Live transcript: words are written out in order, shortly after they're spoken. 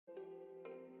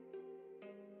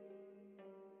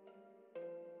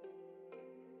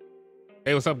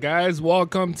Hey, what's up, guys?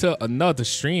 Welcome to another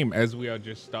stream. As we are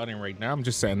just starting right now, I'm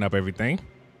just setting up everything.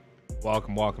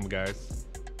 Welcome, guys.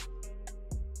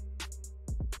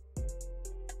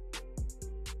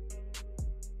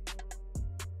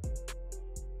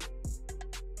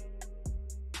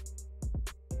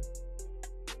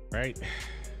 Right.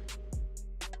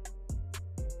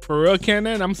 For real,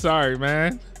 Kenan? I'm sorry,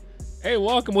 man. Hey,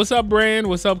 welcome. What's up, Brian?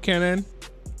 What's up, Kenan?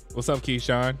 What's up,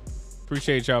 Keyshawn?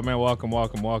 Appreciate y'all, man.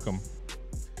 Welcome.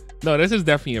 No, this is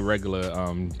definitely a regular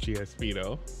GSP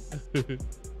though.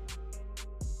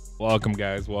 Welcome,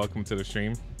 guys. Welcome to the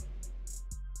stream.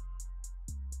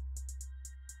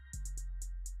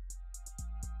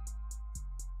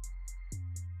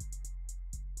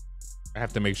 I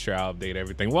have to make sure I update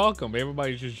everything. Welcome.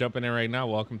 Everybody's just jumping in right now.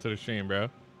 Welcome to the stream, bro.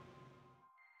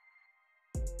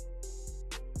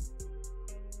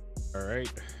 All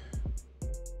right.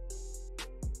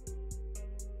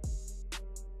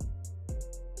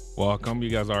 Welcome. You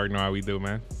guys already know how we do,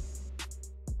 man.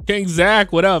 King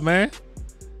Zach, what up, man?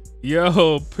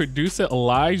 Yo, producer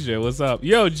Elijah, what's up?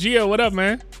 Yo, Gio, what up,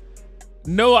 man?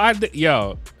 No,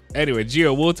 yo. Anyway,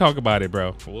 Gio, we'll talk about it,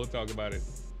 bro. We'll talk about it.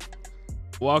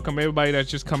 Welcome, everybody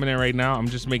that's just coming in right now. I'm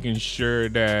just making sure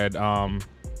that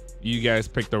you guys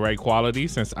pick the right quality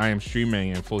since I am streaming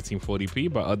in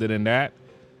 1440p. But other than that,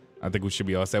 I think we should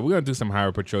be all set. We're gonna do some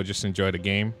Highway Patrol, just enjoy the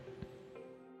game.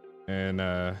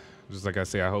 And just like I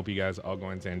say, I hope you guys are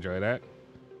going to enjoy that.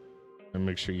 And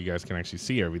make sure you guys can actually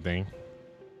see everything.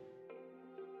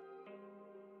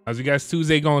 How's you guys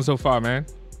Tuesday going so far, man?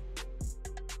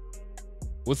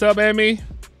 What's up, Amy?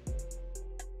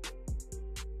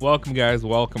 Welcome, guys.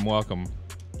 Welcome. All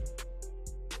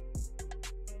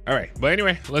right. But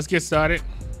anyway, let's get started.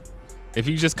 If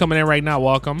you're just coming in right now,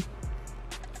 welcome.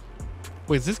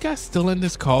 Wait, is this guy still in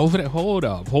this car over there? Hold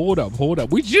up.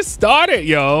 We just started,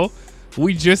 yo.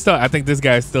 We just started. I think this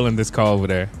guy is still in this car over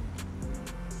there.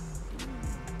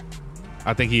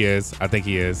 I think he is. Did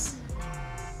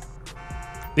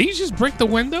he just break the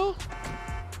window?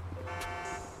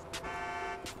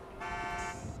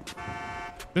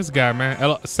 This guy,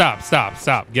 man.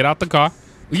 Stop. Get out the car.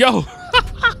 Yo,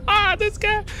 this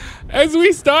guy. As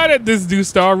we started, this dude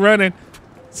started running.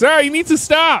 Sir, you need to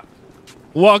stop.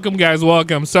 Welcome, guys.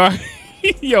 Welcome. Sorry.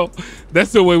 Yo,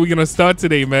 that's the way we're going to start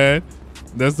today, man.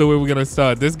 That's the way we're going to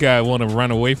start. This guy want to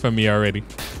run away from me already.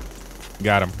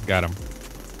 Got him. All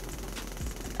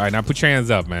right, now put your hands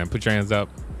up, man. Put your hands up.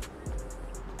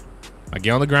 Now get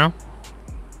on the ground.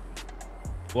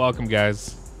 Welcome,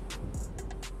 guys.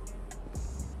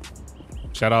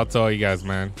 Shout out to all you guys,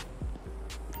 man.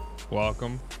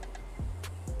 Welcome.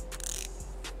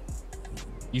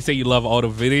 You say you love all the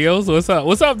videos.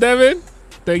 What's up, Devin?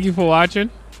 Thank you for watching.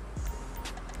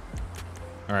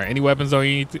 All right, any weapons on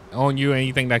you,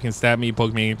 anything that can stab me,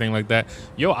 poke me, anything like that?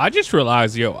 Yo, I just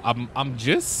realized, I'm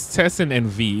just testing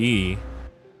NVE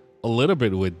a little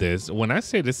bit with this. When I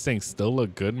say this thing still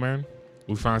look good, man,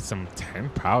 we found some 10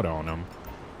 powder on them.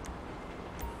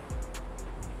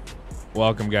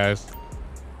 Welcome, guys.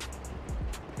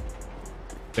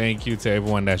 Thank you to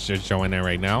everyone that's just joining in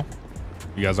right now.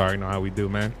 You guys already know how we do,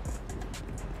 man.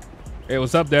 Hey,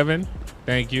 what's up, Devin?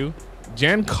 Thank you.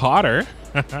 Jen Carter.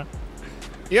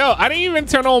 Yo, I didn't even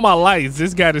turn on my lights.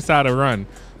 This guy decided to run.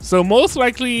 So most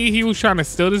likely he was trying to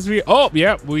steal this vehicle. Oh,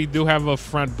 yep, we do have a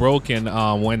front broken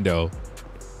window.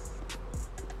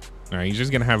 All right, he's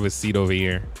just gonna have his seat over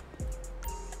here.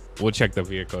 We'll check the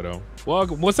vehicle though.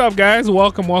 Welcome. What's up, guys?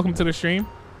 Welcome to the stream.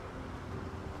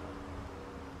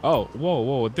 Oh,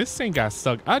 whoa. This thing got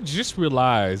stuck. I just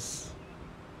realized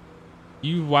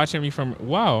you watching me from,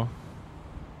 wow.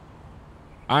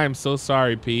 I am so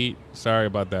sorry, Pete. Sorry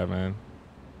about that, man.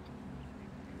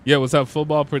 Yeah, what's up,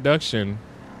 football production?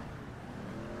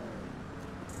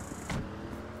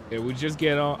 Yeah, we just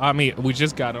get on. I mean, we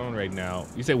just got on right now.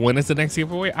 You said when is the next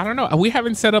giveaway? I don't know. We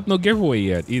haven't set up no giveaway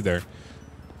yet either.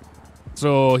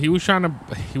 So he was trying to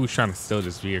steal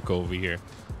this vehicle over here.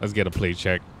 Let's get a plate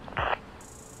check.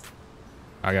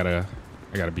 I gotta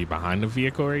be behind the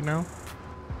vehicle right now.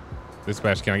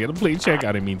 Dispatch, can I get a plate check?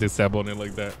 I didn't mean to step on it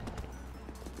like that.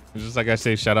 Just like I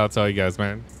say, shout out to all you guys,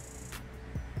 man.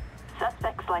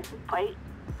 Suspect's license plate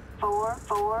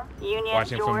 44 Union.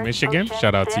 Watching George, from Michigan. Ocean,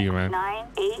 Shout out to you, man.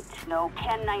 698, no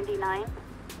 1099.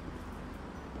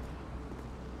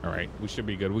 All right, we should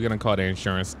be good. We're gonna call the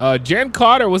insurance. Jen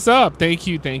Carter, what's up? Thank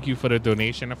you for the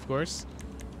donation, of course.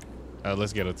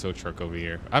 Let's get a tow truck over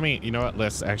here. I mean, you know what?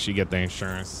 Let's actually get the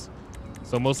insurance.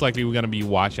 So most likely we're gonna be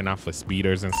watching out for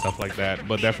speeders and stuff like that.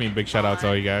 But definitely big shout out to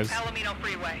all you guys. Alamino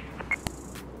Freeway.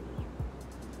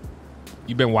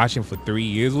 You've been watching for 3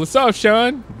 years. What's up,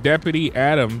 Sean? Deputy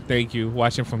Adam, thank you.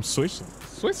 Watching from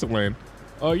Switzerland.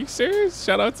 Oh, you serious?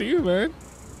 Shout out to you, man.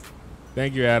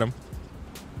 Thank you, Adam.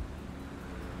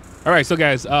 All right, so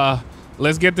guys,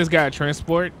 let's get this guy a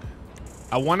transport.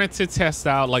 I wanted to test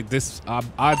out like this.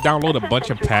 I download a bunch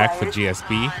of packs for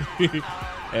GSP,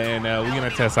 and we're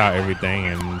gonna test out everything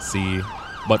and see.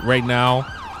 But right now,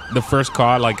 the first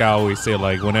car, like I always say,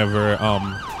 like whenever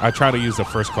I try to use the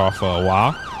first car for a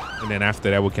while, and then after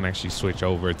that we can actually switch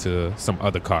over to some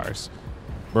other cars.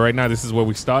 But right now, this is what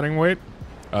we're starting with.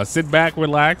 Sit back,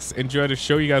 relax, enjoy the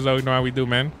show. You guys always know how we do,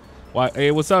 man.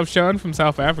 Hey, what's up, Sean from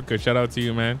South Africa? Shout out to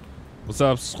you, man. What's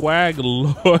up, Swag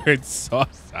Lord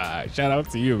Sauce? Shout out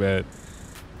to you, man.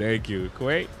 Thank you.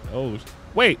 Wait. Oh,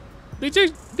 wait.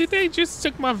 Did they just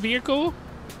took my vehicle?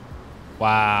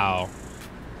 Wow.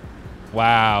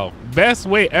 Wow. Best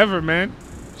way ever, man.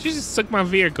 She just took my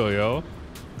vehicle, yo.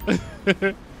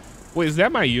 Wait, is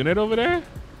that my unit over there?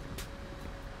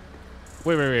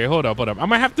 Wait. Hold up. I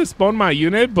might have to spawn my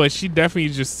unit, but she definitely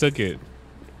just took it.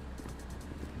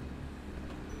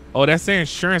 Oh, that's the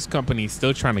insurance company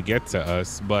still trying to get to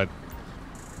us, but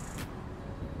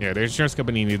yeah, the insurance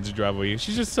company needs to drive away.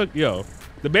 She just took, yo,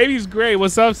 the baby's great.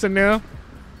 What's up, Sanel?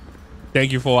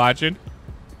 Thank you for watching.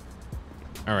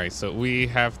 All right, so we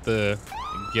have to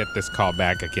get this car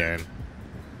back again.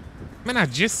 Man, I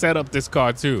just set up this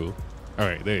car too. All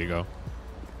right, there you go.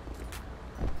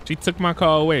 She took my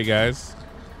car away, guys.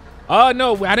 Oh,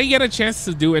 no, I didn't get a chance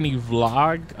to do any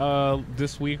vlog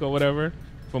this week or whatever.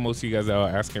 For most of you guys that are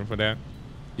asking for that.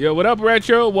 Yo, what up,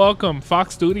 Retro? Welcome,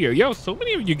 Fox Studio. Yo, so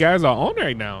many of you guys are on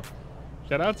right now.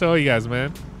 Shout out to all you guys,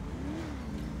 man.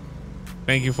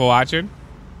 Thank you for watching.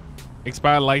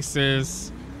 Expired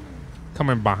license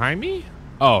coming behind me?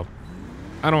 Oh,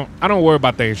 I don't worry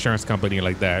about the insurance company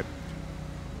like that.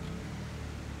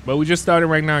 But we just started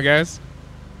right now, guys.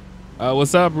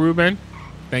 What's up, Ruben?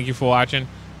 Thank you for watching.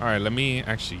 All right, let me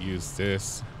actually use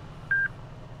this.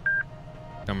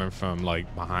 Coming from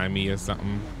like behind me or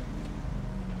something.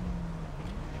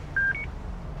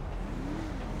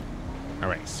 All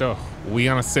right, so we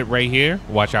gonna sit right here,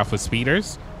 watch out for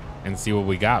speeders, and see what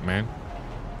we got, man.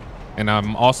 And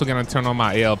I'm also gonna turn on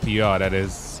my ALPR. That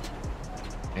is,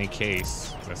 in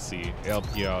case. Let's see,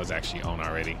 ALPR is actually on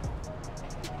already.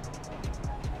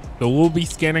 So we'll be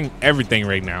scanning everything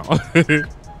right now.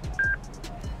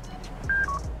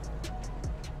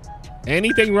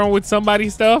 Anything wrong with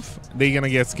somebody's stuff, they're gonna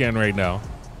get scanned right now.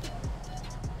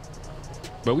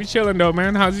 But we chilling though,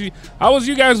 man. How was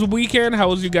you guys' weekend? How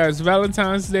was you guys'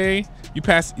 Valentine's Day? You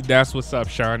passed. That's what's up,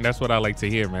 Sean. That's what I like to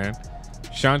hear, man.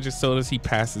 Sean just told us he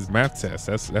passed his math test.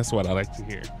 That's what I like to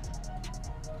hear.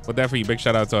 But definitely big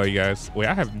shout out to all you guys. Wait,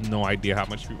 I have no idea how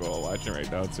much people are watching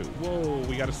right now too. Whoa,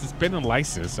 we got a suspended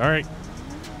license. All right.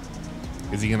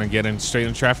 Is he gonna get in straight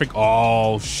in traffic?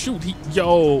 Oh shoot!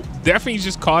 Yo, definitely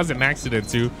just caused an accident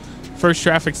too. First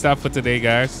traffic stop for today,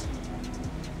 guys.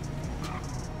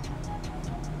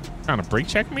 Trying to brake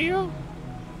check me, yo.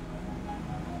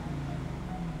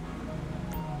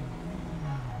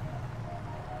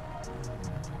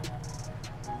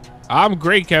 I'm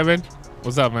great, Kevin.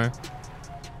 What's up, man?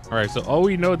 All right, so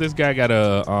we know this guy got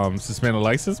a suspended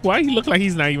license. Why he look like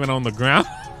he's not even on the ground?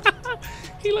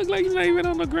 He look like he's not even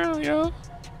on the ground, yo.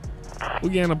 We're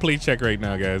getting a plate check right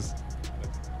now, guys.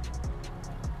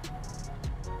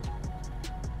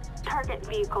 Target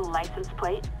vehicle license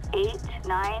plate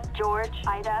 89 George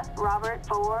Ida Robert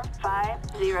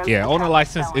 450. Yeah, owner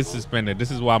license is suspended.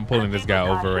 This is why I'm pulling this guy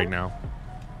over right now.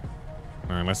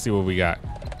 All right, let's see what we got.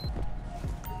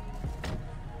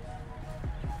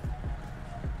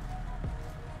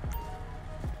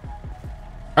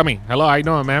 I mean, hello, how you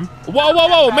doing, ma'am?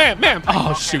 Whoa, ma'am.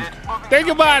 Oh, shoot. Think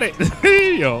about it.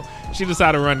 Yo, she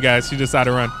decided to run, guys. She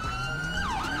decided to run.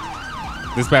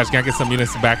 Dispatch, can I get some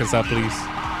units to back us up, please?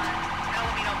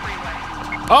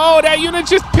 Oh, that unit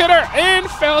just pit her and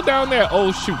fell down there.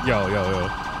 Oh, shoot. Yo.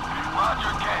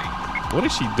 What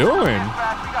is she doing?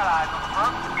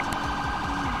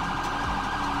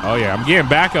 Oh, yeah, I'm getting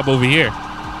backup over here.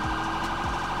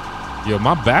 Yo,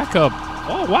 my backup.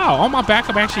 Oh, wow. On my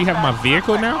backup, I actually have my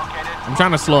vehicle now. I'm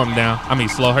trying to slow him down. I mean,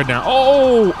 slow her down.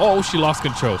 Oh, she lost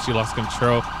control. She lost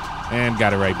control and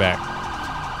got it right back.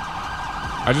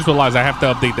 I just realized I have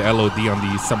to update the LOD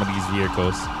on some of these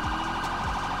vehicles.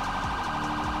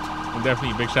 And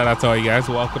definitely big shout out to all you guys.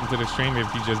 Welcome to the stream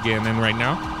if you're just getting in right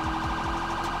now.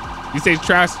 You say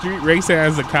try street racing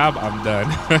as a cop, I'm done.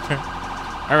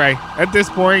 All right, at this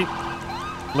point,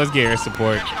 let's get air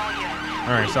support.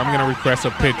 All right, so I'm gonna request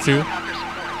a pit 2.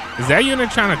 Is that unit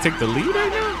trying to take the lead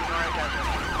right now?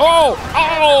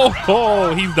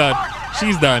 Oh, he's done.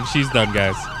 She's done. She's done,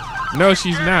 guys. No,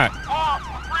 she's not.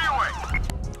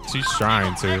 She's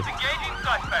trying to.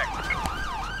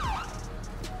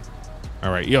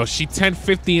 All right, yo, she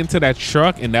 1050 into that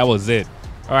truck, and that was it.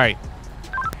 All right.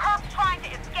 Perp's trying to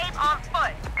escape on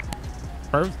foot.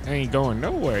 Perp ain't going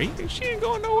nowhere. She ain't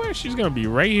going nowhere. She's gonna be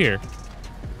right here.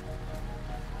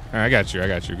 All right, I got you. I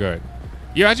got you. Good.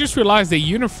 Yeah, I just realized the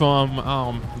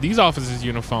uniform. These officers'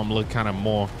 uniform look kind of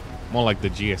more like the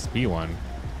GSP one.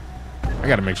 I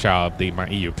gotta make sure I update my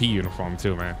EUP uniform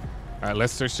too, man. All right,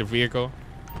 let's search the vehicle.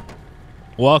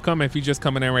 Welcome. If you're just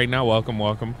coming in right now, welcome,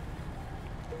 welcome.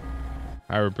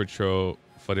 Highway patrol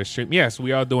for this stream. Yes,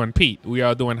 we are doing Pete. We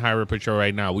are doing highway patrol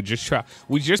right now. We just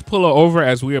pull her over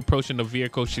as we approaching the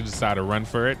vehicle. She decided to run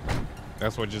for it.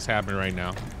 That's what just happened right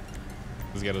now.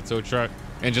 Let's get a tow truck.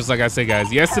 And just like I said,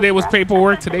 guys, yesterday was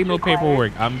paperwork. Today, no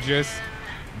paperwork. I'm just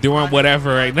doing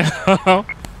whatever right now.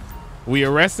 We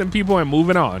arresting people and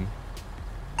moving on.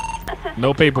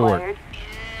 No paperwork.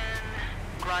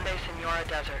 Grande Senora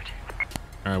Desert.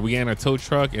 All right, we getting a tow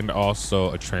truck and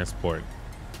also a transport.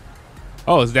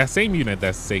 Oh, it's that same unit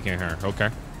that's taking her. Okay,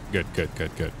 good.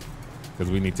 Because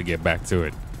we need to get back to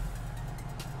it.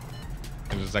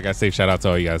 And just like I say, shout out to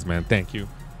all you guys, man. Thank you.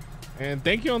 And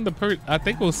thank you on the I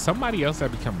think it was somebody else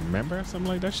that became a member or something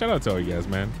like that. Shout out to all you guys,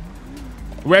 man.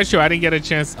 Retro, I didn't get a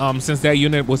chance. Since that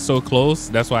unit was so close,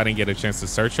 that's why I didn't get a chance to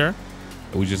search her.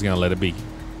 We're just gonna let it be.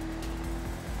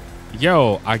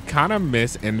 Yo, I kind of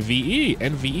miss NVE.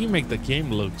 NVE make the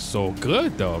game look so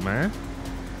good though, man.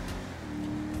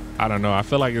 I don't know. I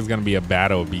feel like it's gonna be a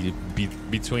battle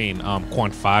between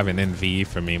Quant 5 and NVE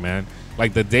for me, man.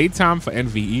 Like the daytime for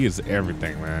NVE is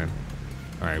everything, man.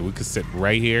 All right, we could sit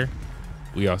right here.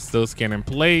 We are still scanning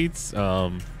plates.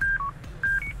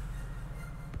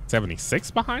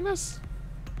 76 behind us?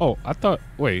 Oh, I thought,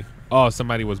 wait. Oh,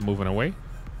 somebody was moving away?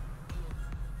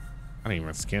 I didn't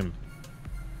even scan.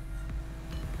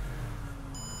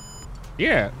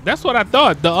 Yeah, that's what I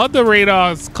thought. The other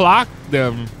radars clocked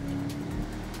them.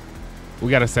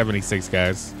 We got a 76,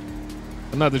 guys.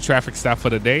 Another traffic stop for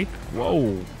the day.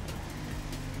 Whoa.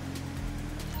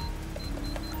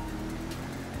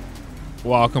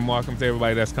 Welcome to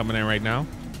everybody that's coming in right now.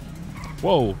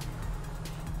 Whoa.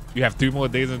 You have 3 more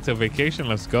days until vacation.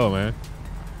 Let's go, man.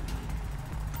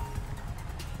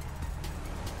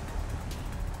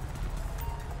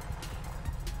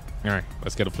 All right,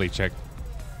 let's get a plate check.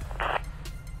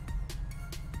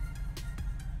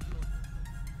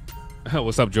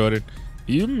 What's up, Jordan?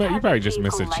 You probably just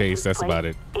missed a chase. That's about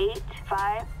it.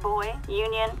 8-5 boy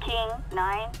Union King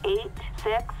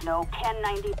 986 no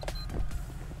 1090.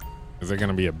 Is it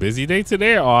gonna be a busy day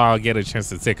today, or I'll get a chance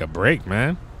to take a break,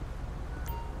 man?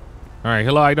 All right,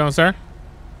 hello, how you doing, sir?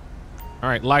 All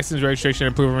right, license, registration,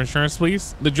 and proof of insurance,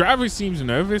 please. The driver seems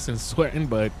nervous and sweating,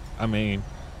 but I mean,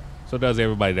 so does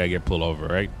everybody that get pulled over,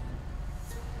 right?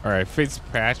 All right,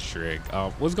 Fitzpatrick,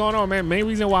 what's going on, man? Main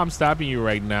reason why I'm stopping you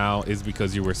right now is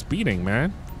because you were speeding,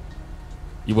 man.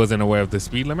 You wasn't aware of the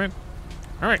speed limit?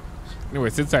 All right, anyway,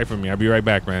 sit tight for me. I'll be right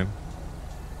back, man.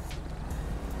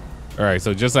 All right,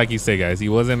 so just like you say, guys, he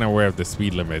wasn't aware of the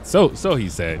speed limit. So he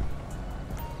said.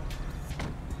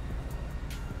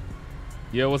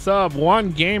 Yo, what's up?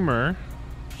 One Gamer.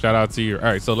 Shout out to you. All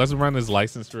right, so let's run this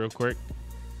license real quick.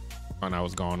 Find out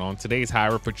what's going on. Today's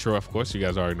highway patrol, of course. You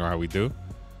guys already know how we do.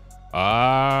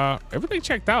 Everything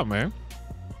checked out, man.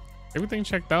 Everything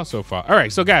checked out so far. All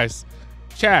right, so guys,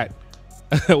 chat.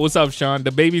 What's up, Sean?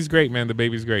 The baby's great, man. The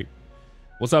baby's great.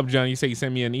 What's up, John? You say you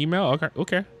sent me an email?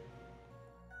 Okay.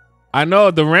 I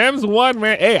know the Rams won,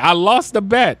 man. Hey, I lost the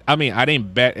bet. I mean, I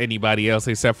didn't bet anybody else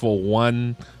except for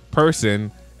one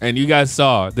person. And you guys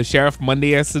saw the Sheriff Monday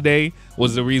yesterday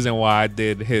was the reason why I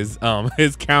did his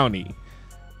county.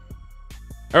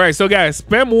 All right, so guys,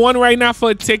 spam 1 right now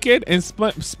for a ticket and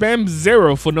spam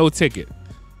 0 for no ticket.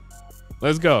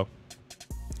 Let's go.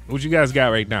 What you guys got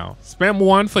right now? Spam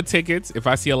 1 for tickets if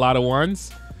I see a lot of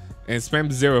ones, and spam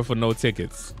 0 for no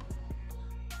tickets.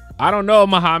 I don't know,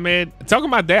 Muhammad. Talking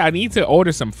about that, I need to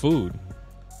order some food.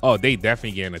 Oh, they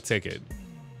definitely getting a ticket.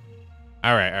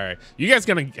 All right. You guys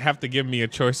gonna have to give me a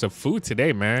choice of food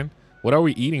today, man. What are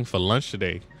we eating for lunch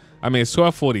today? I mean, it's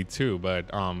 12:42, but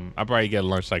I'll probably get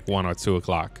lunch like 1 or 2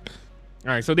 o'clock. All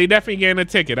right, so they definitely getting a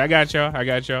ticket. I got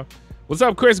y'all. What's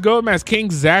up, Chris Gomez? King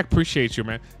Zach, appreciate you,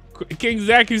 man. King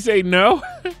Zach, you say no?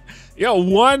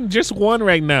 Yo, just one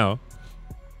right now.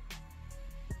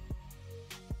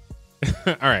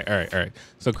 All right.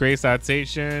 So create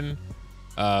citation.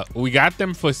 We got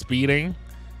them for speeding.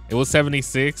 It was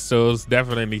 76, so it was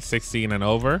definitely 16 and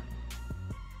over.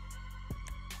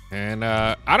 And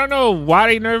I don't know why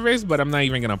they nervous, but I'm not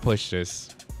even gonna push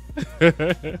this.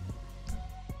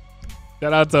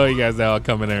 Shout out to all you guys that are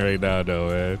coming in right now, though,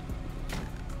 man.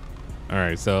 All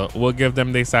right, so we'll give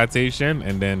them their citation,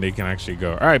 and then they can actually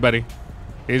go. All right, buddy.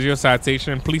 Here's your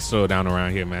citation. Please slow down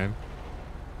around here, man.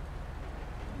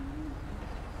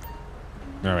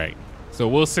 All right. So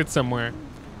we'll sit somewhere.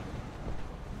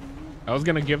 I was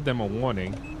going to give them a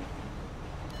warning.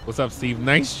 What's up, Steve?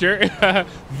 Nice shirt.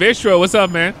 Vistro, what's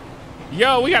up, man?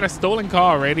 Yo, we got a stolen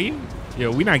car already. Yo,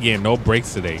 we not getting no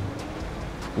breaks today.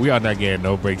 We are not getting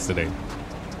no breaks today.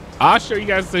 I'll show you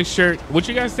guys this shirt. What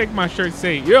you guys think my shirt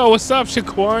say? Yo, what's up,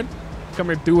 Shaquan?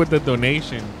 Coming through with the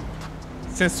donation.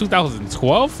 Since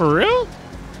 2012, for real?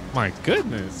 My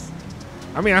goodness.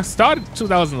 I mean, I started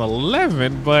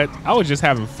 2011, but I was just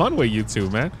having fun with you two,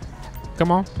 man.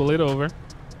 Come on, pull it over.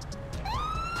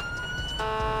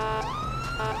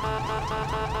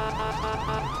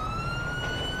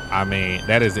 I mean,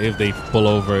 that is if they pull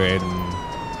over and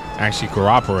actually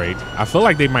cooperate. I feel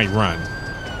like they might run.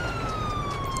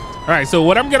 All right, so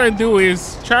what I'm gonna do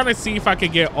is trying to see if I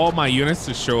can get all my units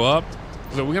to show up.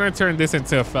 So we're gonna turn this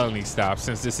into a felony stop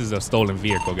since this is a stolen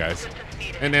vehicle, guys.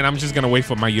 And then I'm just gonna wait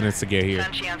for my units to get here.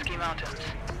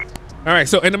 All right,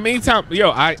 so in the meantime,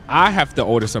 yo, I have to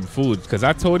order some food because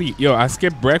I told you, yo, I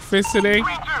skipped breakfast today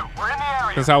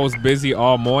because I was busy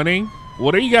all morning.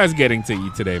 What are you guys getting to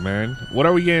eat today, man? What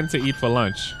are we getting to eat for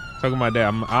lunch? Talking about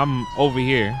that, I'm over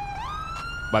here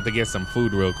about to get some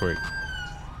food real quick.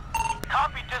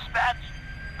 Copy, dispatch.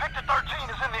 Victor 13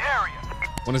 is in the area.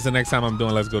 When is the next time I'm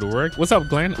doing Let's Go to Work? What's up,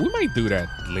 Glenn? We might do that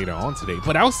later on today,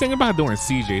 but I was thinking about doing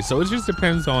CJ, so it just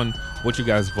depends on what you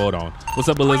guys vote on. What's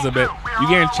up, Elizabeth? You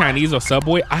getting Chinese or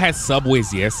Subway? I had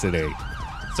Subways yesterday,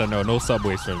 so no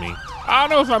Subways for me. I don't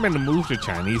know if I'm in the mood for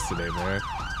Chinese today, man.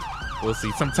 We'll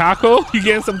see. Some taco? You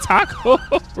getting some taco?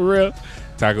 For real?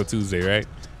 Taco Tuesday, right?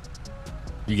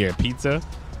 You getting pizza?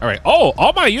 All right. Oh,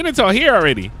 all my units are here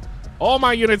already. All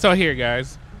my units are here,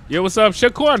 guys. Yo, what's up?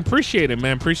 Shaquan, appreciate it,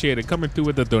 man. Appreciate it. Coming through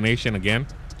with the donation again.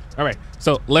 All right.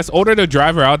 So let's order the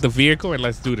driver out the vehicle and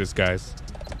let's do this, guys.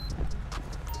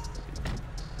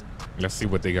 Let's see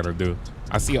what they're going to do.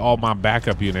 I see all my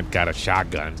backup unit got a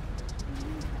shotgun.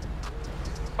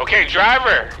 Okay,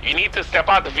 driver, you need to step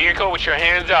out the vehicle with your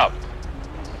hands up.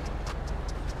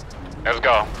 Let's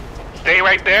go. Stay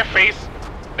right there, face.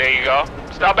 There you go.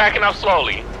 Start backing up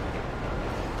slowly.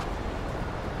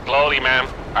 Slowly, ma'am.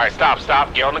 All right, stop.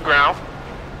 Get on the ground.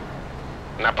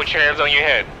 Now put your hands on your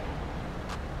head.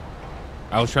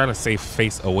 I was trying to say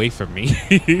face away from me.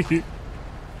 You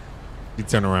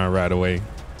turn around right away.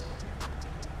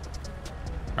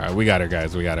 All right, we got her,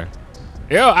 guys. We got her.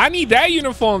 Yo, I need that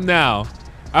uniform now.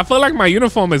 I feel like my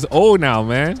uniform is old now,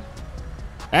 man.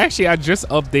 Actually, I just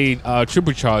updated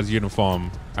Triple Char's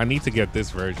uniform. I need to get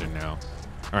this version now.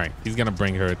 All right, he's gonna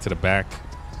bring her to the back.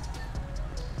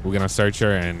 We're gonna search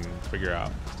her and figure out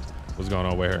what's going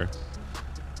on with her.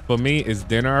 For me, it's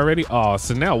dinner already. Oh,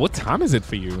 so now what time is it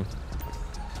for you?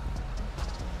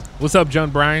 What's up, John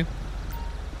Bryan?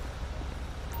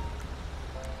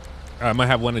 I might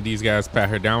have one of these guys pat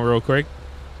her down real quick.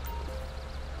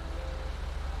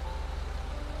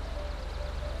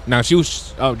 Now, she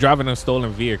was driving a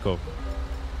stolen vehicle.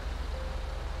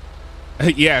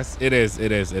 Yes, it is.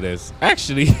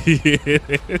 Actually, it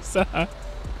is. All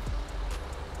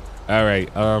right.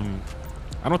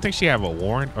 I don't think she have a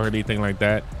warrant or anything like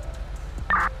that.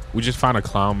 We just found a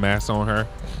clown mask on her.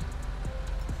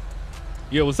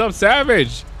 Yo, what's up,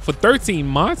 Savage? For 13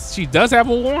 months, she does have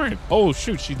a warrant. Oh,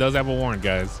 shoot. She does have a warrant,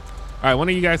 guys. All right, one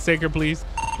of you guys take her, please.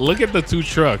 Look at the two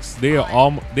trucks. They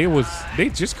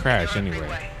just crashed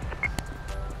anyway.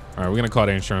 All right, we're gonna call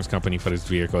the insurance company for this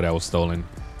vehicle that was stolen.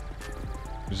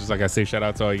 It's just like I say, shout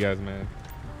out to all you guys, man.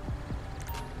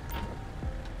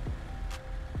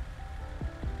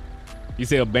 You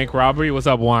say a bank robbery? What's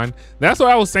up, Juan? That's what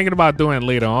I was thinking about doing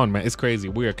later on, man. It's crazy.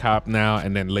 We're a cop now,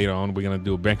 and then later on, we're gonna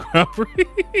do a bank robbery.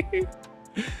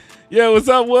 Yeah, what's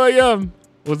up, William?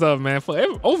 What's up, man? For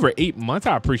over 8 months,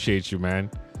 I appreciate you,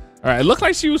 man. All right, it looked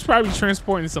like she was probably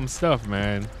transporting some stuff,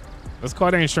 man. Let's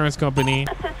call the insurance company,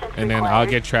 and then I'll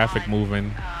get traffic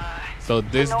moving. So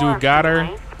this dude got her.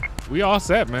 We all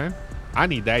set, man. I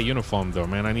need that uniform, though,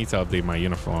 man. I need to update my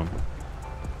uniform.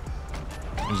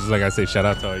 And just like I say, shout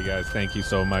out to all you guys. Thank you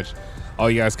so much.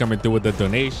 All you guys coming through with the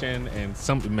donation and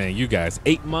something, man. You guys,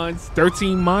 8 months,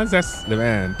 13 months. That's the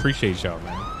man. Appreciate y'all,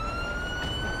 man.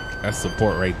 That's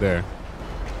support right there.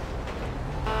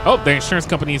 Oh, the insurance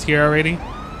company is here already.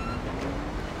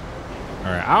 All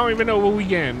right, I don't even know what we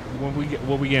getting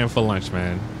what we getting for lunch,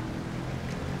 man.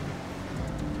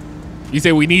 You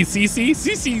say we need CC?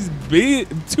 CC's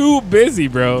too busy,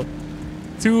 bro.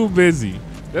 Too busy.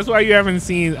 That's why you haven't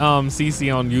seen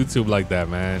CC on YouTube like that,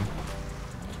 man.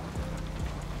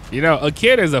 You know, a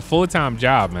kid is a full-time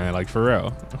job, man. Like, for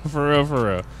real. For real, for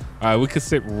real. All right, we could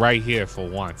sit right here for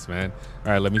once, man.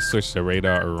 All right, let me switch the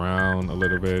radar around a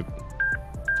little bit.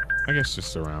 I guess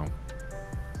just around.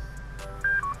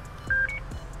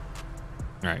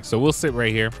 All right, so we'll sit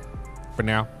right here for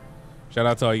now. Shout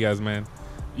out to all you guys, man.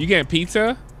 You getting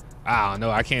pizza? I don't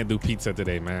know. I can't do pizza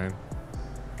today, man.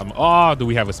 Oh, do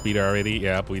we have a speeder already?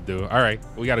 Yep, we do. All right,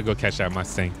 we got to go catch that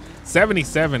Mustang.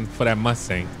 77 for that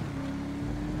Mustang.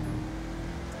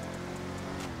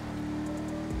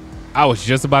 I was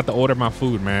just about to order my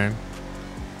food, man.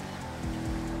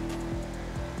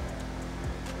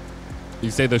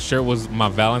 You say the shirt was my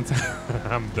Valentine?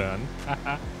 I'm done.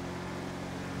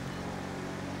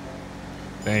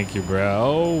 Thank you,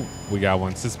 bro. We got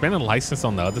one. Suspended license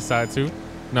on the other side, too.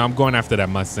 No, I'm going after that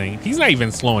Mustang. He's not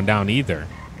even slowing down either.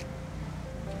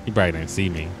 He probably didn't see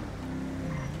me.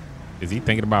 Is he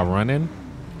thinking about running?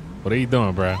 What are you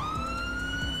doing, bro?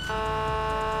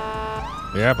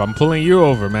 Yep, I'm pulling you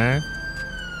over, man.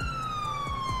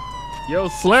 Yo,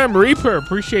 Slam Reaper,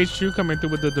 appreciate you coming through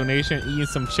with the donation, eating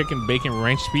some chicken bacon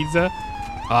ranch pizza.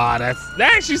 Ah, that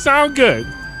actually sound good.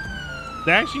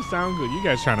 That actually sound good. You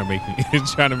guys trying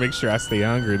to make sure I stay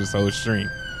hungry this whole stream.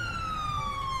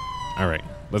 All right,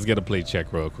 let's get a plate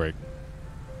check real quick.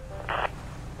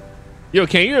 Yo,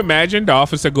 can you imagine the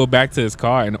officer go back to his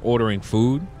car and ordering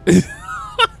food?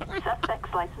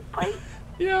 Suspect's license plate.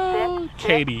 Yo, 6,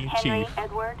 Katie, Henry Chief.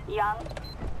 Edward Young.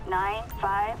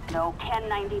 95, no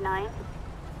 1099.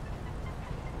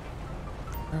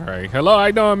 All right, hello, how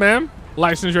you doing, ma'am?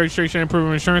 License, registration, and proof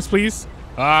of insurance, please.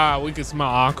 Ah, we can smell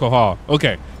alcohol.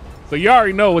 Okay, so you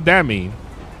already know what that means.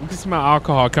 We can smell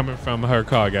alcohol coming from her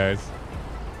car, guys.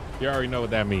 You already know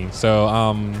what that means. So,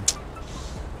 all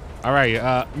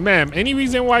right, ma'am, any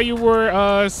reason why you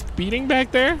were speeding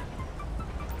back there?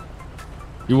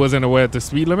 You wasn't aware of the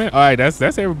speed limit? All right, that's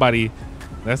everybody.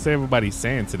 That's everybody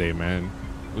saying today, man.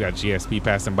 We got GSP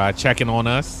passing by, checking on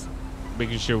us,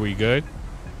 making sure we good.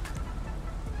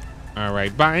 All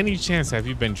right, by any chance, have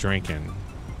you been drinking?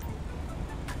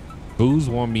 Booze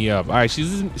warm me up. All right,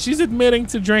 she's admitting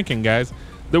to drinking, guys.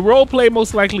 The role play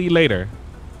most likely later.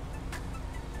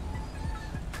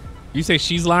 You say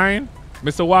she's lying?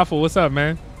 Mr. Waffle, what's up,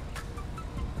 man?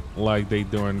 Like they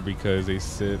doing because they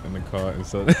sit in the car and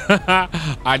so.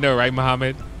 I know, right,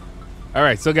 Muhammad? All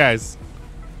right, so guys,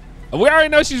 we already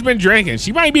know she's been drinking.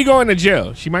 She might be going to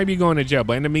jail. She might be going to jail.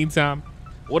 But in the meantime,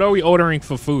 what are we ordering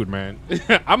for food, man?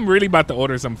 I'm really about to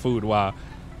order some food while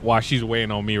she's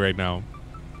waiting on me right now.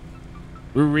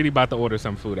 We're really about to order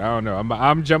some food. I don't know.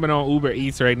 I'm jumping on Uber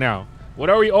Eats right now. What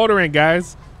are we ordering,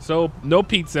 guys? So no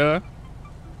pizza.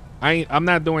 I'm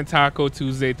not doing Taco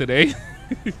Tuesday today.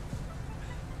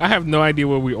 I have no idea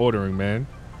what we're ordering, man.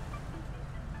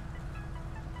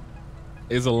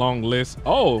 It's a long list.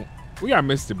 Oh, we got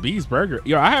Mr. B's burger.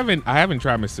 Yo, I haven't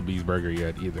tried Mr. B's burger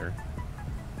yet either.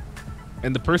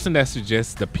 And the person that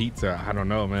suggests the pizza, I don't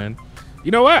know, man.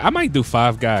 You know what? I might do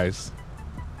Five Guys.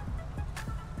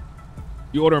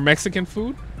 You order Mexican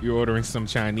food? You're ordering some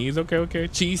Chinese? Okay, okay.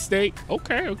 Cheesesteak?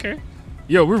 Okay, okay.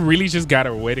 Yo, we really just got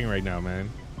our wedding right now, man.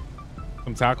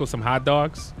 Some tacos, some hot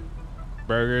dogs,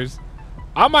 burgers.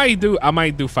 I might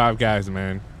do Five Guys,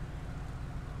 man.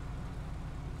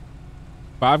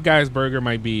 Five Guys burger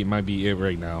might be it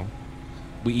right now.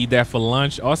 We eat that for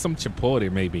lunch or some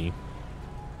Chipotle maybe.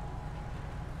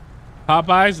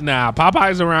 Popeyes? Nah,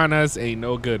 Popeyes around us ain't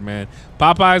no good, man.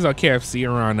 Popeyes or KFC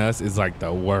around us is like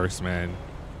the worst, man.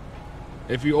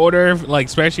 If you order, like,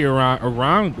 especially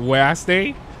around where I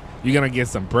stay, you're gonna get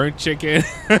some burnt chicken.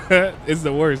 It's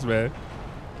the worst, man.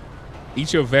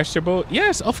 Eat your vegetable?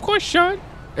 Yes, of course, Sean.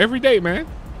 Every day, man.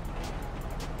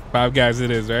 Five Guys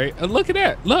it is, right? Look at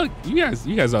that. Look, you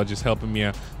guys are just helping me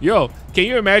out. Yo, can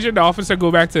you imagine the officer go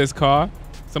back to his car?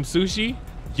 Some sushi?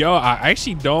 Yo, I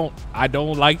actually don't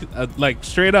like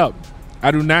straight up,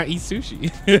 I do not eat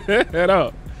sushi at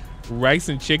all. Rice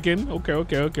and chicken. Okay,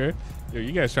 okay, okay. Yo,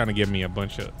 you guys trying to give me a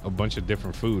bunch of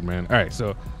different food, man. All right,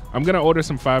 so I'm gonna order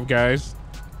some Five Guys.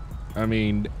 I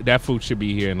mean, that food should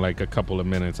be here in like a couple of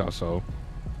minutes or so.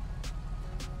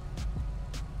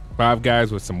 Five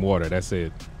Guys with some water. That's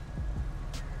it.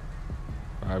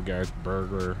 Five Guys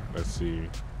burger. Let's see.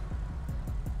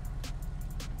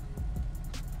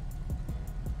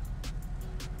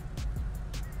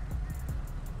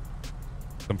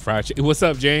 Some fried chicken. What's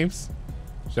up, James?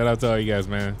 Shout out to all you guys,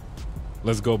 man.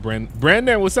 Let's go, Brandon.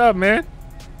 Brandon, what's up, man?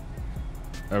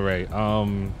 All right.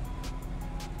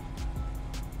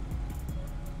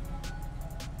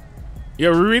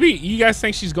 Yo, really? You guys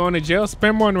think she's going to jail?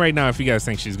 Spam one right now if you guys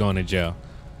think she's going to jail.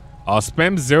 I'll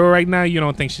spam 0 right now. You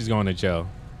don't think she's going to jail?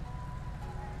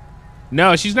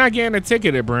 No, she's not getting a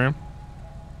ticket, Ibrahim.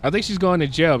 I think she's going to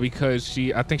jail because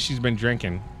I think she's been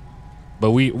drinking.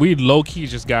 But we low key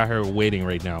just got her waiting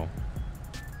right now.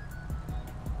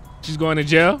 She's going to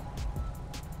jail.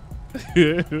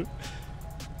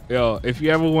 Yo, if you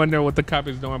ever wonder what the cop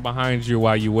is doing behind you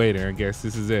while you waiting, I guess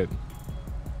this is it.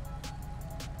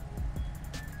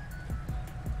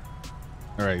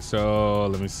 All right, so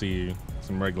let me see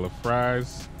some regular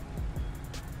fries.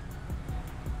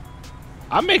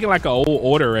 I'm making like an old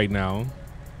order right now.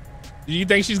 Do you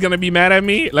think she's gonna be mad at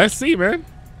me? Let's see, man.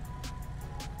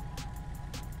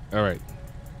 All right.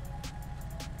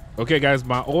 Okay, guys,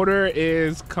 my order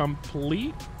is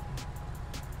complete.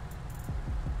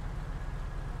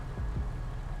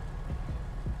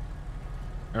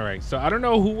 All right, so I don't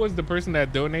know who was the person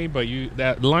that donated, but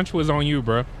that lunch was on you,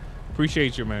 bro.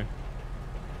 Appreciate you, man.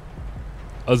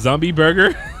 A zombie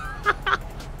burger.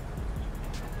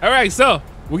 All right, so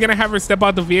we're gonna have her step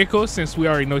out the vehicle since we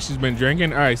already know she's been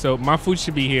drinking. All right, so my food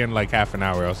should be here in like half an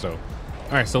hour or so.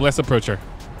 All right, so let's approach her.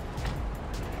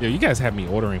 Yo, you guys have me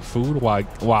ordering food while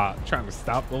trying to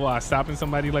stopping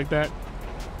somebody like that.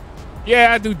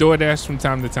 Yeah, I do DoorDash from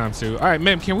time to time too. All right,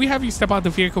 ma'am, can we have you step out the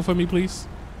vehicle for me, please?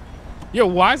 Yo,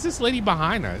 why is this lady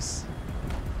behind us?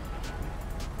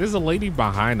 There's a lady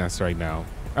behind us right now.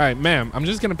 All right, ma'am, I'm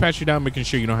just gonna pat you down, making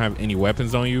sure you don't have any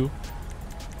weapons on you.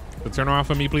 So turn around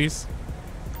for me, please.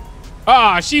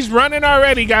 Ah, she's running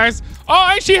already, guys. Oh,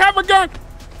 and she have a gun.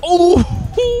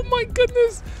 Oh my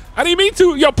goodness. I didn't mean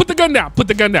to. Yo, put the gun down. Put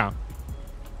the gun down.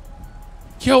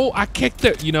 Yo, I kicked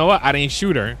her. You know what? I didn't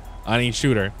shoot her. I didn't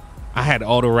shoot her. I had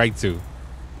all the right to.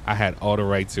 I had all the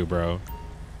right to, bro.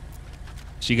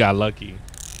 She got lucky.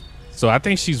 So I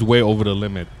think she's way over the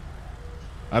limit.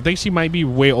 I think she might be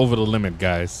way over the limit,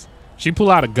 guys. She pulled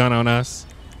out a gun on us.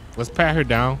 Let's pat her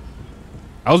down.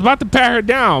 I was about to pat her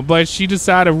down, but she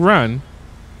decided to run.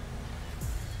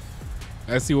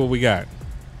 Let's see what we got.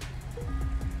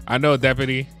 I know,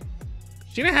 deputy.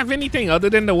 She didn't have anything other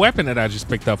than the weapon that I just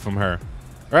picked up from her.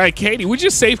 All right, Katie. We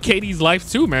just saved Katie's life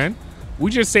too, man.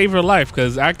 We just saved her life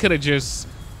because I could have just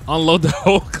unloaded the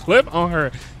whole clip on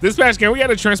her. Dispatch, can we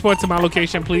get a transport to my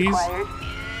location, please?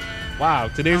 Wow,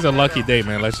 today's a lucky day,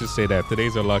 man. Let's just say that.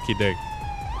 Today's a lucky day.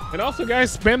 And also,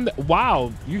 guys, spam the...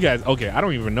 Wow, you guys... Okay, I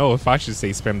don't even know if I should say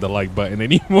spam the like button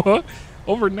anymore.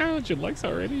 Over 900 likes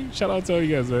already. Shout out to all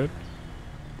you guys,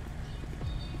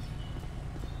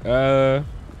 man.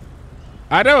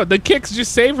 I know. The kicks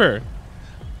just save her.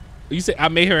 You say I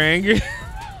made her angry?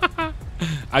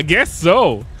 I guess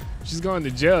so. She's going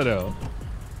to jail, though.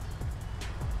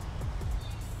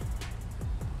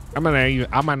 I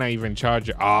might not even charge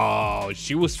her. Oh,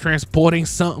 she was transporting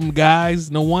something, guys.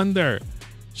 No wonder.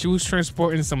 She was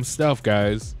transporting some stuff,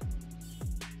 guys.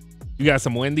 You got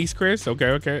some Wendy's, Chris? Okay,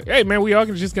 okay. Hey, man, we all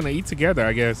just gonna eat together,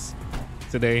 I guess,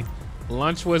 today.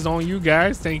 Lunch was on you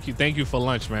guys. Thank you for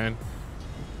lunch, man.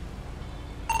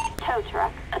 Tow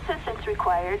truck. Assistance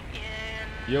required.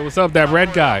 Yo, what's up, that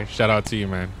red guy? Shout out to you,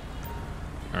 man.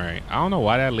 All right, I don't know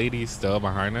why that lady's still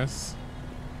behind us.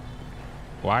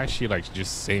 Why is she like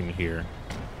just sitting here?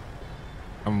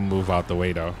 I'm gonna move out the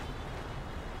way though.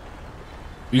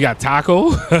 You got taco?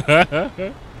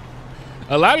 A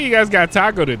lot of you guys got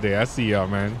taco today. I see y'all,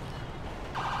 man.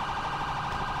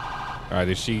 All right,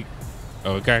 is she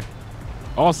okay?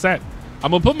 All set.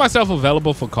 I'm gonna put myself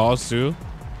available for calls too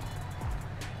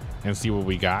and see what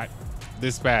we got.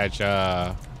 Dispatch,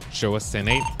 show us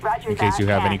 10-8 in case you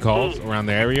have any calls around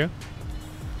the area.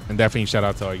 And definitely shout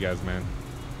out to all you guys, man.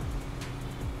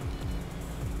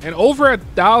 And over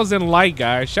 1,000 like,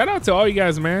 guys. Shout out to all you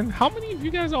guys, man. How many of you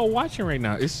guys are watching right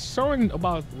now? It's showing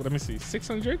about, let me see,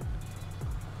 600?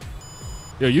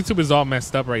 Yo, YouTube is all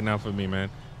messed up right now for me,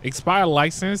 man. Expired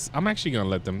license. I'm actually gonna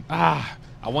let them, I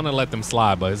want to let them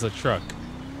slide, but it's a truck.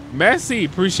 Messi,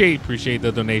 appreciate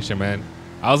the donation, man.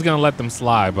 I was gonna let them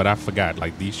slide, but I forgot.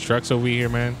 Like these trucks over here,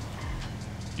 man.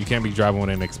 You can't be driving with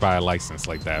an expired license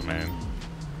like that, man.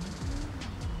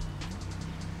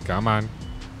 Come on.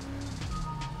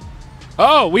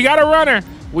 Oh, we got a runner.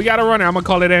 We got a runner. I'm gonna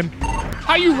call it in.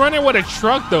 How you running with a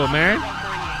truck though, man?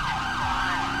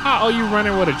 How are you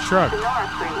running with a truck?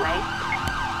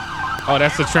 Oh,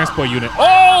 that's the transport unit.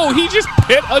 Oh, he just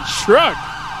hit a truck.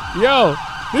 Yo,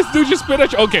 this dude just spit a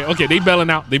truck. Okay, okay, they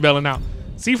bailing out. They bailing out.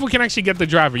 See if we can actually get the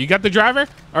driver. You got the driver?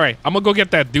 All right, I'm gonna go get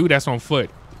that dude that's on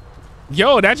foot.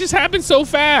 Yo, that just happened so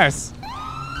fast.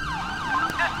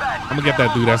 I'm gonna get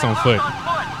that dude that's on foot.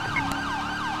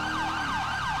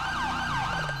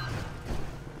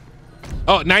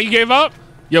 Oh, now you gave up?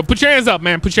 Yo, put your hands up,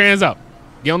 man. Put your hands up.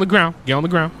 Get on the ground. Get on the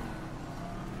ground.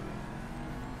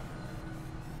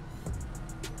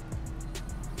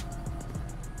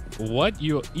 What?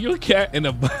 You a cat in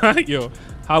a yo,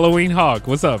 Halloween Hawk.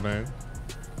 What's up, man?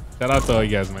 Shout out to all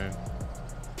you guys, man.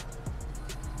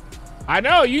 I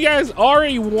know you guys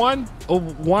already won a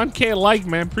 1K like,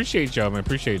 man. Appreciate y'all, man.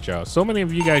 Appreciate y'all. So many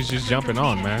of you guys just jumping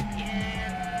on, man.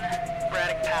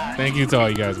 Thank you to all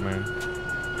you guys, man.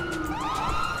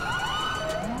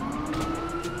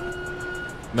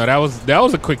 No, that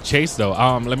was a quick chase though.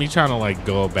 Let me try to like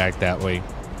go back that way.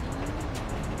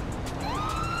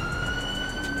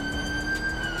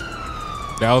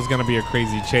 That was gonna be a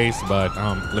crazy chase, but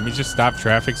let me just stop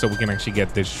traffic so we can actually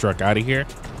get this truck out of here.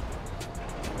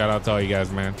 Shout out to all you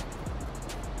guys, man.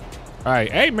 All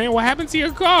right, hey man, what happened to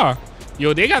your car?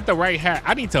 Yo, they got the right hat.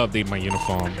 I need to update my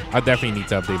uniform. I definitely need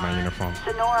to update my uniform.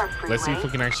 Let's see if we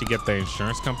can actually get the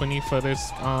insurance company for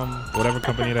this, whatever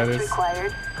company that is.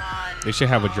 They should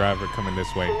have a driver coming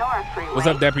this way. What's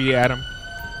up, Deputy Adam?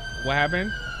 What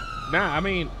happened? Nah, I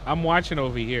mean, I'm watching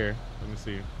over here. Let me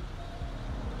see.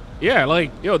 Yeah,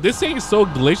 like, yo, this thing is so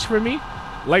glitched for me.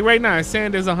 Like right now, it's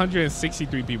saying there's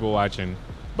 163 people watching.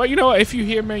 But you know what? If you're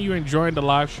here, man, you're enjoying the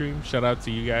live stream. Shout out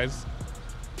to you guys.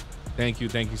 Thank you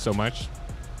so much.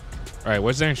 All right,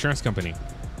 what's the insurance company?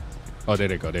 Oh, there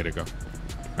they go. There they go.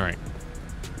 All right.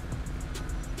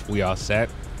 We all set.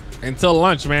 Until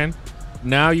lunch, man.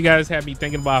 Now you guys have me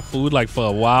thinking about food like for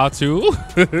a while too.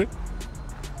 All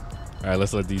right,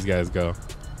 let's let these guys go.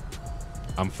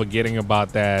 I'm forgetting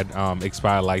about that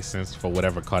expired license for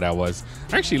whatever car that was.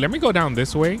 Actually, let me go down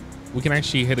this way. We can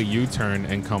actually hit a U-turn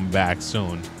and come back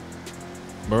soon.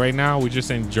 But right now, we're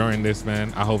just enjoying this,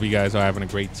 man. I hope you guys are having a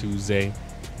great Tuesday.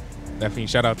 Definitely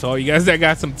shout out to all you guys that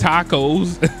got some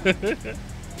tacos.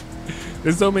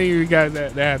 There's so many of you guys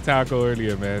that had taco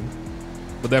earlier, man.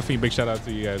 But definitely big shout out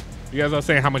to you guys. You guys are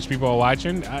saying how much people are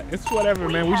watching. It's whatever,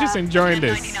 man. We're just enjoying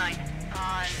this.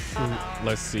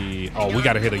 Let's see. Oh, we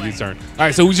got to hit a U-turn. All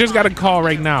right, so we just got a call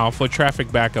right now for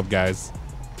traffic backup, guys.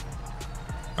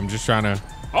 I'm just trying to...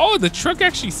 Oh, the truck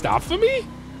actually stopped for me?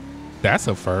 That's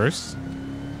a first.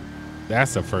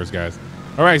 That's a first, guys.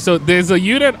 All right, so there's a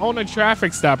unit on a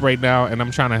traffic stop right now, and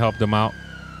I'm trying to help them out.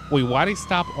 Wait, why they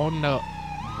stop on the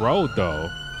road, though?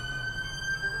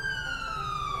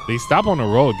 They stop on the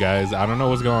road, guys. I don't know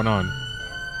what's going on.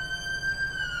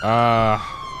 I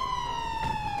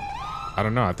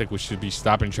don't know. I think we should be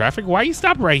stopping traffic. Why you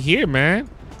stop right here, man?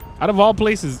 Out of all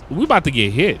places, we about to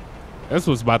get hit. That's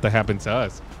what's about to happen to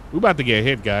us. We about to get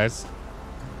hit, guys.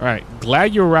 All right.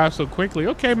 Glad you arrived so quickly.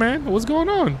 Okay, man. What's going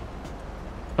on?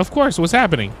 Of course. What's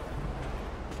happening?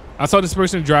 I saw this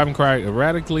person driving quite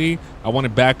erratically. I want to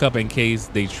back up in case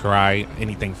they try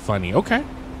anything funny. Okay.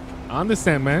 I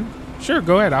understand, man. Sure.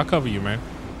 Go ahead. I'll cover you, man.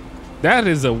 That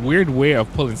is a weird way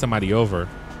of pulling somebody over.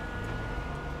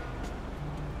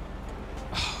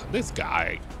 This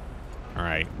guy. All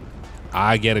right.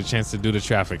 I get a chance to do the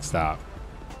traffic stop.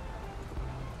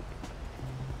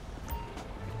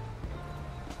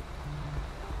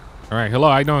 All right. Hello.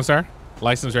 How you doing, sir?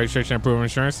 License, registration, and proof of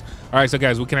insurance. All right. So,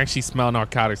 guys, we can actually smell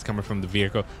narcotics coming from the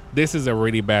vehicle. This is a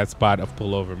really bad spot of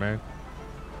pullover, man.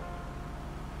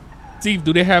 Steve,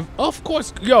 do they have... Of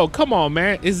course. Yo, come on,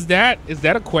 man. Is that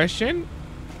a question?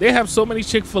 They have so many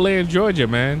Chick-fil-A in Georgia,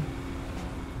 man.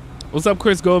 What's up,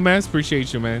 Chris Gomez?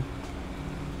 Appreciate you, man.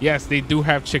 Yes, they do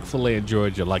have Chick-fil-A in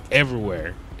Georgia, like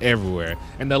everywhere. Everywhere.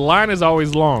 And the line is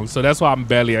always long, so that's why I'm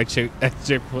barely at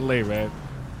Chick-fil-A, man.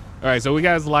 All right, so we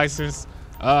got his license.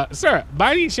 Sir,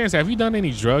 by any chance, have you done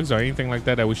any drugs or anything like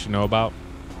that we should know about?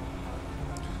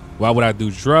 Why would I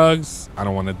do drugs? I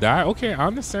don't want to die. Okay, I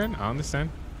understand. I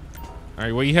understand. All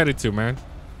right, where you headed to, man?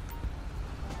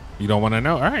 You don't want to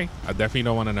know? All right, I definitely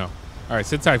don't want to know. All right,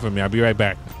 sit tight for me. I'll be right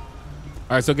back.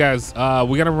 All right, so guys, we're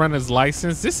going to run his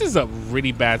license. This is a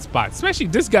really bad spot, especially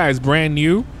this guy is brand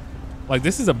new. Like,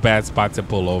 this is a bad spot to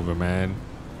pull over, man.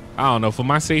 I don't know. For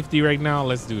my safety right now,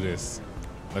 let's do this.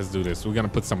 Let's do this. We're going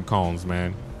to put some cones,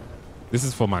 man. This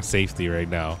is for my safety right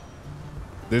now.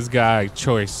 This guy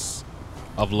choice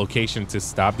of location to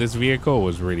stop this vehicle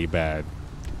was really bad.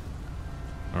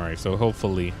 All right, so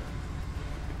hopefully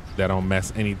that don't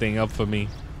mess anything up for me.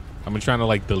 I'm trying to,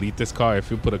 like, delete this car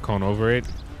if you put a cone over it.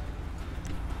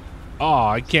 Oh,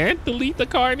 I can't delete the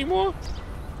car anymore?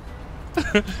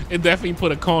 It definitely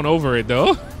put a cone over it,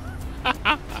 though.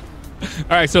 All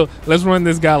right, so let's run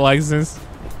this guy license.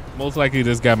 Most likely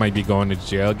this guy might be going to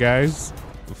jail, guys,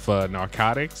 for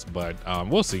narcotics, but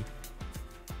we'll see.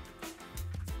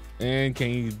 And can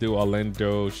you do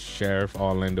Orlando Sheriff,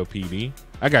 Orlando PD?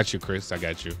 I got you, Chris. I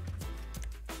got you.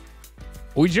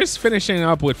 We're just finishing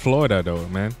up with Florida, though,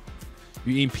 man.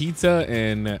 You eating pizza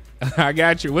and I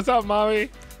got you. What's up, mommy?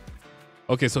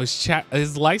 Okay, so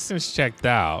his license checked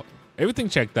out. Everything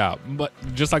checked out, but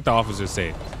just like the officer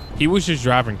said, He was just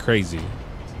driving crazy.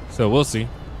 So we'll see.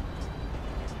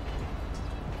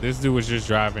 This dude was just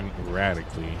driving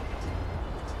erratically.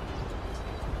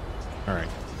 All right.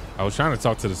 I was trying to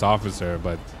talk to this officer,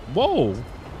 but whoa.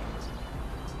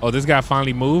 Oh, this guy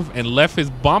finally moved and left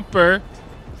his bumper.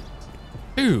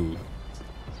 Dude.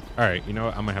 All right. You know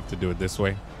what? I'm going to have to do it this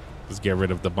way. Let's get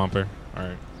rid of the bumper. All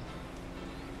right.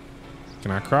 Can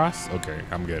I cross? Okay,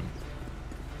 I'm good.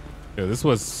 Yo, this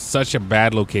was such a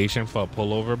bad location for a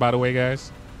pullover, by the way,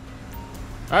 guys.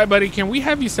 All right, buddy. Can we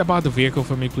have you step out the vehicle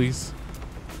for me, please?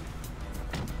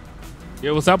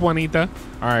 Yo, what's up, Juanita?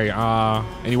 All right.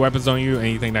 Any weapons on you?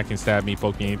 Anything that can stab me,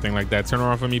 poke me, anything like that? Turn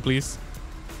around for me, please.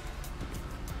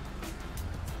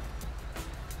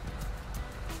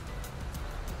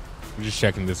 I'm just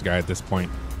checking this guy at this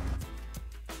point.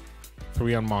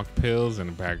 3 unmarked pills and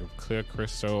a bag of clear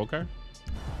crystal. Okay.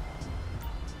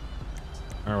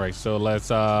 All right. So let's.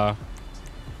 So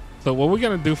what we're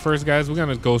gonna do first, guys? We're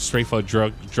gonna go straight for a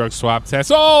drug swab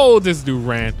test. Oh, this dude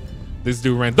ran. This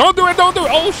dude ran. Don't do it. Don't do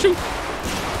it. Oh shoot.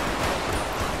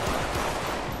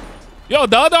 Yo,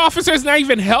 the other officer's not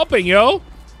even helping, yo.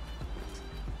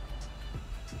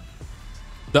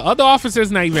 The other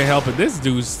officer's not even helping. This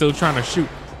dude's still trying to shoot.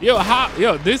 Yo,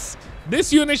 this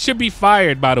unit should be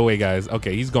fired, by the way, guys.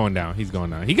 Okay, he's going down. He's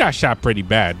going down. He got shot pretty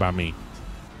bad by me.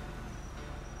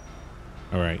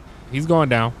 All right. He's going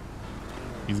down.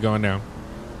 He's going down.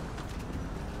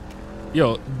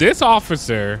 Yo, this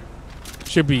officer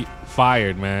should be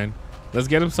fired, man. Let's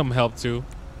get him some help, too.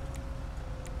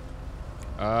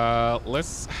 I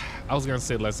was gonna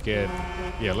say let's get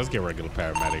regular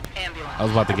paramedic. Ambulance. I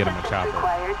was about to get him a chopper.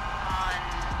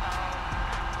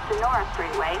 Sonora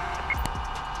Freeway.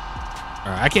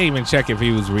 I can't even check if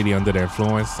he was really under the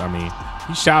influence. I mean,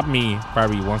 he shot me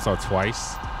probably once or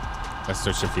twice. Let's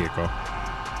search the vehicle.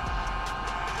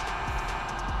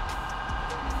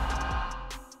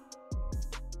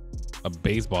 A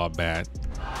baseball bat.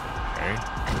 Okay.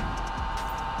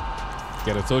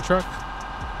 Get a tow truck.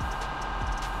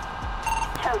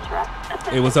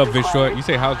 Hey, what's up, Visual? You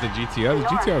say, how's the GTR? The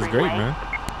GTR is great, man.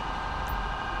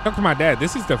 Talk to my dad.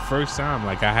 This is the first time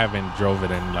like I haven't drove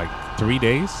it in like 3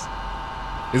 days.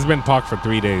 It's been parked for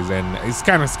 3 days, and it's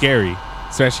kind of scary,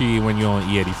 especially when you're on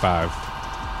E85.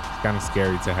 It's kind of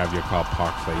scary to have your car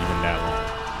parked for even that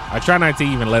long. I try not to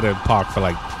even let it park for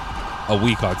like a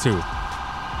week or two,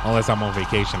 unless I'm on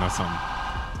vacation or something.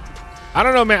 I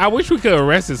don't know, man. I wish we could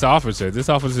arrest this officer. This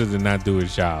officer did not do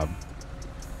his job.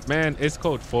 Man, it's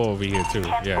code 4 over here too.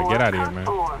 Yeah, get out of here, man.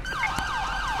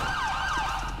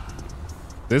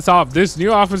 This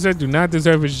new officer do not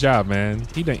deserve his job, man.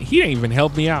 He didn't even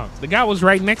help me out. The guy was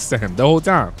right next to him the whole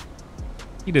time.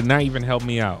 He did not even help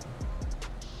me out.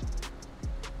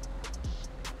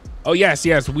 Oh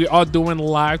yes, we are doing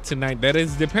live tonight. That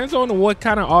is depends on what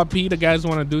kind of RP the guys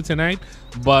want to do tonight,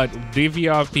 but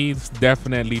DVRP is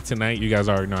definitely tonight. You guys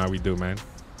already know how we do, man.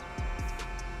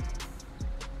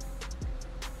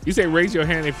 You say raise your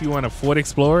hand if you want a Ford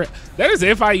Explorer. That is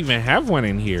if I even have one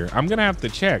in here. I'm gonna have to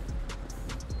check.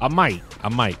 I might.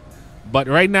 But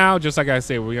right now, just like I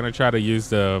said, we're gonna try to use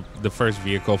the first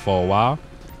vehicle for a while,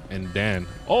 and then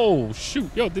oh shoot,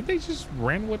 yo, did they just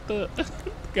run with the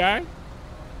guy?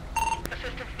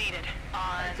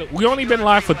 So we only been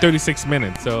live for 36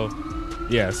 minutes, so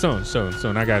yeah, soon.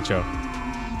 I got y'all.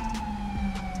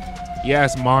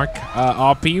 Yes, Mark.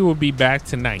 RP will be back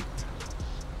tonight.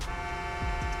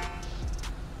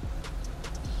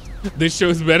 This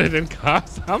show's better than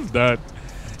Cops. I'm done.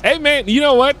 Hey man, you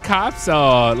know what? Cops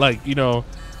are like, you know,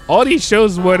 all these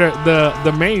shows were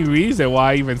the main reason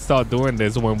why I even started doing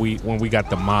this when we got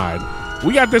the mod.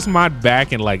 We got this mod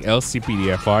back in like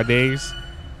Lspdfr days.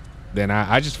 Then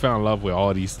I just fell in love with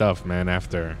all these stuff, man,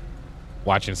 after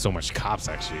watching so much Cops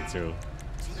actually too.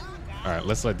 All right,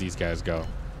 let's let these guys go.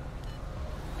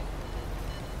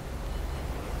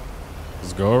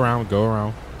 Just go around.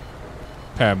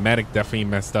 Paramedic definitely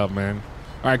messed up, man.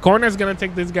 All right, coroner's gonna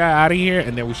take this guy out of here,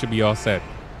 and then we should be all set.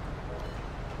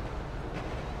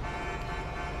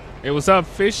 Hey, what's up,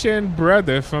 Fishin'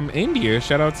 Brother from India?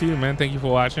 Shout out to you, man. Thank you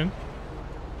for watching.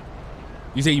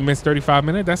 You say you missed 35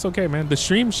 minutes? That's okay, man. The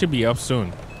stream should be up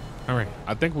soon. All right,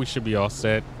 I think we should be all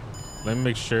set. Let me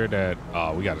make sure that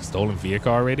we got a stolen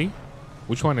vehicle already.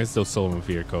 Which one is the stolen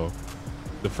vehicle?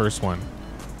 The first one.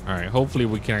 All right, hopefully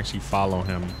we can actually follow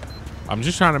him. I'm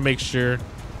just trying to make sure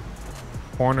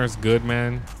corner's good,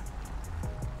 man.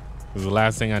 Because the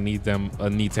last thing I need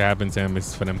to happen to him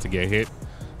is for them to get hit.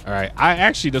 All right,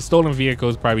 the stolen vehicle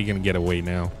is probably gonna get away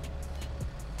now.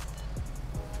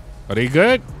 Are they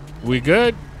good? We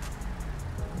good?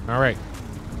 All right.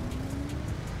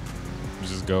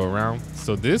 Just go around.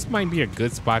 so this might be a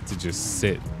good spot to just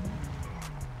sit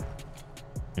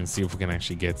and see if we can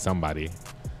actually get somebody.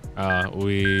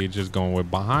 We just going with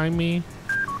behind me.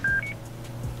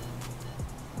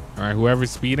 All right, whoever's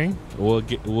speeding, we'll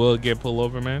get pulled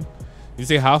over, man. You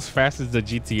say how fast is the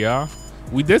GTR?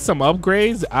 We did some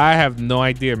upgrades. I have no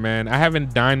idea, man. I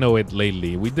haven't dyno it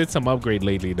lately. We did some upgrade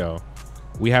lately though.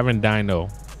 We haven't dyno,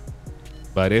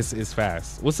 but it's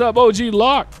fast. What's up, OG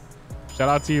Lock? Shout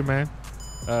out to you, man.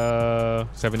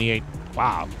 78.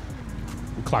 Wow,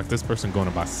 we clocked this person going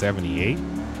about 78.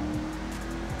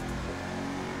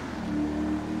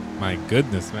 My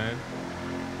goodness, man.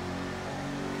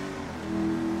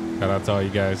 Shout out to all you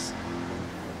guys.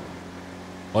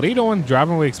 Are they doing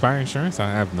driving with expired insurance? I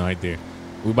have no idea.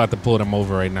 We're about to pull them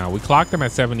over right now. We clocked them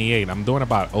at 78. I'm doing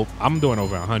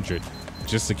over 100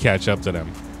 just to catch up to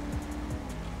them.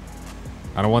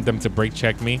 I don't want them to brake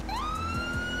check me.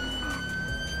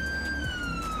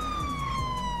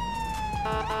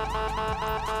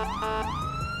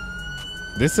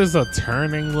 This is a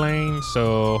turning lane,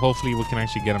 so hopefully we can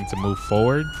actually get them to move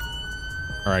forward.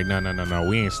 All right, no.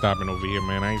 We ain't stopping over here,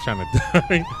 man. I ain't trying to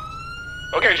die.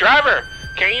 Okay, driver,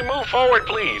 can you move forward,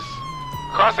 please?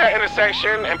 Cross that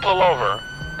intersection and pull over.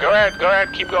 Go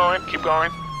ahead, keep going.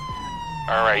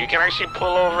 All right, you can actually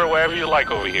pull over wherever you like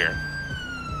over here.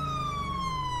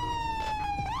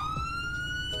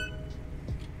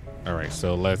 All right,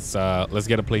 so let's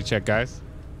get a plate check, guys.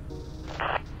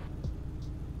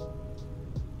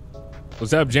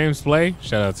 What's up, James Play?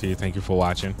 Shout out to you. Thank you for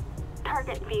watching.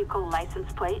 Target vehicle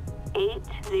license plate 80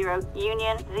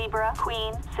 Union Zebra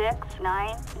Queen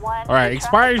 691. All right,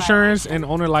 expired insurance and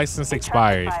owner license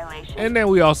expired, and then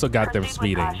we also got them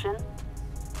speeding.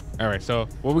 All right, so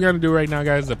what we're gonna do right now,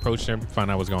 guys, is approach them,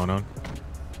 find out what's going on.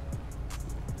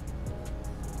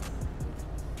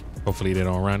 Hopefully they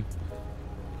don't run.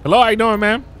 Hello, how you doing,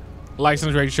 man?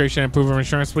 License, registration, and proof of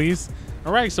insurance, please.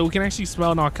 All right, so we can actually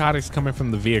smell narcotics coming from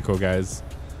the vehicle, guys.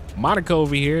 Monica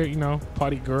over here, you know,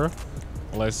 party girl.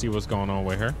 Let's see what's going on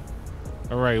with her.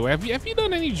 All right, well, have you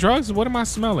done any drugs? What am I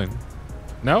smelling?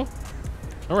 No?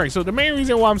 All right, so the main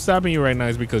reason why I'm stopping you right now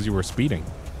is because you were speeding.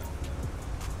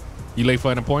 You late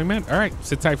for an appointment? All right,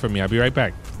 sit tight for me. I'll be right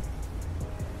back.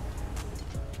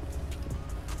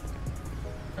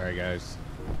 All right, guys.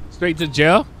 Straight to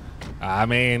jail? I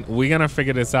mean, we're going to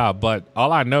figure this out, but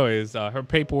all I know is her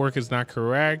paperwork is not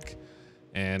correct,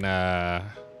 and her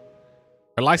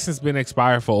license been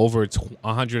expired for over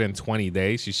 120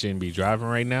 days. She shouldn't be driving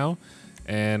right now,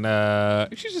 and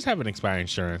she just have an expired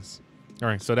insurance. All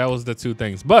right, so that was the two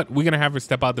things, but we're gonna have her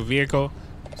step out the vehicle,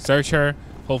 search her.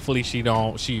 Hopefully she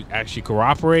actually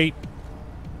cooperate,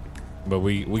 but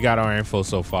we got our info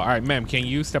so far. All right, ma'am, can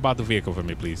you step out the vehicle for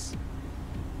me, please?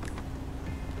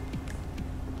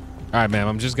 All right, ma'am,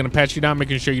 I'm just gonna pat you down,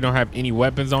 making sure you don't have any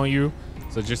weapons on you,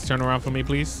 so just turn around for me,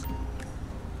 please.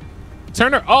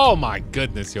 Turn her. Oh my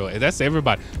goodness, yo, that's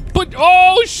everybody.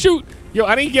 Oh shoot, yo,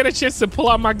 I didn't get a chance to pull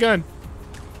out my gun.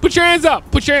 Put your hands up.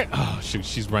 Put your oh shoot,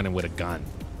 she's running with a gun.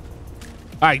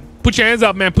 All right, put your hands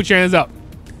up, man. Put your hands up.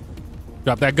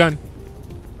 Drop that gun.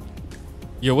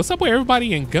 Yo, what's up with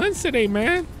everybody in guns today,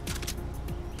 man?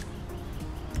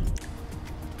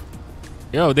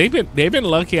 Yo, they've been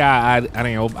lucky. I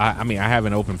mean, I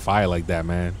haven't opened fire like that,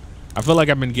 man. I feel like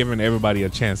I've been giving everybody a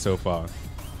chance so far.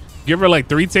 Give her like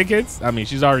 3 tickets. I mean,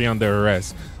 she's already under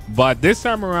arrest. But this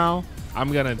time around,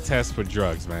 I'm gonna test for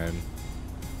drugs, man.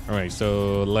 All right,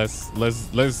 so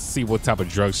let's see what type of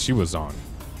drugs she was on.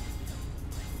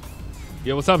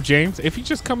 Yo, what's up, James? If you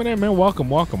just coming in, man, welcome.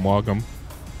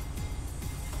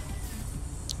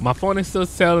 My phone is still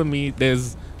telling me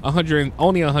there's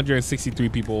only 163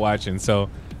 people watching, so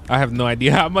I have no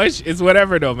idea how much. It's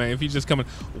whatever though, man. If you just coming,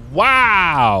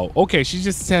 wow. Okay, she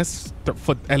just tests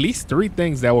for at least 3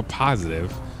 things that were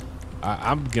positive.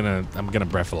 I'm gonna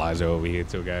breathalyze her over here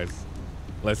too, guys.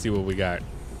 Let's see what we got.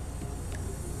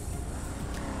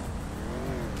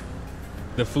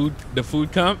 The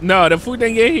food come? No, the food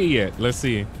didn't get here yet. Let's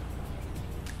see.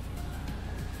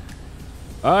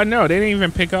 No, they didn't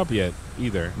even pick up yet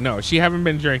either. No, she haven't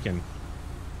been drinking.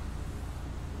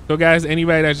 So guys,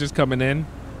 anybody that's just coming in,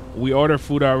 we ordered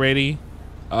food already.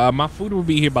 My food will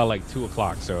be here by like 2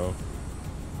 o'clock, so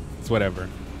it's whatever.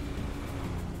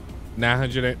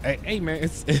 900. Hey man,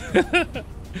 it's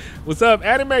what's up,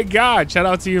 Anime God? Shout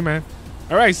out to you, man.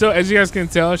 All right, so as you guys can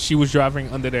tell, she was driving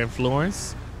under the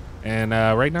influence, and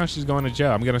right now she's going to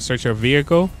jail. I'm gonna search her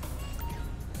vehicle.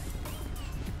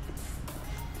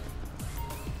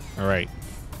 All right.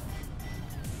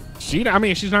 I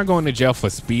mean, she's not going to jail for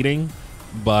speeding,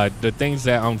 but the things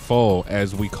that unfold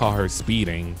as we call her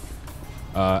speeding,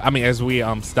 I mean, as we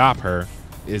stop her,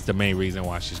 is the main reason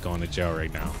why she's going to jail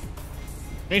right now.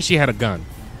 And she had a gun.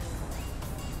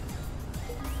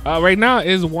 Right now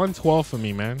is 1:12 for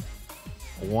me, man.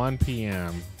 1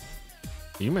 p.m.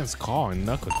 Humans call and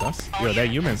knuck with us. Yo, that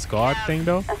human squad thing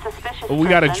though. Oh, we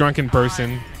got a drunken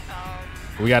person.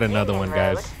 We got another one,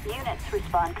 guys.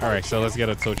 All right, so let's get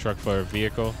a tow truck for a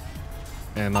vehicle,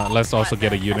 and let's also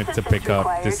get a unit to pick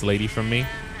up this lady from me.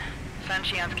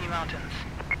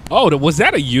 Oh, was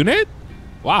that a unit?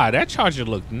 Wow, that Charger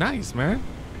looked nice, man.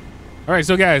 All right,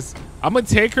 so guys, I'm gonna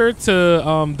take her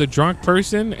to the drunk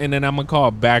person, and then I'm gonna call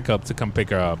backup to come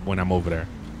pick her up when I'm over there.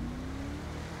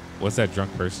 What's that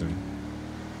drunk person?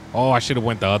 Oh, I should have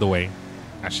went the other way.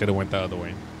 I should have went the other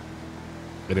way.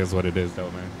 It is what it is, though,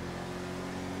 man.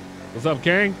 What's up,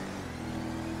 King?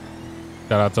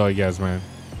 Shout out to all you guys, man.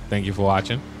 Thank you for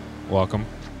watching. Welcome.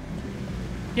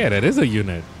 Yeah, that is a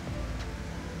unit.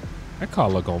 That car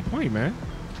look on point, man.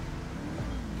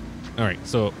 All right,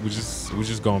 so we're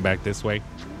just going back this way.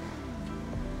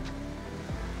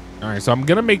 All right, so I'm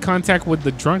gonna make contact with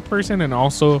the drunk person and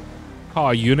also call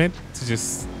a unit to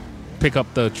just pick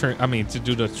up the to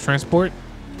do the transport.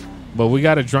 But we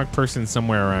got a drunk person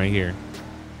somewhere around here.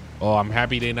 Oh, I'm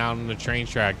happy they're not on the train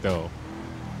track though.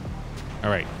 All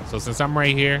right, so since I'm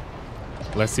right here,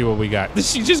 let's see what we got.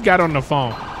 She just got on the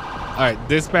phone. All right,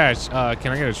 dispatch,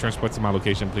 can I get a transport to my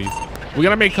location, please? We're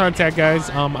gonna make contact, guys.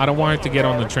 I don't want her to get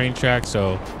on the train track,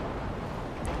 so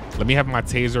let me have my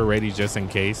taser ready just in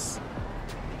case.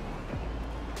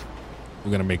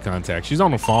 We're gonna make contact. She's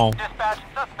on the phone.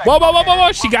 Whoa, whoa, whoa, whoa,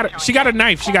 whoa! She got a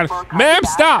knife. She got a. Ma'am,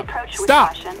 stop,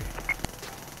 stop.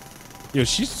 Yo,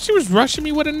 she was rushing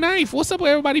me with a knife. What's up with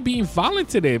everybody being violent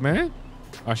today, man?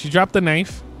 Oh, she dropped the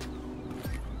knife.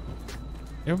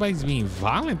 Everybody's being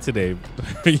violent today.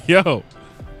 Yo. All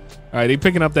right, they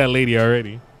picking up that lady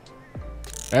already.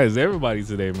 That is everybody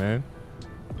today, man.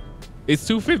 It's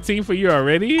 2:15 for you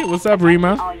already? What's up,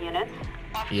 Rima?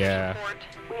 Yeah.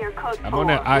 I'm on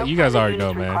that. You guys already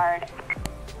know, man.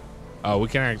 Oh, we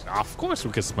can actually, of course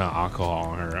we can smell alcohol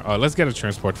on her. Oh, let's get a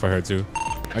transport for her too.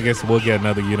 I guess we'll get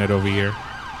another unit over here.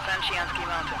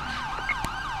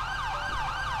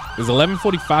 It's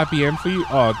 11:45 p.m. for you.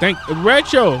 Oh, thank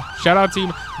Retro. Shout out to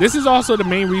you. This is also the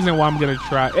main reason why I'm gonna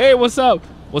try. Hey, what's up?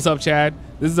 What's up, Chad?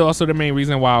 This is also the main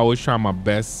reason why I always try my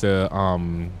best to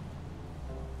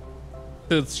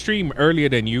stream earlier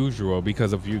than usual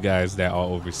because of you guys that are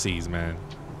overseas, man.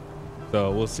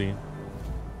 So we'll see.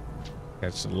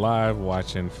 Catch live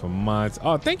watching for months.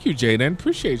 Oh, thank you, Jaden.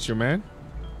 Appreciate you, man.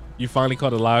 You finally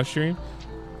caught a live stream.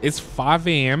 It's 5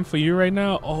 a.m. for you right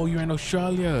now. Oh, you're in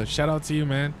Australia. Shout out to you,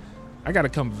 man. I gotta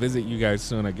come visit you guys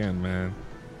soon again, man.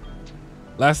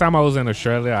 Last time I was in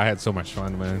Australia, I had so much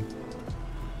fun, man.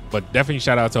 But definitely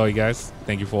shout out to all you guys.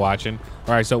 Thank you for watching.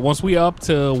 All right, so once we up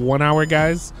to 1 hour,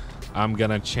 guys, I'm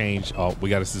gonna change. Oh, we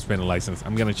gotta suspend the license.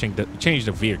 I'm gonna change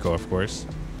the vehicle, of course.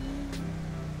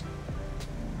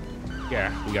 Yeah,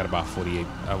 we got about 48.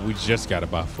 We just got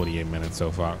about 48 minutes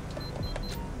so far.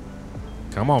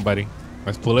 Come on, buddy.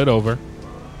 Let's pull it over.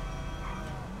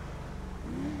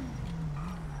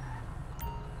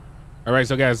 All right,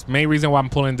 so guys, main reason why I'm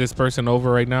pulling this person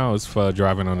over right now is for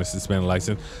driving on a suspended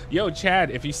license. Yo,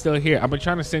 Chad, if you're still here, I've been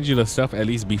trying to send you the stuff at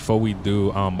least before we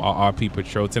do our RP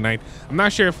patrol tonight. I'm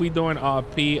not sure if we doing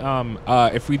RP,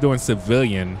 if we doing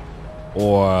civilian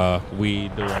or we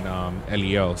doing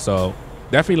LEO. So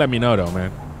definitely let me know though,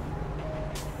 man.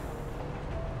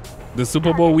 The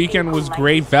Super Bowl weekend was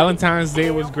great. Valentine's Day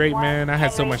was great, man. I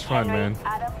had so much fun, man.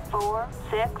 Adam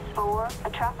 464, a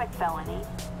traffic felony.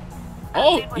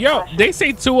 Oh, yo, they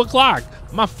say 2 o'clock.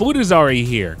 My food is already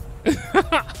here.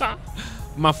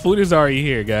 My food is already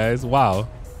here, guys. Wow.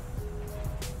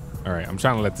 All right, I'm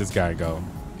trying to let this guy go.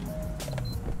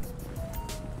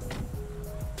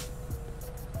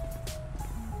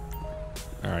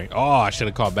 All right. Oh, I should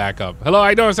have called backup. Hello, how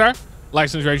you doing, sir?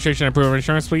 License, registration, and proof of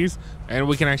insurance, please. And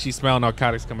we can actually smell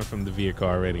narcotics coming from the vehicle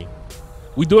already.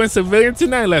 We doing civilian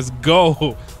tonight? Let's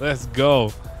go. Let's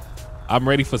go. I'm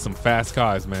ready for some fast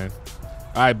cars, man.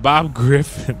 All right, Bob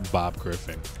Griffin. Bob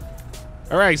Griffin.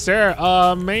 All right, sir.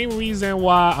 Main reason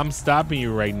why I'm stopping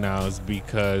you right now is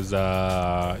because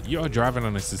you're driving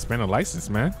on a suspended license,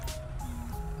 man.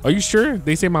 Are you sure?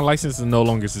 They say my license is no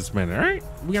longer suspended. All right,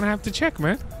 we're gonna have to check,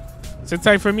 man. Sit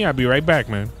tight for me. I'll be right back,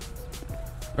 man.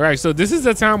 All right, so this is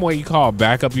the time where you call a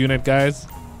backup unit, guys.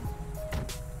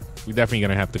 We're definitely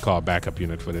gonna have to call a backup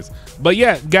unit for this. But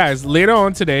yeah, guys, later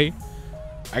on today,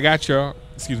 I got your,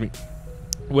 excuse me,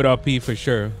 with RP for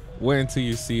sure. Wait until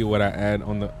you see what I add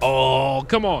on the, oh,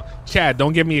 come on. Chad,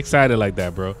 don't get me excited like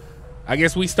that, bro. I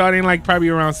guess we starting like probably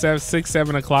around 6,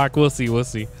 7 o'clock. We'll see, we'll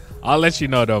see. I'll let you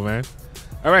know though, man.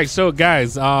 All right, so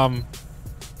guys, let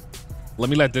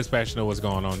me let dispatch know what's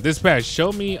going on. Dispatch,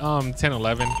 show me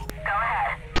 1011. Go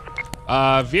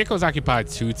ahead. Vehicle's occupied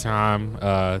 2-time,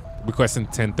 requesting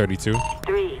 1032.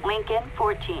 3, Lincoln,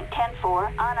 14,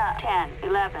 10-4, Anna, 10,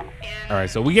 11. All right,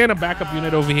 so we getting a backup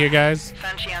unit over here, guys.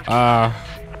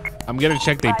 I'm gonna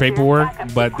check their paperwork,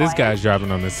 but this guy's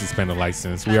driving on the suspended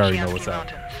license. We already know what's up.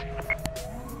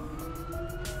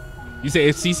 You say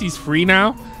if CC's free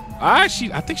now? I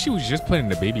think she was just putting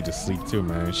the baby to sleep too,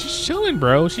 man. She's chilling,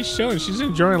 bro. She's chilling. She's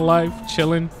enjoying life,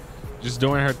 chilling, just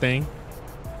doing her thing.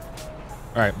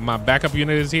 All right, my backup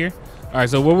unit is here. All right,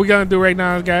 so what we're gonna do right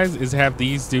now, guys, is have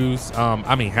these dudes,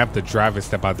 have the driver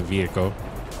step out the vehicle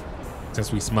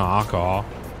since we smell alcohol.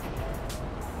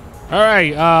 All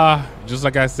right, just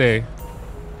like I say,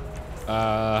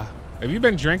 have you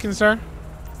been drinking, sir?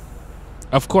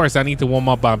 Of course, I need to warm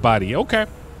up my body. Okay.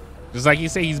 Just like you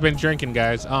say, he's been drinking,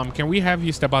 guys. Can we have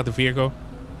you step out the vehicle?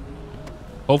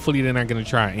 Hopefully they're not gonna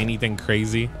try anything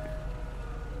crazy.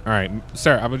 All right,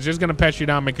 sir, I was just gonna pat you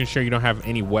down, making sure you don't have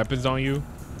any weapons on you.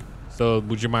 So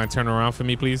would you mind turning around for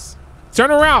me, please?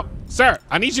 Turn around, sir.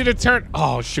 I need you to turn.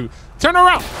 Oh, shoot. Turn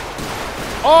around.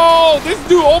 Oh, this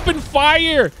dude opened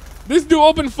fire. This dude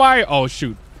opened fire. Oh,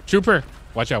 shoot. Trooper,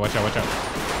 watch out, watch out, watch out.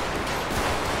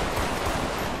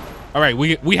 All right,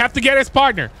 we have to get his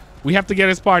partner. We have to get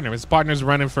his partner. His partner's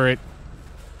running for it.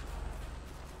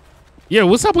 Yeah,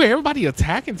 what's up with everybody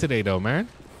attacking today, though, man?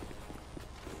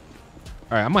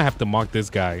 All right, I'm gonna have to mark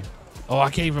this guy. Oh, I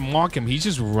can't even mark him. He's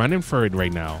just running for it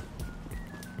right now.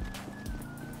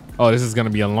 Oh, this is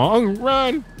gonna be a long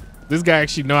run. This guy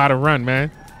actually know how to run, man.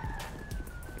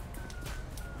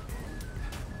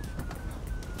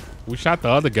 We shot the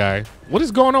other guy. What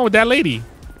is going on with that lady?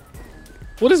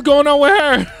 What is going on with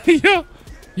her?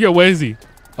 Yo, where is he?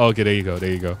 Oh, okay, there you go.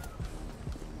 There you go.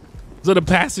 So the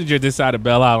passenger decided to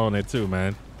bail out on it too,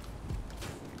 man.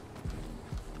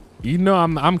 You know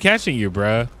I'm catching you,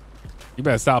 bruh. You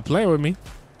better stop playing with me.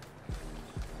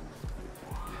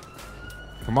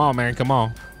 Come on, man. Come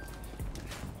on.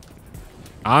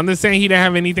 I understand he didn't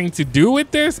have anything to do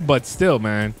with this, but still,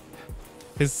 man.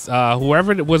 His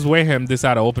whoever was with him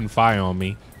decided to open fire on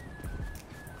me.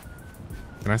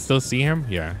 Can I still see him?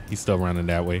 Yeah, he's still running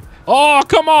that way. Oh,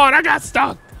 come on. I got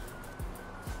stuck.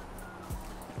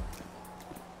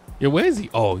 Yo, where is he?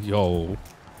 Oh, yo.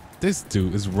 This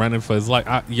dude is running for his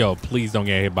life. Yo, please don't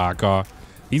get hit by a car.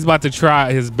 He's about to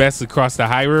try his best to cross the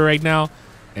highway right now,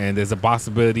 and there's a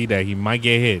possibility that he might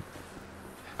get hit.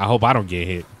 I hope I don't get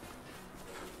hit.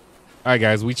 All right,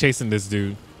 guys, we chasing this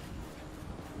dude.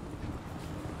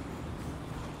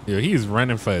 Yo, he's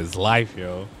running for his life,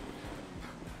 yo.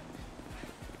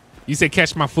 You said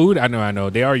catch my food? I know.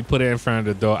 They already put it in front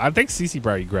of the door. I think CC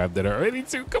probably grabbed it already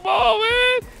too. Come on,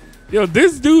 man. Yo,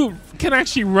 this dude can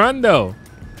actually run though.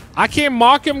 I can't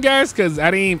mark him, guys, because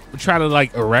I didn't try to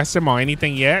like arrest him or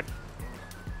anything yet.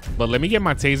 But let me get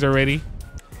my taser ready.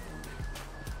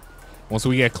 Once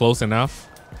we get close enough.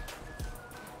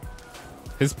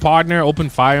 His partner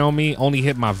opened fire on me, only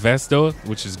hit my vest though,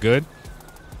 which is good.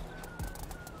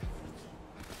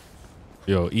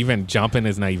 Yo, even jumping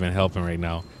is not even helping right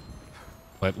now.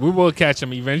 But we will catch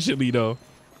him eventually though.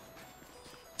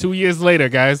 2 years later,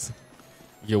 guys.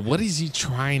 Yo, what is he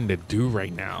trying to do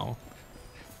right now?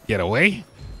 Get away?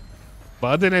 But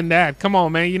other than that, come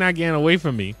on, man. You're not getting away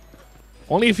from me.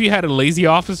 Only if you had a lazy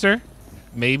officer,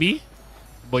 maybe.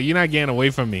 But you're not getting away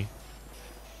from me.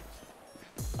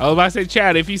 I was about to say,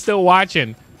 Chad, if he's still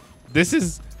watching, this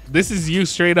is you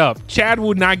straight up. Chad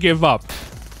would not give up.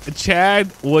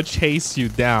 Chad will chase you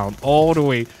down all the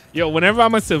way. Yo, whenever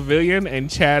I'm a civilian and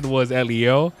Chad was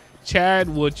LEO, Chad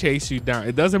will chase you down.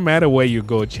 It doesn't matter where you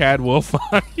go. Chad will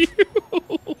find you.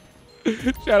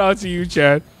 Shout out to you,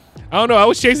 Chad. I don't know. I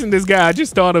was chasing this guy. I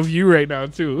just thought of you right now,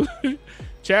 too.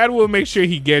 Chad will make sure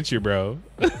he gets you, bro.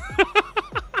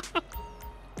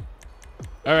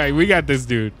 All right, we got this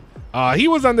dude. He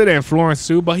was under the influence,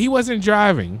 too, but he wasn't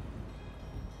driving.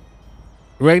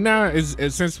 Right now,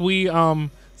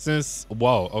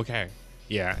 whoa, okay.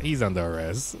 Yeah, he's under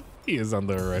arrest. He is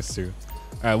under arrest, too.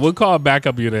 All right, we'll call a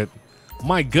backup unit.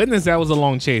 My goodness, that was a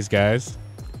long chase, guys.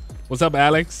 What's up,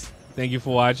 Alex? Thank you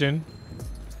for watching.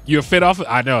 You a fit officer?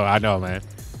 I know, man.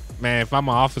 Man, if I'm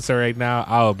an officer right now,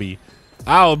 I'll be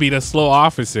the slow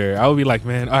officer. I will be like,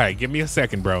 man, all right, give me a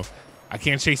second, bro. I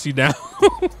can't chase you down.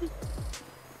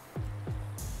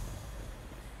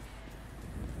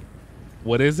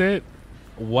 What is it?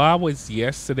 Why was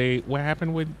yesterday? What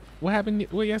happened with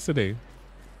yesterday?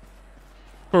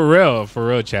 For real,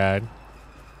 Chad.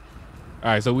 All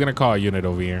right, so we're gonna call a unit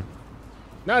over here.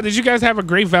 Now, did you guys have a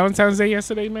great Valentine's Day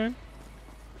yesterday, man?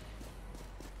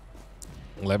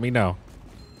 let me know.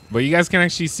 But you guys can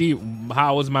actually see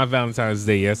how was my Valentine's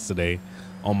Day yesterday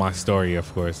on my story,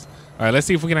 of course. All right, let's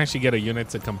see if we can actually get a unit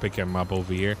to come pick him up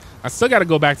over here. I still got to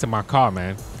go back to my car,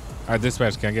 man. All right,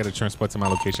 dispatch, can I get a transport to my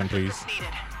location, please?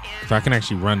 So I can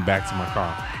actually run back to my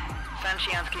car.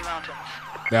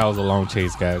 That was a long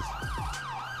chase, guys.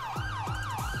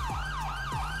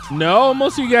 No,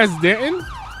 most of you guys didn't.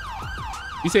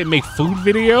 You said make food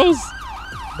videos?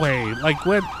 Wait, like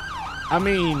what? I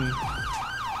mean,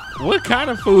 what kind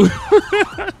of food?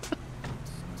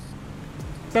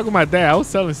 Talking about that, I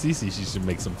was telling Cece she should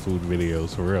make some food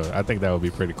videos for real. I think that would be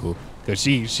pretty cool because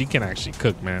she can actually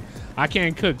cook, man. I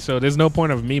can't cook, so there's no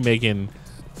point of me making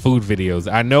food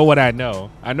videos. I know what I know.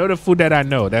 I know the food that I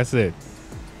know. That's it.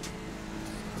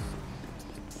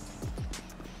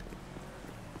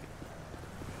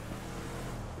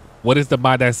 What is the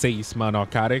bar that say you smell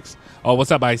narcotics? Oh, what's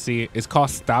up, IC? It's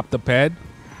called Stop the Ped.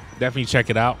 Definitely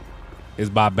check it out. It's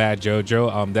by Bad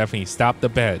Jojo. Definitely Stop the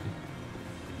Ped.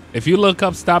 If you look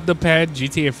up Stop the Ped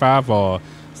GTA 5 or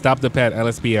Stop the Ped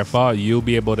Lspdfr, you'll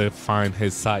be able to find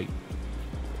his site.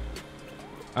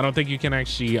 I don't think you can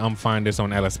actually find this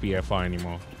on Lspdfr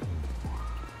anymore.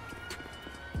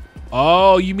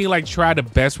 Oh, you mean like try the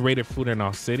best rated food in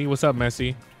our city? What's up,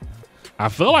 Messi? I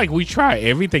feel like we try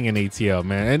everything in ATL,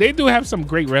 man. And they do have some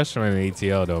great restaurants in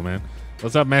ATL, though, man.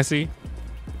 What's up, Messi?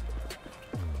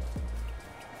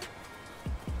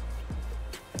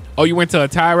 Oh, you went to a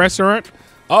Thai restaurant?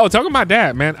 Oh, talking about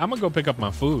that, man. I'm going to go pick up my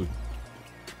food.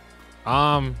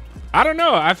 I don't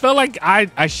know. I feel like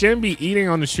I shouldn't be eating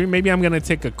on the stream. Maybe I'm going to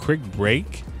take a quick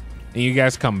break and you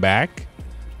guys come back.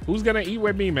 Who's going to eat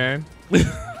with me, man?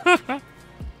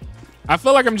 I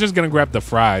feel like I'm just going to grab the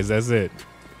fries. That's it.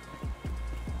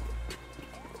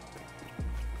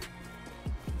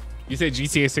 You said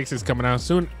GTA 6 is coming out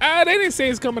soon. They didn't say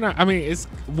it's coming out. I mean, it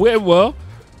will,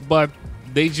 but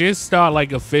they just start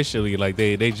like officially, like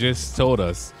they just told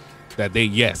us that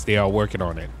they are working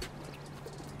on it.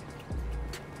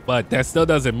 But that still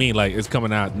doesn't mean like it's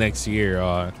coming out next year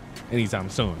or anytime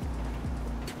soon.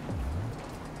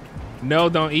 No,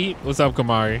 don't eat. What's up,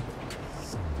 Kamari?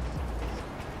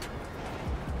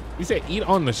 You said eat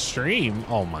on the stream.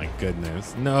 Oh my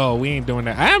goodness. No, we ain't doing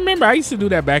that. I remember I used to do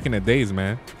that back in the days,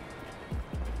 man.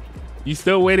 You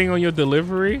still waiting on your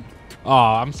delivery? Oh,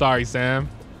 I'm sorry, Sam.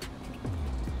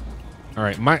 All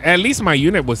right, at least my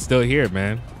unit was still here,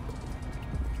 man.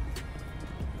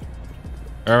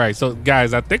 All right, so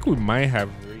guys, I think we might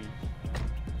have reached.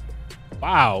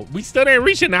 Wow, we still didn't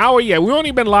reach an hour yet. We've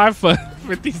only been live for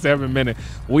 57 minutes.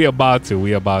 We about to.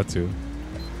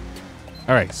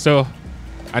 All right, so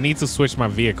I need to switch my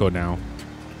vehicle now.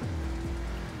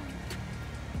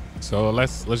 So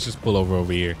let's just pull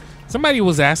over here. Somebody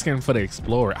was asking for the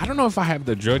Explorer. I don't know if I have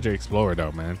the Georgia Explorer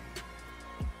though, man.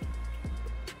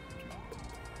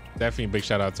 Definitely big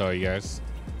shout out to all you guys.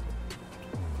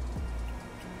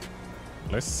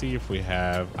 Let's see if we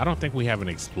have. I don't think we have an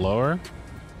Explorer,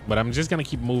 but I'm just gonna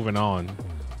keep moving on.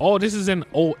 Oh, this is an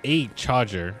 08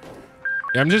 Charger.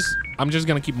 Yeah, I'm just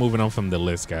gonna keep moving on from the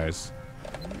list, guys.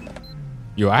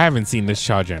 Yo, I haven't seen this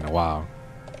Charger in a while.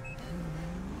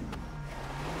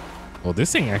 Well,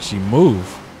 this thing actually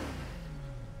moved.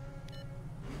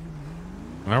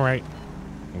 All right,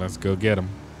 let's go get him.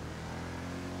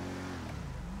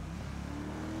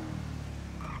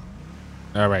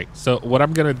 All right, so what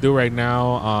I'm gonna do right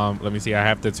now, let me see. I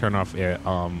have to turn off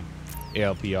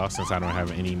ALPR since I don't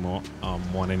have any more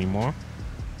one anymore.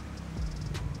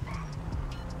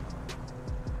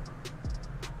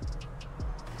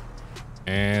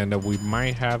 And we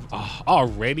might have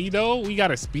already though. We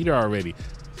got a speeder already.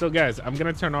 So guys, I'm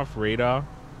gonna turn off radar.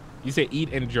 You say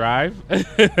eat and drive.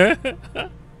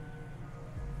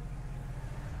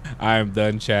 I am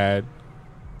done, Chad.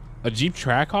 A Jeep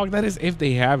Trackhawk? That is if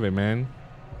they have it, man.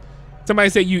 Somebody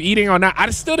said you eating or not. I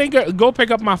still didn't go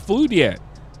pick up my food yet.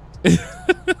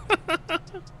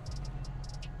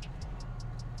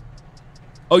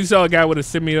 Oh, you saw a guy with a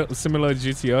similar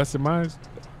GTS in mine?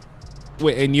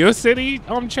 Wait, in your city,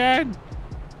 Chad?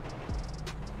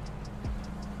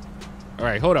 All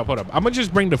right, hold up. I'm gonna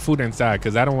just bring the food inside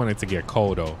because I don't want it to get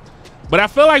cold though. But I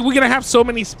feel like we're gonna have so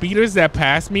many speeders that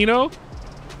pass me though.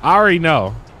 I already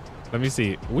know. Let me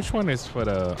see. Which one is for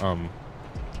the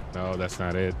no, that's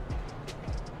not it.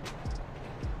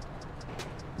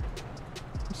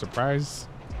 I'm surprised.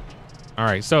 All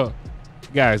right, so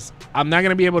guys, I'm not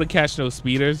gonna be able to catch those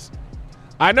speeders.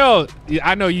 I know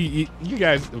you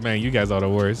guys, man, you guys are the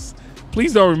worst.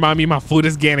 Please don't remind me my food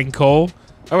is getting cold.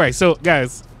 All right, so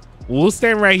guys, we'll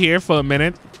stand right here for a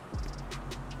minute.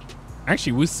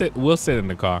 Actually, we'll sit in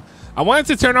the car. I wanted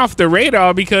to turn off the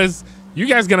radar because you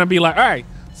guys gonna be like, all right,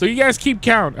 So you guys keep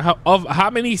count of how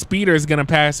many speeders gonna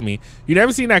pass me. You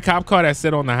never seen that cop car that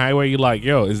sit on the highway? You like,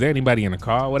 yo, is there anybody in the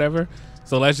car or whatever?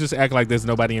 So let's just act like there's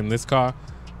nobody in this car.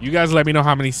 You guys let me know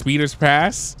how many speeders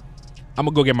pass. I'm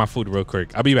gonna go get my food real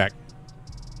quick. I'll be back.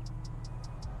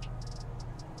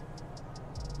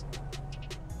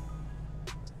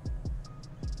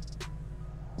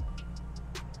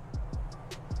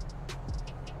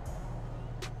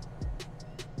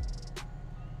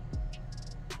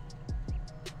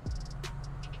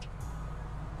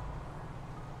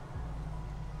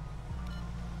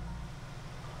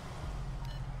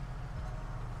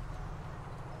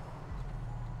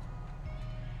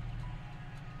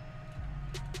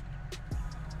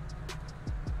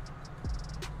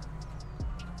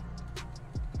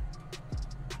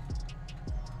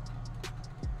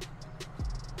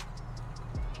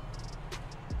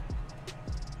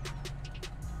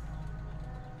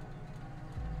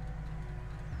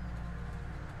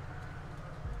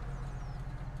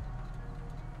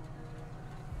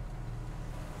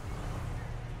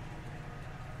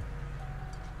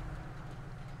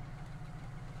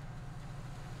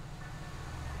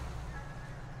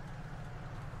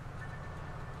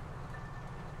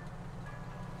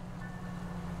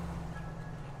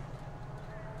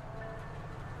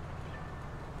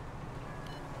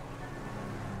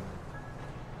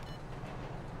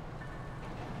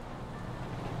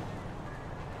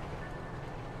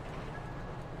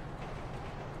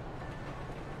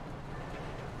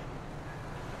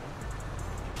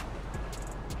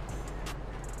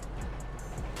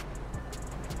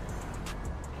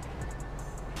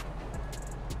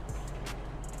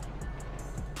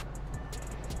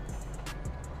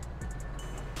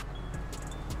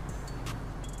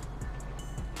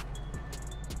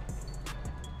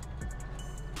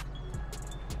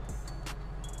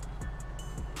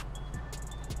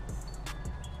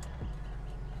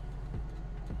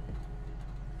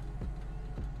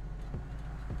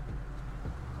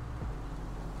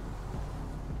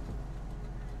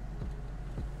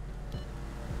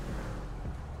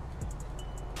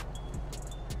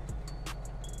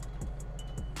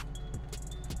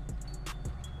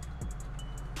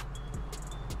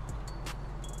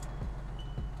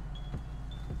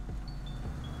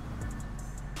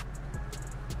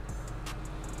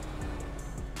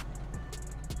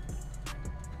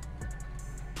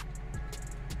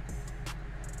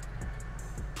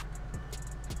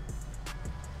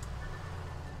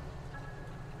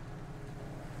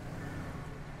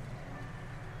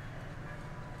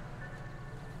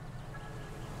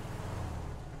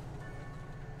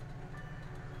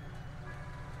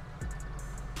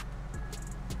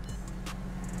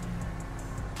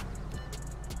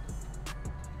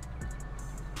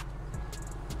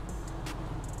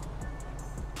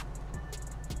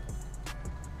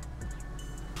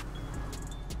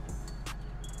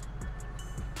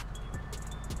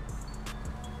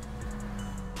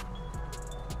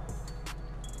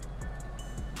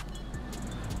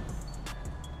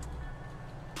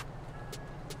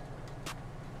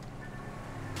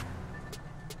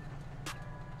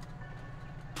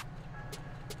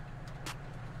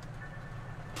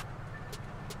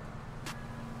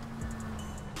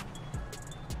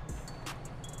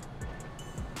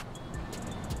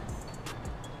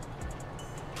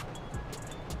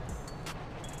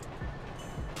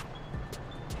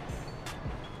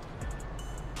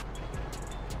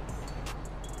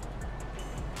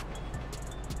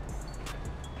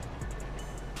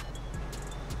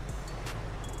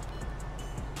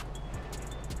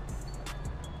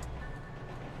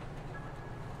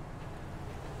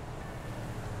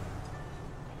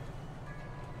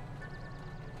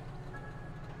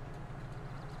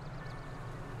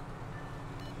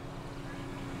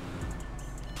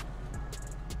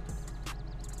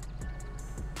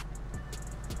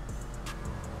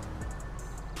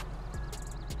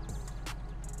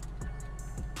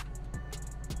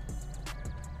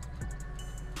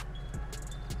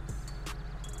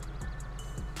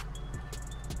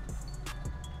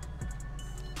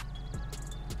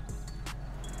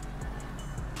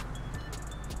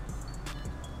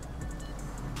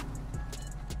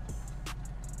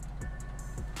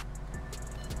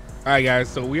 All right, guys,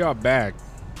 so we are back.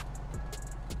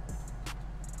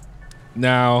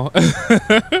 Now,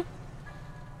 I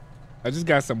just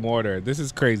got some water. This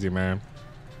is crazy, man.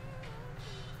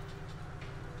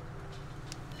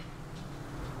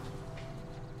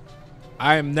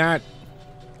 I'm not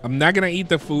gonna eat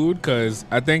the food because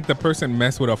I think the person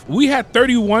messed with us. We had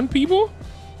 31 people.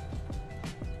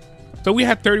 So we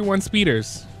had 31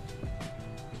 speeders.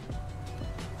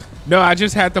 No, I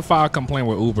just had to file a complaint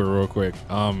with Uber real quick.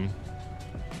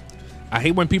 I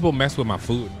hate when people mess with my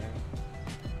food, man.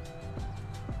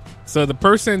 So the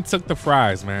person took the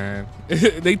fries, man.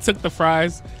 They took the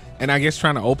fries, and I guess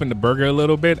trying to open the burger a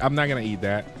little bit. I'm not gonna eat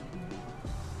that.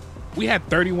 We had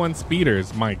 31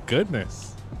 speeders. My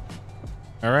goodness.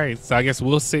 All right, so I guess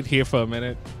we'll sit here for a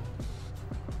minute.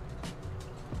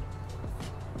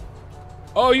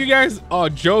 Oh, you guys are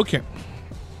joking.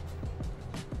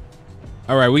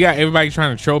 All right, we got everybody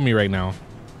trying to troll me right now.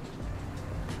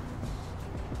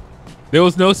 There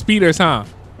was no speeders, huh?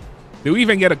 Did we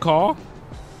even get a call?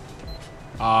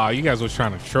 You guys was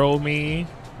trying to troll me.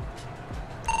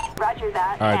 Roger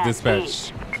that. All right,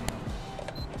 dispatch.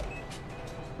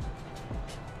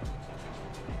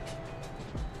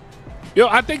 Yo,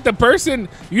 I think the person,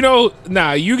 you know,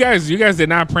 nah, you guys did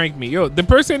not prank me. Yo, the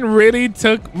person really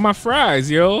took my fries,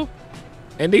 yo.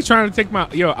 And they trying to take my,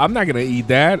 yo, I'm not gonna eat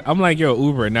that. I'm like, yo,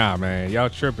 Uber, nah, man, y'all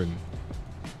tripping.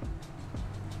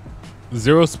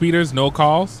 0 speeders, no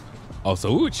calls. Oh,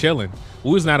 so we were chilling.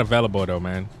 We was not available though,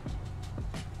 man.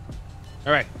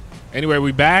 All right, anyway,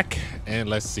 we back and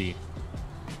let's see.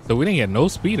 So we didn't get no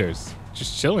speeders,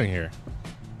 just chilling here.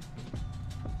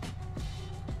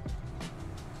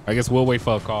 I guess we'll wait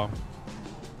for a call.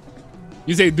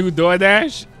 You say do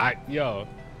DoorDash? Yo,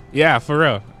 yeah, for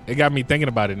real. It got me thinking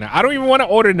about it now. I don't even want to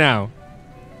order now.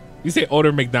 You say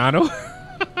order McDonald's?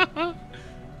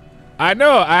 I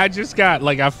know. I just got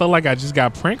like, I feel like I just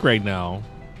got pranked right now.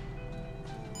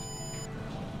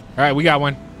 All right, we got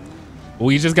one.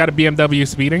 We just got a BMW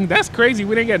speeding. That's crazy.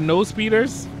 We didn't get no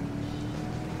speeders.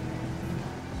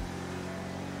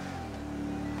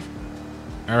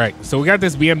 All right, so we got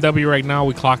this BMW right now.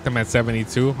 We clocked them at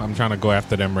 72. I'm trying to go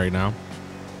after them right now.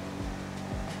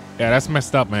 Yeah, that's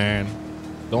messed up, man.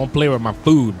 Don't play with my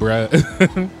food, bruh.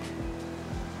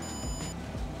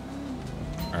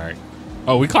 All right.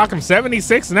 Oh, we clock them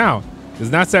 76 now. It's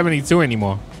not 72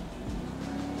 anymore.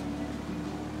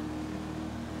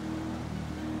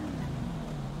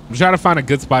 I'm trying to find a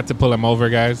good spot to pull him over,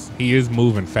 guys. He is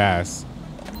moving fast.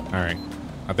 All right.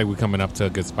 I think we're coming up to a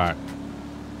good spot.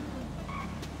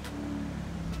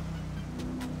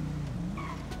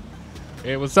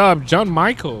 Hey, what's up? John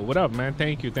Michael. What up, man?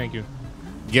 Thank you. Thank you.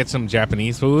 Get some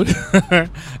Japanese food.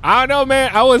 I don't know,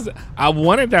 man. I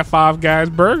wanted that Five Guys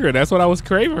burger. That's what I was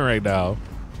craving right now.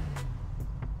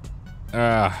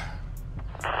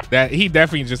 That he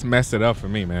definitely just messed it up for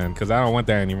me, man, because I don't want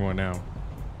that anymore now.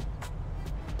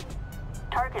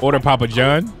 Target Order Papa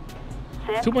John.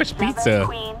 6, Too much 7, pizza.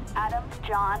 Queen, Adam,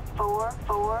 John, 4,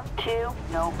 4, 2,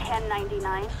 no,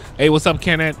 1099. Hey, what's up,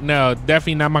 Kenneth? No,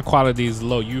 definitely not. My quality is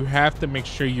low. You have to make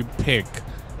sure you pick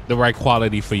the right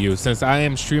quality for you. Since I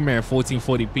am streaming at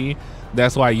 1440p,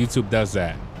 that's why YouTube does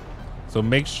that. So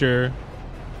make sure.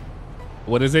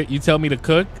 What is it? You tell me to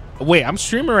cook? Wait, I'm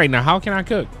streaming right now. How can I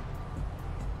cook?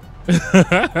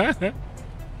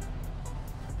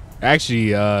 Actually,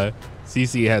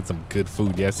 CC had some good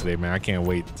food yesterday, man. I can't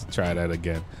wait to try that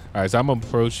again. All right, so I'm gonna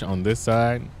approach on this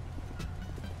side.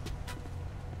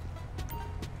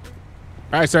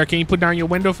 All right, sir, can you put down your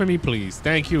window for me, please?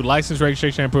 Thank you. License,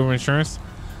 registration, and proof of insurance.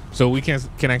 So we can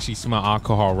actually smell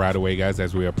alcohol right away, guys,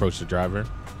 as we approach the driver.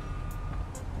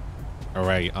 All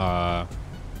right, I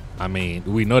mean,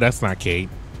 we know that's not Kate.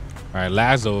 All right,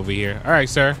 Lazo over here. All right,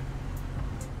 sir.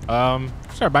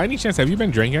 Sir, by any chance, have you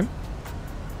been drinking?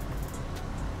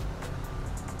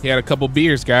 He had a couple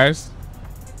beers, guys.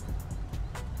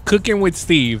 Cooking with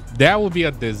Steve. That would be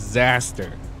a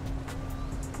disaster.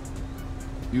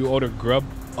 You order Grub?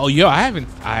 Oh, yo, I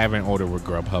haven't ordered with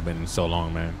Grubhub in so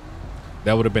long, man.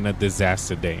 That would have been a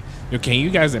disaster day. Yo, can you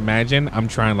guys imagine? I'm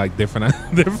trying like different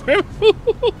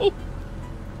food.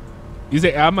 You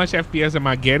say how much FPS am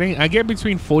I getting? I get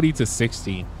between 40 to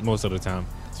 60 most of the time,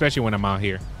 especially when I'm out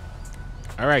here.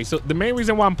 All right, so the main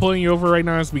reason why I'm pulling you over right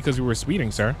now is because you were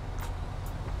speeding, sir.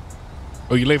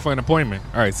 Oh, you late for an appointment?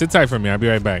 All right, sit tight for me. I'll be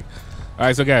right back. All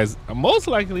right, so guys, most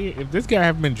likely, if this guy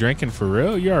haven't been drinking for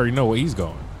real, you already know where he's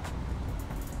going.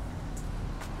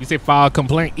 You say file a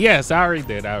complaint? Yes, I already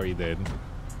did.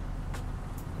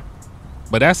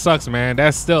 But that sucks, man.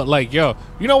 That's still like, yo,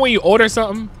 you know when you order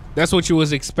something, that's what you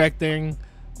was expecting.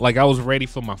 Like I was ready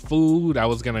for my food. I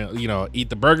was gonna, you know, eat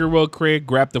the burger real quick,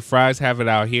 grab the fries, have it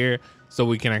out here so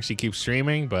we can actually keep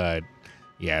streaming. But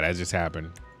yeah, that just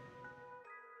happened.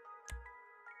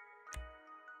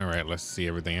 All right, let's see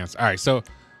everything else. All right, so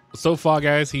far,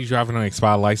 guys, he's driving an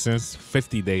expired license,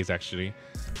 50 days actually.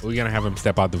 We're gonna have him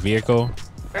step out the vehicle,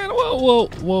 and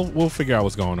we'll figure out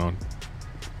what's going on.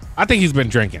 I think he's been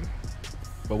drinking,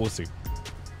 but we'll see.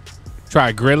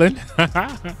 Try grilling. All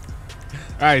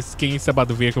right, can you step out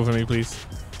the vehicle for me, please?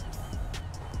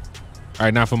 All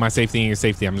right, now for my safety and your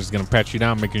safety, I'm just gonna pat you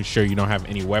down, making sure you don't have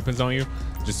any weapons on you.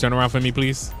 Just turn around for me,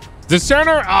 please. Just turn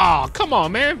around. Oh, come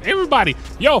on, man. Everybody.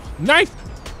 Yo, knife.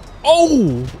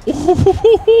 Oh.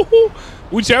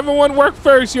 Whichever one worked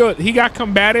first. Yo, he got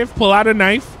combative. Pull out a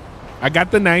knife. I got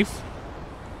the knife.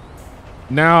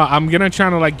 Now I'm gonna try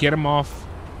to like get him off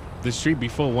the street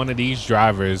before one of these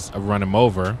drivers run him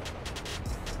over.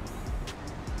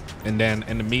 And then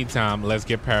in the meantime, let's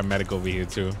get paramedic over here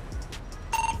too.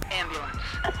 Ambulance.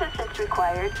 Assistance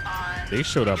required. They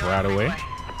showed up right away.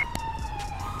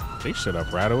 They showed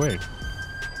up right away.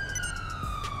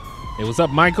 Hey, what's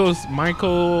up, Michael?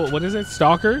 What is it?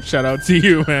 Stalker? Shout out to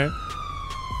you, man.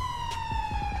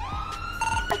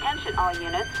 Attention all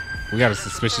units. We got a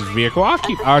suspicious vehicle. I'll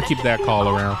keep that call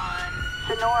around.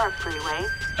 Sonora Freeway.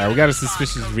 All right, we got a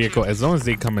suspicious vehicle. As long as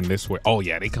they coming this way. Oh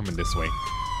yeah, they coming this way.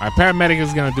 Our paramedic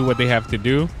is gonna do what they have to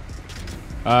do.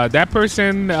 That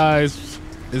person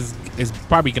is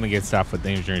probably gonna get stopped for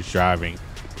dangerous driving.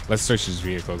 Let's search his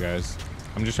vehicle, guys.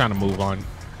 I'm just trying to move on.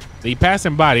 They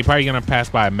passing by. They probably gonna pass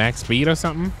by at max speed or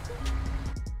something.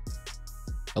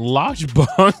 A large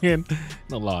bong and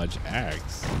a large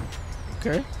axe.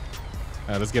 Okay.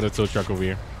 Let's get a tow truck over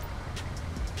here.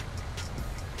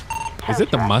 Is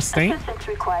it the Mustang?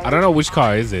 I don't know which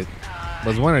car is it.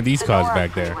 But it's one of these cars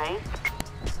back there.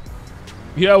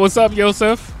 Yo, what's up,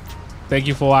 Yosef? Thank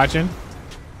you for watching.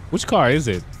 Which car is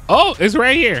it? Oh, it's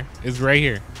right here. It's right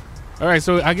here. All right,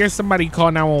 so I guess somebody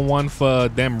called 911 for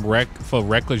them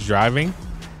reckless driving.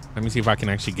 Let me see if I can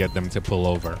actually get them to pull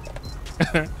over.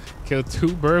 Kill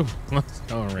 2 birds with 1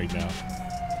 stone right now.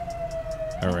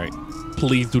 All right,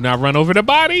 please do not run over the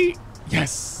body.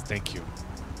 Yes, thank you.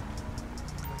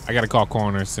 I gotta call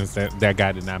coroner since that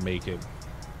guy did not make it.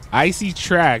 Icy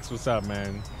Tracks, what's up,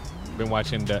 man? Been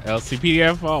watching the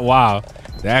Lspdfr. Oh, wow,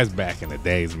 that's back in the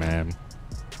days, man.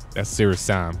 That's serious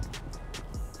time.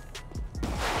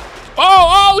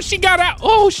 Oh, she got out.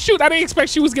 Oh, shoot. I didn't expect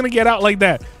she was going to get out like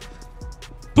that.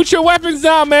 Put your weapons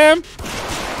down, ma'am.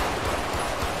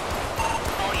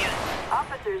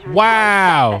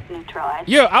 Wow.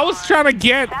 Yo, I was trying to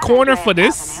get corner for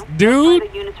this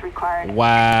dude.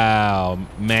 Wow,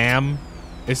 ma'am.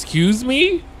 Excuse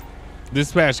me?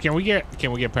 Dispatch, can we get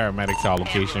paramedics to our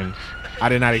location? I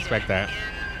did not expect that.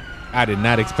 I did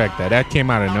not expect that. That came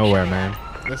out of nowhere, man.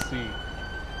 Let's see.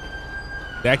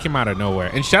 That came out of nowhere.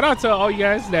 And shout out to all you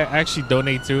guys that actually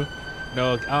donate too.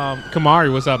 No,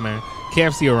 Kamari, what's up, man?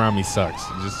 KFC around me sucks.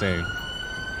 Just saying.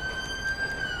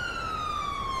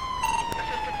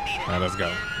 All right, let's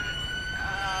go.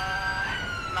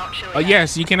 Oh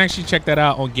yes, you can actually check that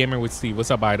out on Gaming with Steve. What's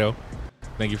up, Ido?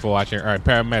 Thank you for watching. All right,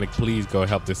 paramedic, please go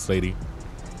help this lady.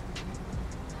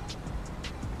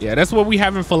 Yeah, that's what we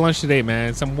having for lunch today,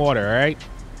 man. Some water, all right?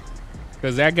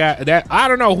 Because that guy, I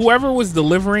don't know, whoever was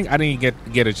delivering, I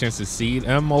didn't get a chance to see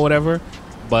them or whatever,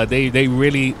 but they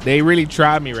really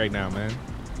tried me right now, man.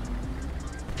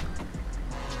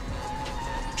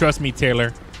 Trust me,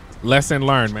 Taylor. Lesson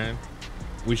learned, man.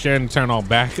 We shouldn't turn our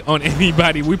back on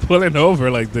anybody we pulling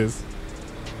over like this.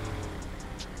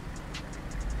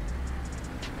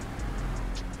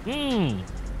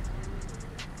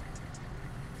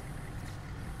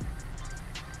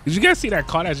 Did you guys see that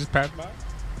car that just passed by?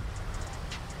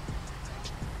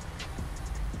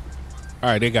 All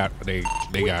right, they got her.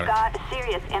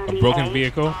 A broken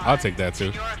vehicle. I'll take that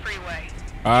too.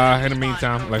 In the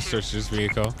meantime, let's search this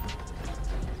vehicle.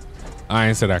 I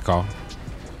answer that call.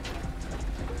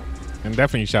 And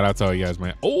definitely shout out to all you guys,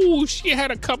 man. Oh, she had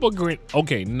a couple green.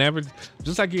 Okay, never.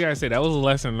 Just like you guys said, that was a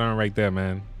lesson learned right there,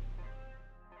 man.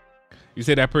 You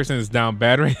say that person is down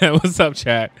bad right now. What's up,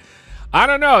 chat? I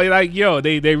don't know. Like, yo,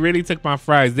 they really took my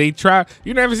fries. They try.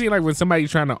 You never see like when somebody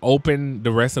trying to open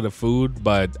the rest of the food,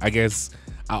 but I guess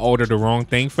I ordered the wrong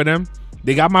thing for them.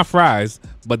 They got my fries,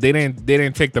 but they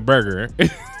didn't take the burger.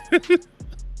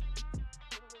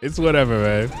 It's whatever,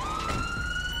 man.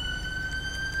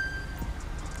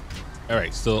 All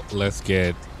right, so let's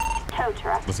get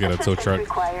a tow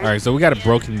truck. All right, so we got a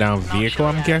broken down vehicle,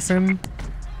 I'm guessing.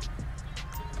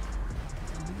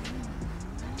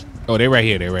 Oh, they're right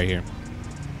here. They're right here.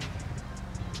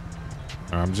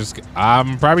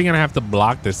 I'm probably gonna have to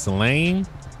block this lane.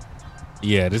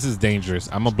 Yeah, this is dangerous.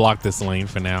 I'm gonna block this lane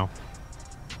for now,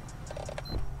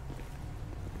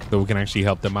 so we can actually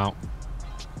help them out.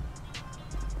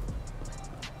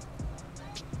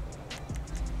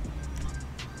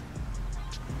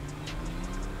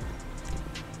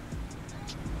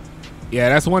 Yeah,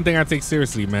 that's one thing I take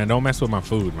seriously, man. Don't mess with my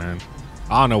food, man.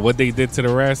 I don't know what they did to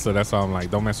the rest, so that's why I'm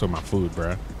like, don't mess with my food,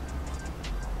 bruh.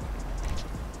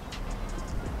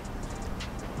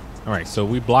 All right, so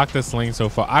we blocked this lane so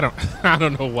far. I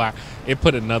don't know why it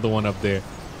put another one up there.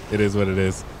 It is what it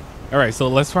is. All right, so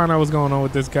let's find out what's going on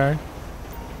with this guy.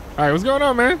 All right, what's going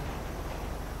on, man?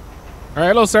 All right,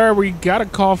 hello, sir. We got a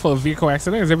call for a vehicle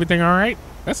accident. Is everything all right?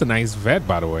 That's a nice vet,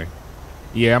 by the way.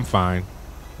 Yeah, I'm fine.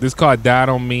 This car died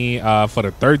on me for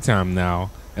the 3rd time now,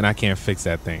 and I can't fix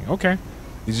that thing. Okay.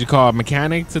 Did you call a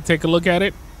mechanic to take a look at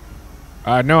it?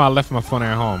 No, I left my phone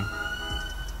at home.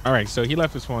 All right, so he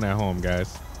left his phone at home,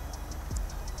 guys.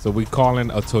 So we calling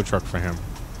a tow truck for him.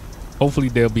 Hopefully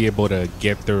they'll be able to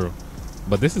get through.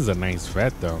 But this is a nice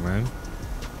vet though, man.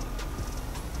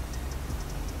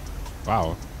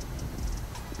 Wow.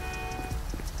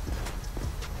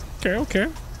 Okay.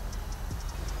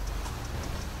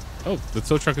 Oh, the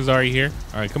tow truck is already here.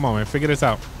 All right, come on, man. Figure this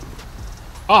out.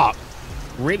 Oh,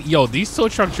 yo, these tow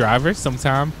truck drivers,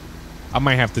 sometime I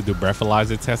might have to do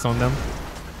breathalyzer tests on them.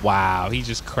 Wow, he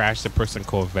just crashed a person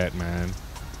Corvette, man.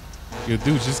 Yo,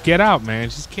 dude, just get out, man.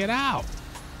 Just get out.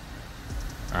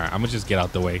 All right, I'm gonna just get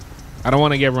out the way. I don't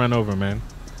want to get run over, man.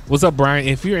 What's up, Brian?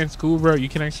 If you're in school, bro, you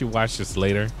can actually watch this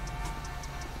later.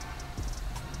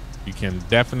 You can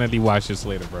definitely watch this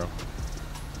later, bro.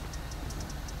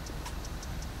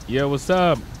 Yo, what's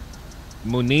up?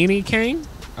 Munini Kane?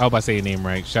 I hope I say your name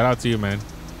right. Shout out to you, man.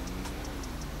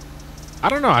 I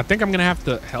don't know. I think I'm gonna have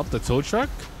to help the tow truck.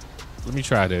 Let me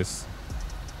try this.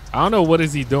 I don't know. What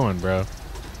is he doing, bro?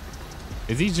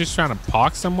 Is he just trying to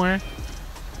park somewhere?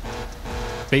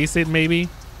 Face it, maybe?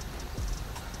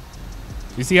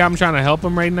 You see how I'm trying to help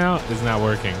him right now? It's not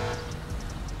working.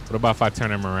 What about if I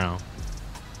turn him around?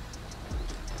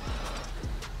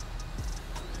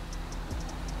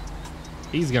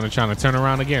 He's gonna try to turn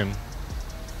around again.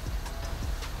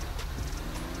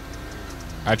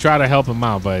 I try to help him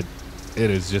out, but it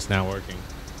is just not working.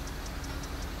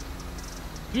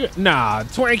 Nah,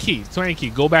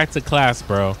 Twanky, go back to class,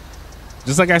 bro.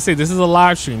 Just like I said, this is a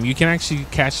live stream. You can actually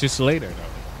catch this later, though.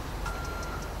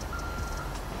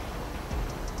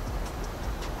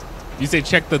 You say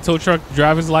check the tow truck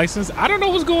driver's license? I don't know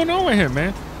what's going on with him,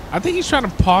 man. I think he's trying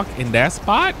to park in that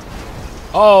spot.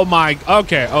 Oh my,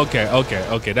 okay.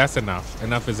 That's enough.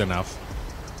 Enough is enough.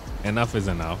 Enough is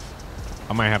enough.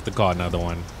 I might have to call another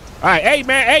one. All right, hey,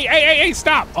 man, hey,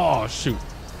 stop. Oh, shoot.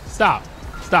 Stop,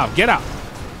 get out.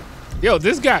 Yo,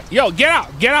 this guy,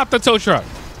 get out the tow truck.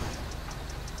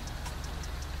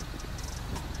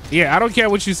 Yeah, I don't care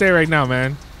what you say right now,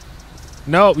 man.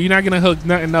 No, you're not gonna hook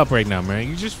nothing up right now, man.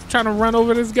 You're just trying to run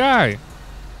over this guy.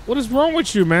 What is wrong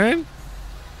with you, man?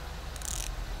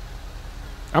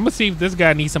 I'm gonna see if this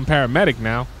guy needs some paramedic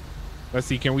now. Let's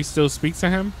see, can we still speak to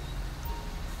him?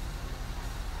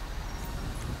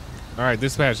 All right,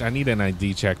 dispatch, I need an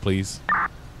ID check, please.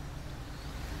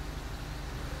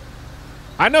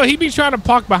 I know he be trying to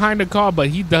park behind the car, but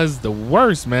he does the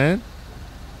worst, man.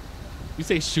 You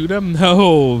say shoot him?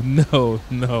 No.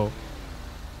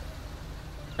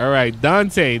 All right,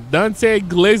 Dante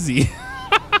Glizzy.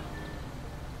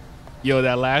 Yo,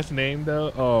 that last name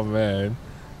though. Oh man,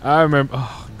 I remember.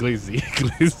 Oh, Glizzy.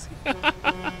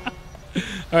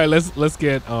 All right, let's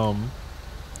get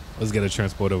a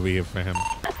transport over here for him.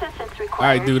 All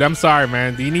right, dude. I'm sorry,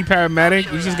 man. Do you need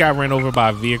paramedic? You just got ran over by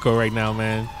a vehicle right now,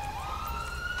 man.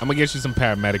 I'm gonna get you some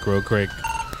paramedic real quick,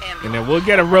 and then we'll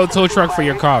get a road tow truck for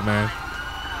your car, man.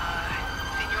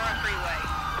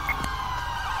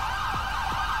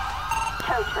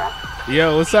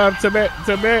 Yo, what's up,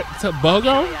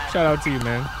 Bogo? Shout out to you,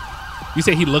 man. You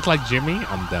say he looked like Jimmy?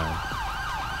 I'm done.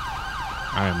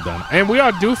 I am done. And we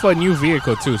are due for a new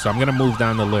vehicle too, so I'm gonna move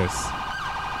down the list.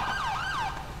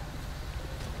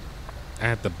 I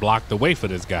have to block the way for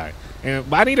this guy, and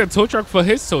I need a tow truck for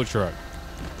his tow truck.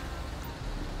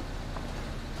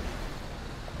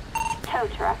 Tow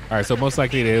truck. All right, so most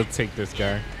likely they'll take this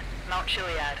guy.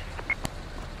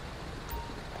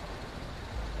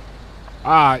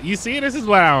 You see, this is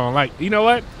what I don't like. You know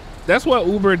what? That's what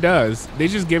Uber does. They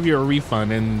just give you a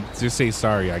refund and just say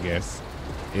sorry, I guess.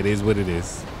 It is what it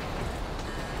is.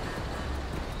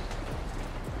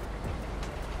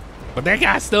 But that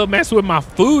guy still messed with my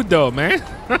food though, man.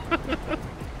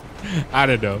 I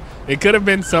don't know. It could have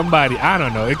been somebody. I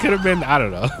don't know. It could have been, I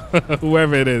don't know.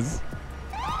 Whoever it is.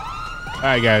 All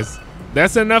right, guys.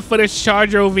 That's enough for this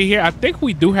charger over here. I think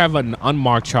we do have an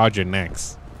unmarked charger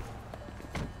next.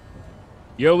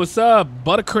 Yo, what's up?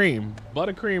 Buttercream.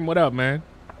 Buttercream, what up, man?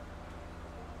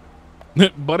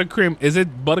 Buttercream, is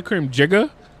it Buttercream Jigga?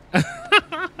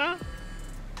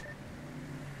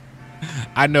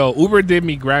 I know, Uber did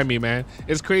me grimy, man.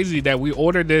 It's crazy that we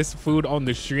ordered this food on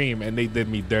the stream and they did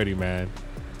me dirty, man.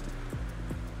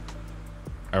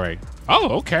 All right.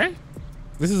 Oh, okay.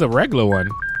 This is a regular one.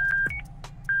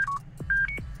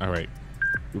 All right,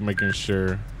 we're making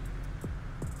sure.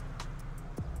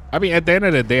 I mean, at the end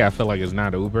of the day, I feel like it's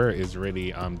not Uber. It's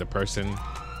really the person.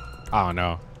 I don't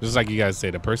know. Just like you guys say,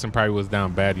 the person probably was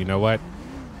down bad. You know what?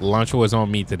 Lunch was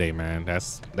on me today, man.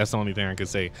 That's the only thing I could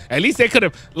say. At least they could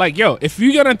have, like, yo, if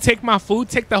you're gonna take my food,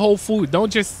 take the whole food.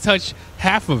 Don't just touch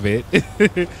half of it.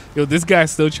 Yo, this guy's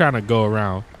still trying to go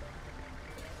around.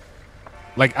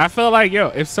 Like, I feel like, yo,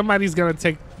 if somebody's gonna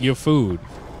take your food,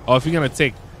 or if you're gonna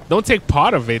take, don't take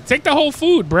part of it. Take the whole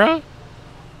food, bruh.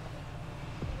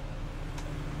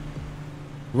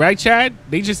 Right, Chad?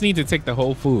 They just need to take the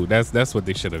whole food. That's what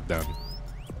they should have done.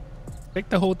 Take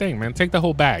the whole thing, man. Take the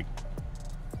whole bag.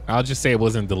 I'll just say it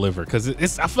wasn't delivered because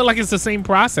I feel like it's the same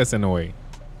process in a way.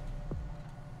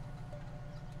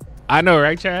 I know,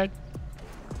 right, Chad?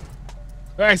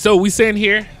 All right, so we sitting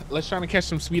here. Let's try to catch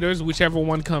some speeders. Whichever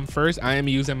one come first. I am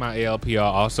using my ALPR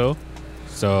also,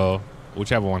 so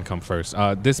whichever one come first.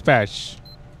 Dispatch.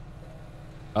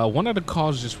 One of the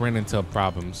calls just ran into a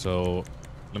problem, so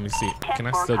let me see. Can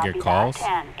I still get calls?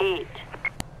 10-8.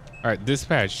 All right,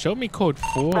 dispatch. Show me code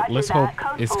 4. Let's hope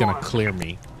it's gonna clear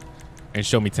me. And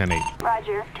show me 10-8.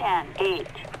 Roger, 10-8.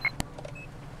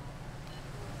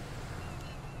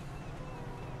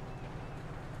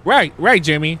 Right,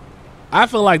 Jimmy. I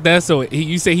feel like that's so.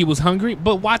 You say he was hungry,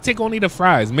 but why take only the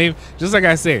fries? Maybe just like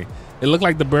I say, it looked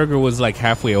like the burger was like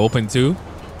halfway open too.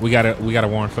 We got a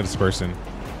warrant for this person,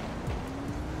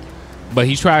 but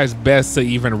he tries best to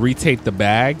even retake the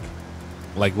bag.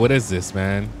 Like, what is this,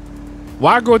 man?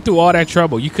 Why go through all that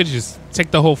trouble? You could just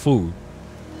take the whole food.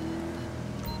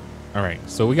 All right,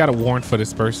 so we got a warrant for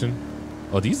this person.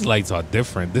 Oh, these lights are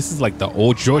different. This is like the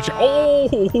old Georgia.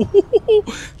 Oh,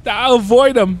 I'll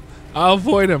avoid them. I'll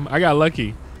avoid them. I got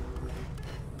lucky.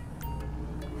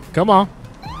 Come on.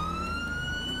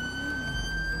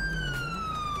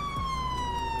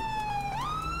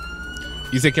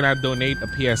 You say, can I donate a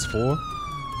PS4?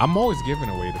 I'm always giving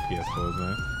away the PS4s,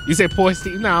 man. You say, poor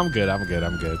Steve? No, I'm good. I'm good.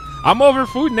 I'm good. I'm over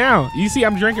food now. You see,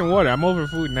 I'm drinking water. I'm over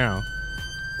food now.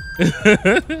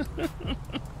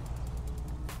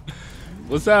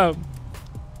 What's up?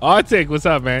 Arctic, what's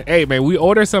up, man? Hey, man, we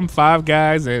ordered some Five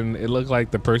Guys, and it looked like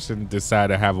the person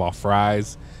decided to have our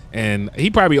fries. And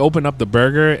he probably opened up the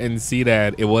burger and see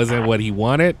that it wasn't what he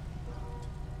wanted.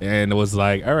 And it was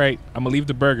like, all right, I'm going to leave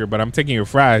the burger, but I'm taking your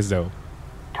fries, though.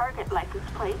 Target license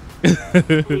plate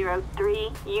 03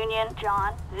 Union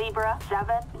John Zebra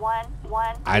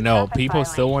 711. I know, people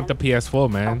still want the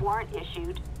PS4, man. Warrant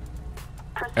issued.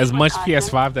 As much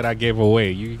PS5 that I gave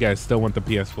away, you guys still want the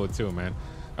PS4 too, man.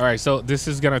 All right, so this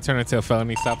is gonna turn into a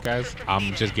felony stop, guys.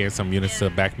 I'm just getting some units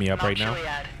to back me up right now.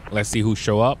 Let's see who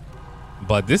show up.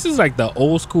 But this is like the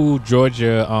old school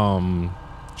Georgia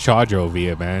Charger over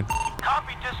here, man.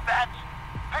 Copy, dispatch.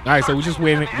 All right, so we're just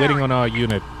waiting on our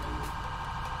unit.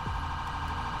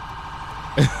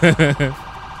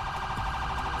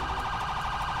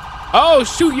 Oh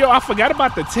shoot, yo, I forgot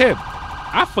about the tip.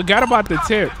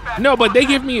 No, but they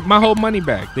give me my whole money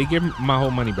back. They give me my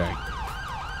whole money back.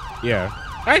 Yeah,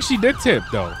 I actually did tip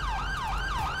though.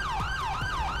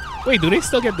 Wait, do they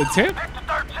still get the tip?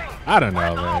 I don't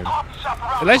know, man.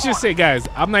 Let's just say, guys,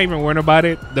 I'm not even worried about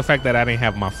it. The fact that I didn't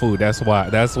have my food, that's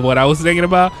what I was thinking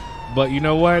about. But you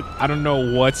know what? I don't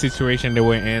know what situation they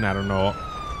were in. I don't know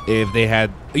if they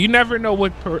had. You never know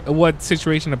what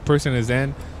situation a person is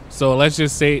in. So let's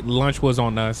just say lunch was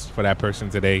on us for that person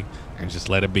today, and just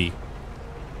let it be.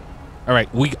 All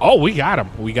right, we got him.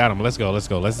 Let's go.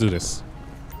 Let's do this.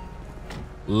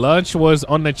 Lunch was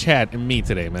on the chat and me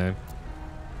today, man.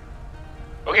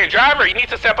 Okay, driver, you need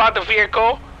to step out the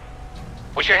vehicle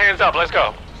with your hands up. Let's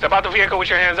go. Step out the vehicle with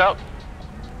your hands up.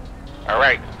 All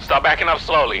right, start backing up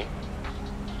slowly.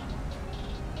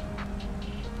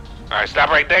 All right, stop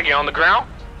right there. Get on the ground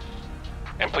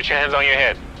and put your hands on your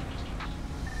head.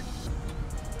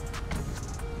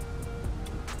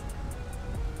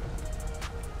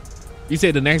 You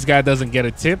say the next guy doesn't get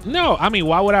a tip? No, I mean,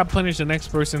 why would I punish the next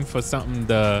person for something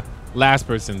the last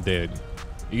person did?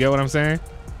 You get what I'm saying?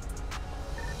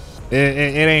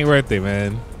 It ain't worth it,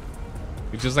 man.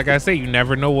 It's just like I say, you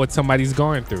never know what somebody's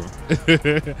going through.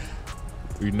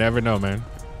 You never know, man.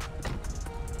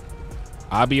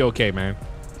 I'll be okay, man.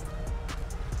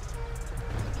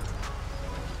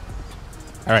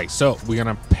 All right, so we're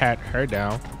gonna pat her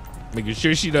down, making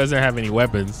sure she doesn't have any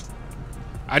weapons.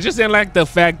 I just didn't like the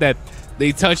fact that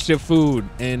they touched the food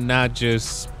and not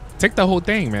just take the whole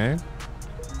thing, man.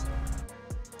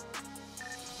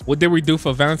 What did we do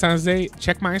for Valentine's Day?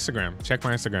 Check my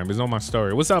Instagram. It's on my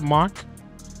story. What's up, Mark?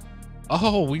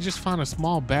 Oh, we just found a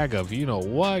small bag of you know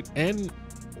what? And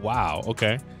wow,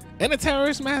 okay. And a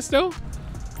terrorist mask though?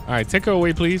 All right, take her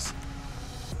away, please.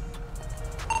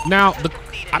 Now,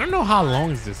 I don't know how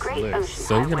long is this list,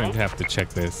 so we're gonna have to check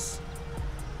this.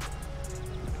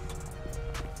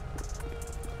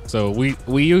 So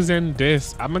we using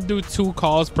this. I'm gonna do 2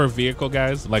 calls per vehicle,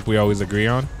 guys, like we always agree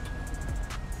on.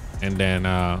 And then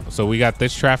so we got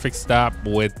this traffic stop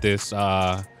with this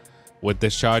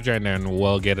charger, and then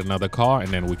we'll get another call, and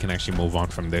then we can actually move on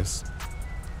from this.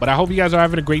 But I hope you guys are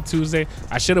having a great Tuesday.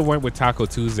 I should have went with Taco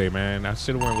Tuesday, man. I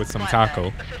should have went with some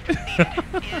taco.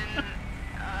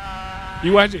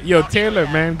 You watch it? Yo, Taylor,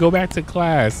 man, go back to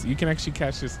class. You can actually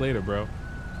catch this later, bro.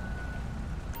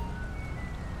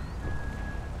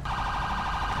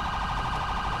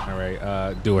 All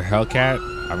right, do a Hellcat.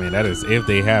 I mean, that is if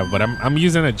they have, but I'm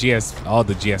using a all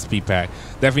the GSP pack.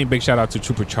 Definitely big shout out to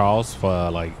Trooper Charles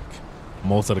for like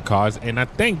most of the cars, and I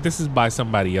think this is by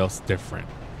somebody else different.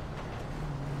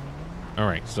 All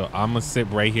right, so I'm gonna sit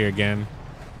right here again,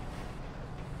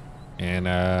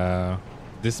 and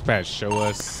dispatch, show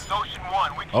us.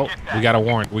 Oh, we got a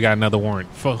warrant. We got another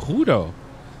warrant. For who though?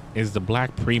 Is the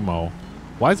black Primo?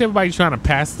 Why is everybody trying to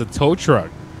pass the tow truck?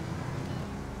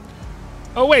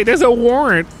 Oh wait, there's a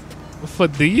warrant for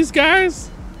these guys?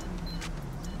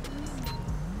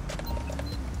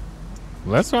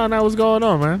 Let's find out what's going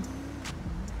on, man.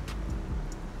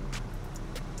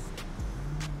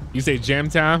 You say jam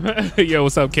time? Yo,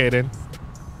 what's up, Kaden?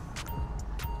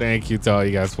 Thank you to all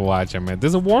you guys for watching, man.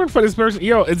 There's a warrant for this person.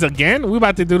 Yo, it's again? We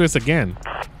about to do this again.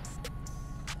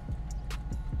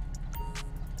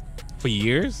 For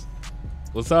years?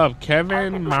 What's up,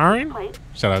 Kevin Marin?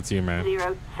 Shout out to you, man.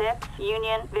 06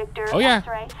 Union Victor. Oh yeah.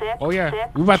 Oh yeah.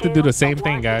 We about to do the same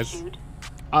thing, guys.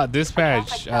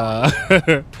 Dispatch.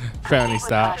 Family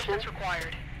stop.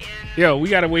 Yo, we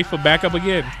gotta wait for backup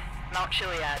again.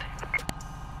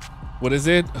 What is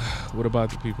it? What about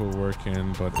the people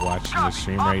working but watching the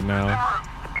stream right now?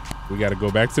 We gotta go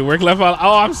back to work. Left out.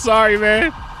 Oh, I'm sorry,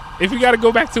 man. If you gotta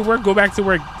go back to work, go back to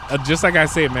work. Just like I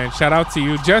said, man. Shout out to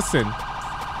you, Justin.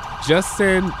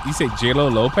 Justin, you say J-Lo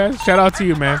Lopez? Shout out to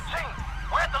you, man.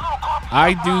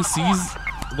 I do seize.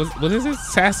 What is it?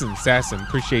 Sasson.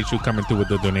 Appreciate you coming through with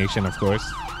the donation, of course.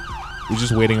 We're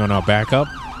just waiting on our backup,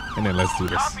 and then let's do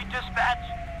this. Copy, dispatch.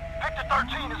 Victor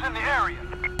 13 is in the area.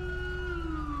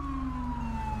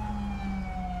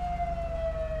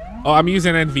 Oh, I'm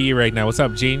using NVE right now. What's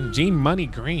up, Gene? Gene Money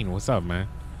Green. What's up, man?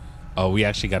 Oh, we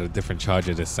actually got a different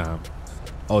charger this time.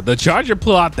 Oh, the charger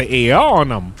pulled out the AR on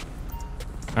them.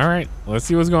 All right, let's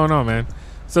see what's going on, man.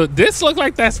 So this looked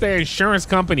like that's their insurance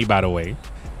company, by the way.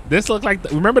 This looked like,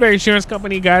 remember the insurance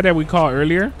company guy that we called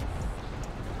earlier?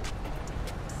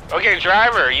 Okay,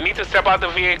 driver, you need to step out the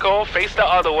vehicle, face the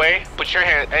other way, put your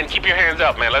hand, and keep your hands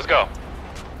up, man. Let's go.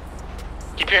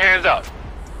 Keep your hands up.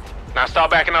 Now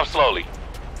start backing up slowly.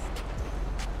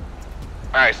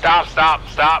 All right, stop.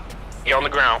 Get on the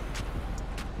ground.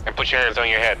 And put your hands on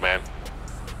your head, man.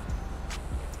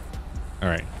 All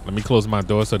right, let me close my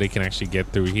door so they can actually get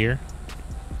through here.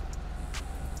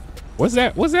 What's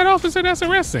that officer that's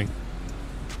arresting?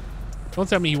 Don't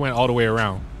tell me he went all the way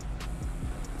around.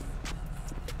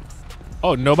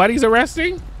 Oh, nobody's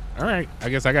arresting? All right, I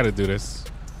guess I gotta do this.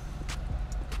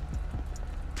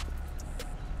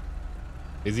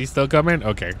 Is he still coming?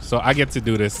 Okay, so I get to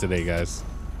do this today, guys.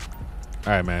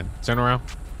 All right, man, turn around.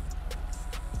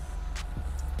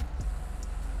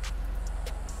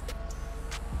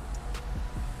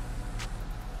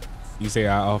 You say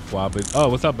I off wild, but oh,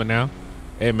 what's up, Benel?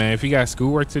 Hey, man, if you got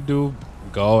schoolwork to do,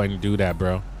 go and do that,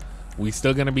 bro. We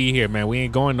still gonna be here, man. We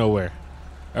ain't going nowhere.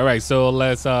 All right, so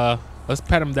let's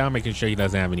pat him down, making sure he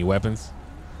doesn't have any weapons.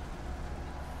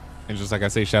 And just like I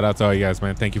say, shout out to all you guys,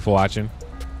 man. Thank you for watching,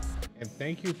 and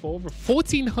thank you for over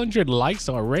 1,400 likes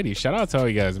already. Shout out to all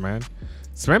you guys, man.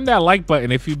 Slam that like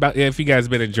button if you guys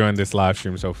been enjoying this live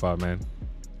stream so far, man.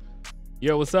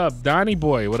 Yo, what's up, Donnie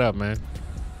boy? What up, man?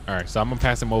 All right, so I'm gonna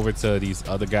pass him over to these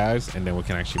other guys, and then we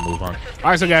can actually move on. All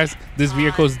right, so guys, this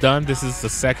vehicle's done. This is the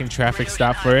second traffic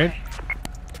stop for it.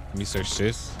 Let me search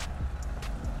this.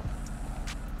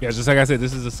 Yeah, just like I said,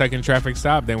 this is the second traffic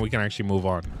stop. Then we can actually move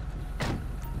on.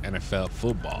 NFL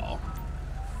football.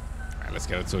 All right, let's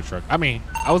get into a truck. I mean,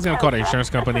 I was gonna call the insurance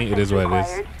company. It is what it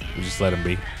is. We just let them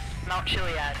be.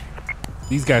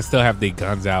 These guys still have their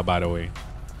guns out, by the way.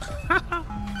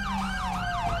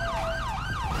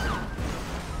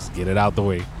 Get it out the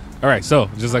way. All right, so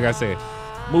just like I said,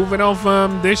 moving on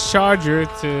from this charger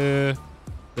to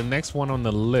the next one on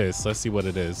the list. Let's see what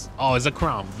it is. Oh, it's a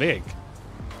Crown Vic.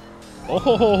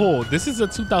 Oh, this is a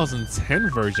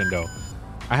 2010 version though.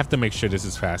 I have to make sure this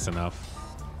is fast enough.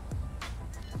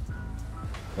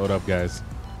 Hold up, guys.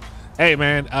 Hey,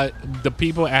 man, the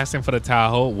people asking for the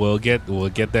Tahoe, we'll get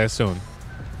there soon.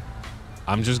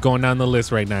 I'm just going down the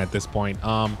list right now at this point.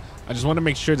 I just want to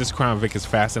make sure this Crown Vic is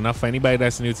fast enough. For anybody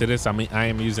that's new to this, I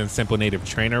am using Simple Native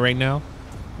Trainer right now,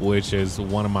 which is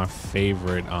one of my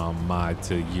favorite mod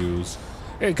to use.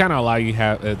 It kind of allow you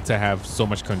to have so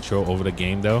much control over the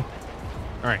game though.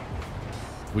 All right,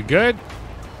 we good?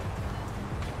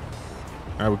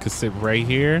 All right, we could sit right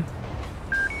here.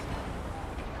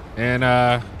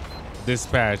 And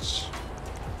dispatch.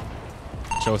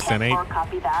 Show 10-8.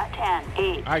 Copy that.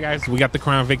 10-8. All right, guys, we got the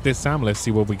Crown Vic this time. Let's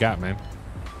see what we got, man.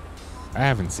 I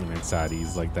haven't seen inside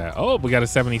these like that. Oh, we got a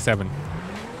 77.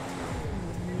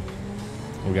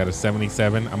 We got a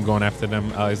 77. I'm going after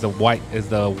them. Is the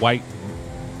white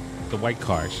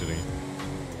car actually?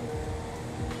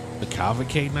 The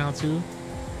Cavalcade now too.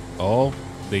 Oh,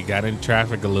 they got in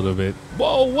traffic a little bit.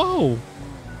 Whoa, whoa.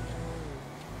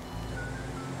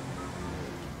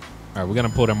 All right, we're gonna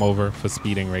pull them over for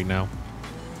speeding right now.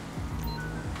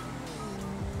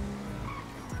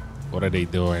 What are they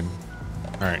doing?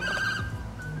 All right.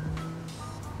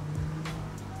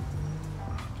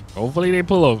 Hopefully they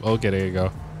pull over. Okay, there you go.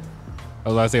 I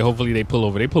was about to say, hopefully they pull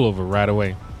over. They pull over right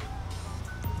away.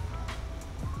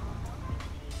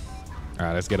 All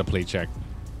right, let's get a plate check.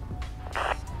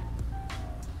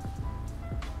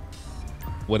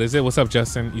 What is it? What's up,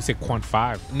 Justin? You said Quant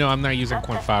 5. No, I'm not using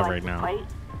Quant 5 right now.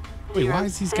 Wait, why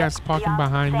is these guys parking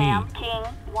behind me?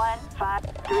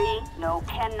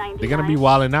 They're gonna be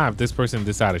wilding out if this person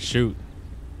decide to shoot.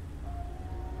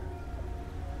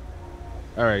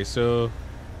 All right, so.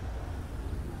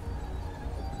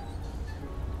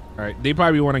 All right, they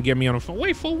probably want to get me on the phone.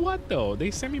 Wait, for what though? They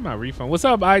sent me my refund. What's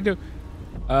up? I do.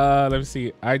 Let me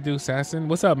see. I do Assassin.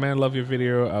 What's up, man? Love your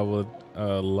video. I would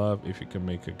love if you could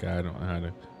make a guide on how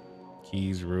to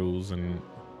keys, rules, and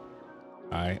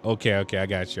okay, I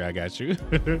got you.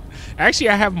 Actually,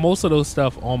 I have most of those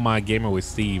stuff on my Gamer with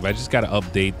Steve. I just gotta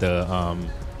update the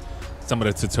some of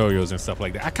the tutorials and stuff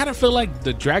like that. I kind of feel like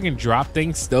the drag and drop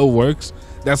thing still works.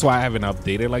 That's why I haven't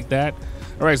updated like that.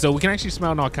 All right, so we can actually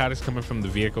smell narcotics coming from the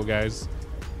vehicle, guys.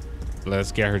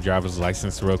 Let's get her driver's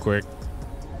license real quick.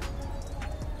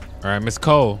 All right, Miss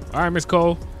Cole. All right, Miss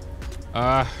Cole.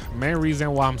 Main reason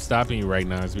why I'm stopping you right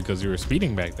now is because you were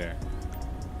speeding back there.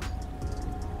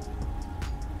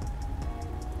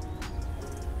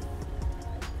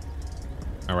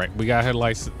 All right, we got her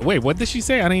license. Wait, what did she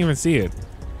say? I didn't even see it.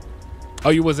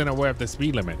 Oh, you wasn't aware of the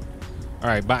speed limit. All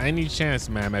right, by any chance,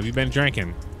 ma'am, have you been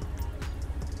drinking?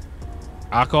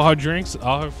 Alcohol drinks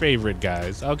are her favorite,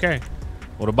 guys. Okay.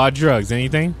 What about drugs?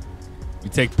 Anything? You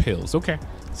take pills. Okay.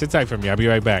 Sit tight for me. I'll be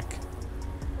right back.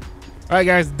 All right,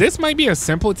 guys. This might be a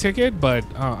simple ticket, but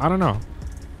I don't know.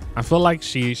 I feel like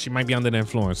she might be under the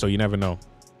influence, so you never know.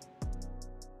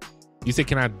 You said,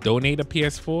 can I donate a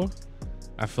PS4?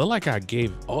 I feel like I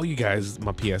gave all you guys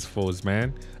my PS4s,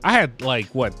 man. I had like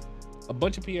what? A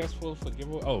bunch of PS4s for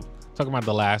giveaway. Oh, talking about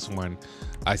the last one.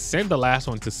 I sent the last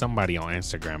one to somebody on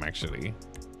Instagram, actually.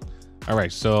 All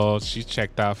right, so she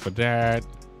checked out for that.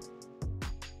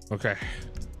 Okay.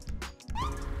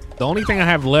 The only thing I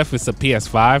have left is a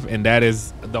PS5, and that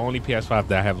is the only PS5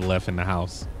 that I have left in the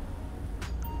house.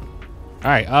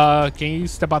 All right, can you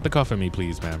step out the car for me,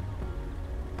 please, ma'am?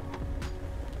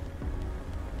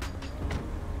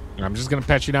 I'm just gonna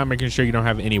pat you down, making sure you don't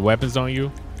have any weapons on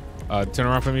you. Turn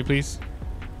around for me, please.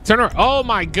 Turn around. Oh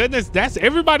my goodness, that's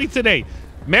everybody today.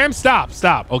 Ma'am, stop.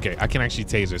 Okay, I can actually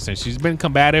tase her since she's been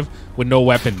combative with no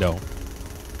weapon though.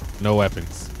 No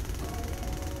weapons.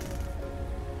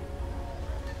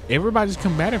 Everybody's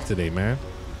combative today, man.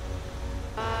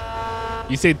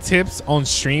 You say tips on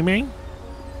streaming?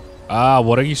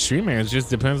 What are you streaming? It just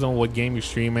depends on what game you're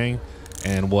streaming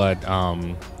and what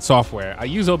software. I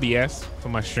use OBS for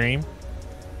my stream,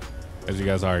 as you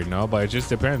guys already know, but it just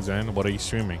depends, man. What are you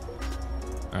streaming?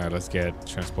 All right, let's get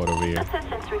transport over here.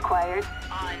 Assistance required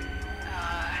On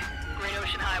Great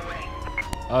Ocean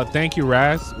Highway. Thank you,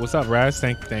 Raz. What's up, Raz?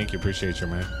 Thank you. Appreciate you,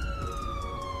 man.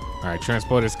 All right,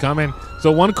 transport is coming.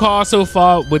 So one call so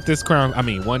far with this crown. I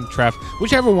mean, one traffic,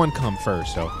 whichever one come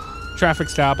first. So traffic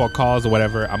stop or calls or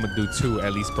whatever. I'm gonna do 2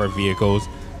 at least per vehicles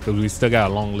because we still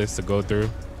got a long list to go through.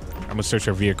 I'm gonna search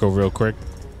our vehicle real quick.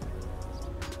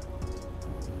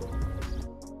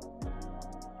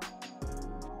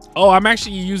 Oh, I'm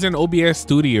actually using OBS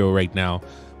Studio right now.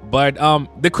 But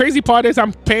the crazy part is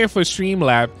I'm paying for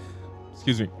Streamlab,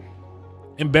 excuse me,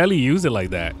 and barely use it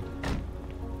like that.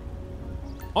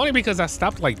 Only because I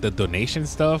stopped like the donation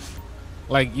stuff.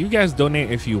 Like you guys donate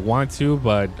if you want to,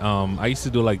 but I used to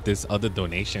do like this other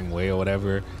donation way or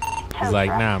whatever. It's like,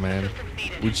 nah, man,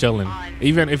 we chilling.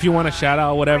 Even if you want a shout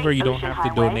out or whatever, you don't have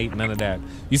to donate, none of that.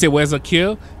 You say, where's a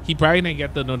kill? He probably didn't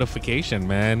get the notification,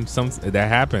 man. That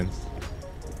happens.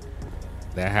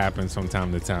 That happens from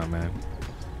time to time, man.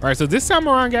 All right, so this time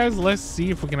around, guys, let's see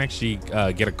if we can actually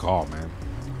get a call, man.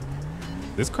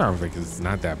 This Crown Vic is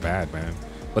not that bad, man.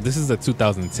 But this is a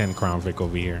 2010 Crown Vic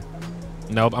over here.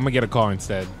 Nope, I'm gonna get a call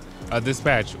instead.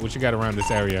 Dispatch, what you got around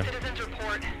this area?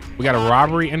 We got a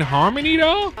robbery in Harmony,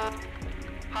 though?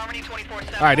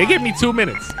 All right, they give me 2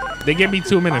 minutes. They give me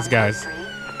 2 minutes, guys.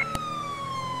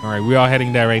 All right, we all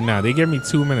heading there right now. They give me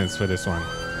 2 minutes for this one.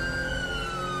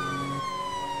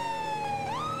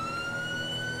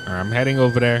 All right, I'm heading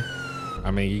over there.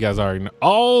 I mean, you guys already know.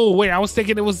 Oh, wait, I was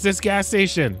thinking it was this gas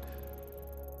station.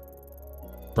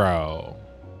 Bro,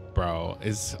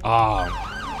 it's,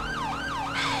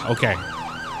 okay.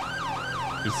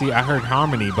 You see, I heard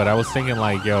Harmony, but I was thinking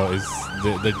like, yo,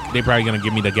 they probably gonna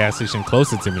give me the gas station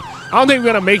closer to me. I don't think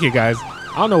we're gonna make it, guys.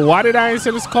 I don't know why did I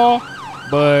answer this call,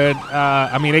 but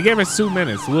I mean, they gave us 2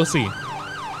 minutes. We'll see.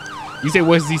 You say,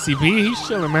 where's DCP? He's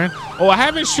chilling, man. Oh, I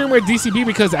haven't streamed with DCP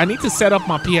because I need to set up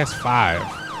my PS5.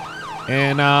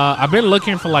 And I've been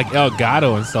looking for like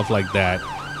Elgato and stuff like that.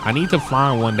 I need to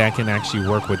find one that can actually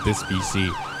work with this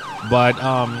PC. But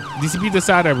DCP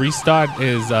decided to restart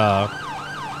his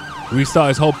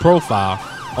whole profile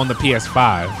on the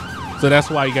PS5. So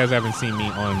that's why you guys haven't seen me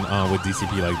on with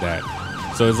DCP like that.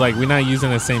 So it's like we're not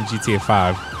using the same GTA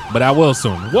 5, but I will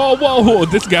soon. Whoa, whoa, whoa.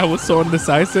 This guy was so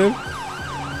indecisive.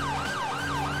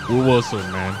 We will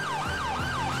soon, man.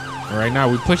 All right, now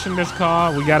we're pushing this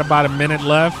car. We got about a minute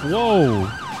left. Whoa.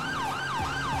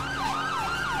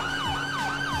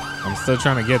 I'm still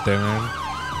trying to get there, man.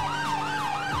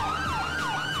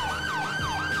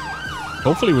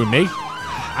 Hopefully we make.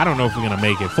 I don't know if we're gonna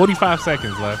make it. 45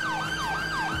 seconds left.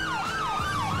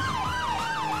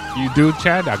 You do,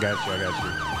 Chad? I got you. I got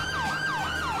you.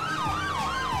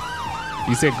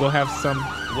 You said go have some.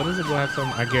 What is it? Go have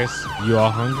some. I guess you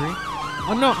all hungry.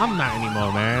 Oh no, I'm not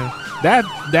anymore, man.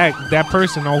 That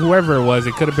person or whoever it was,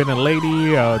 it could have been a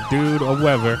lady, a dude, or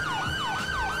whoever.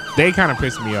 They kind of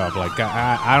pissed me off. Like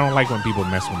I don't like when people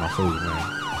mess with my food, man.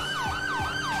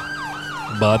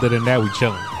 But other than that, we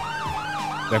chilling.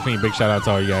 Definitely a big shout out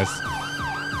to all you guys.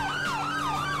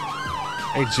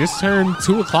 It just turned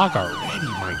 2 o'clock already.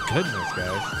 My goodness,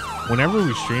 guys. Whenever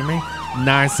we're streaming,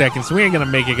 9 seconds. We ain't gonna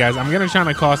make it, guys. I'm gonna try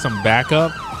to call some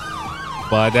backup,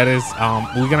 but that is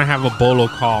we're gonna have a bolo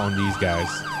call on these guys.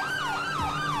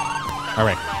 All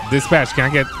right, dispatch. Can I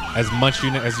get as much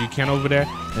unit as you can over there,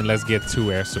 and let's get 2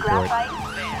 air support.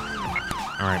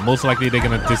 All right, most likely they're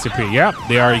gonna disappear. Yep,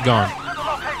 they already gone.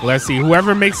 Let's see.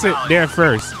 Whoever makes it there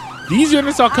first. These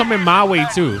units are coming my way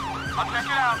too.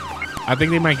 I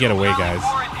think they might get away, guys.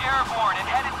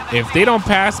 If they don't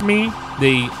pass me,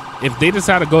 if they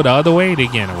decide to go the other way, they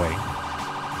get away.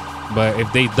 But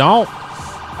if they don't,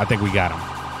 I think we got them.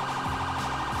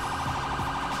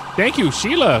 Thank you,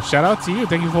 Sheila. Shout out to you.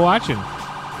 Thank you for watching.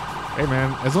 Hey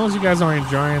man, as long as you guys are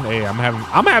enjoying, hey, I'm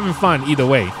having fun either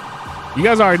way. You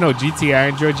guys already know GTA. I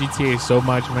enjoy GTA so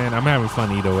much, man. I'm having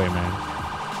fun either way, man.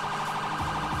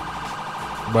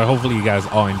 But hopefully you guys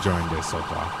are enjoying this so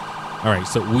far. All right,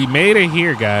 so we made it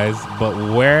here, guys. But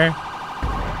where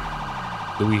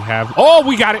do we have? Oh,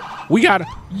 we got it. We got it.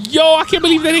 Yo, I can't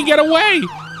believe they didn't get away.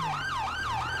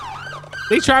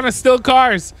 They trying to steal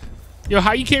cars. Yo,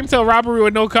 how you came to a robbery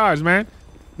with no cars, man?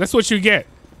 That's what you get.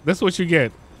 That's what you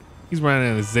get. He's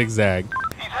running in a zigzag.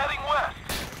 He's heading west.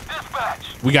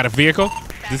 Dispatch. We got a vehicle.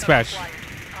 Dispatch. All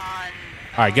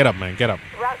right, get up, man. Get up.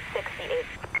 Route 68.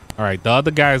 All right, the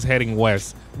other guy is heading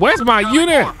west. Where's my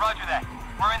unit?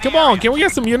 Come on, can we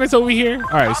get some units over here? All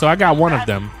right, so I got one of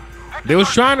them. They was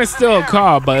trying to steal a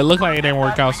car, but it looked like it didn't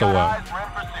work out so well.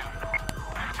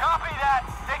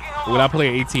 Will I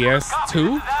play ATS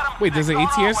 2? Wait, there's an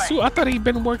ATS 2? I thought he'd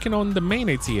been working on the main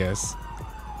ATS.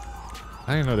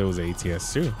 I didn't know there was an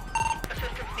ATS 2.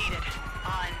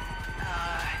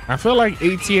 I feel like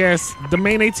ATS, the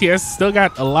main ATS, still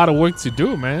got a lot of work to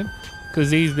do, man.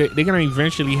 Because they're going to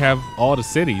eventually have all the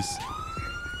cities.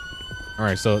 All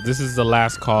right, so this is the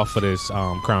last call for this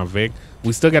Crown Vic.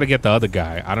 We still got to get the other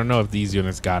guy. I don't know if these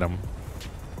units got him.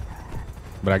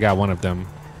 But I got one of them.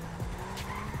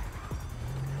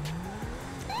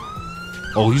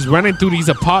 Oh, he's running through these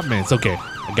apartments. Okay,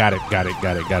 I got it.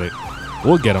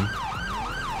 We'll get him.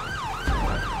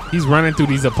 He's running through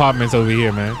these apartments over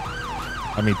here, man.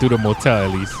 I mean, through the motel,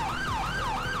 at least.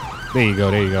 There you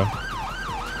go.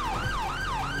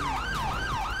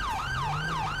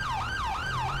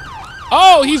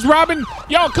 Oh, he's robbing.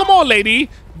 Yo, come on, lady.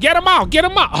 Get him out.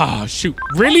 Oh, shoot.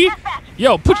 Really?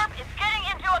 Yo, put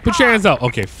your hands up.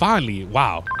 Okay, finally.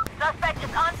 Wow.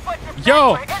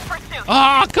 Yo.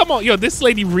 Ah, come on. Yo, this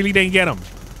lady really didn't get him.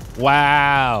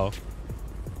 Wow.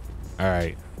 All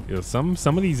right. Yo, some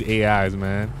of these AIs,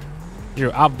 man. Yo,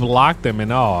 I blocked them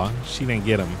and all. She didn't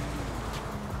get them.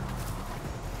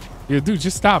 Yo, dude,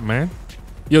 just stop, man.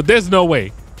 Yo, there's no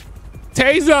way.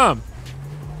 Tase him.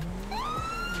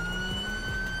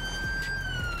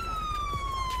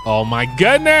 Oh my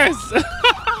goodness.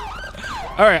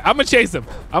 All right, I'm gonna chase him.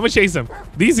 I'm gonna chase him.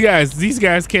 These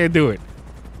guys can't do it.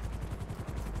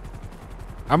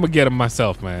 I'm gonna get him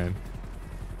myself, man.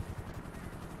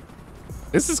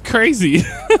 This is crazy.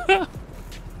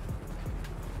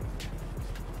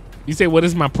 You say, what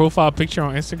is my profile picture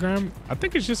on Instagram? I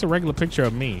think it's just a regular picture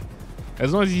of me.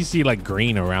 As long as you see like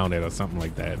green around it or something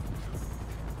like that.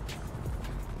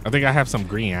 I think I have some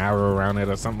green arrow around it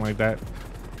or something like that.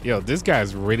 Yo, this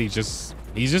guy's really just,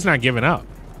 he's just not giving up.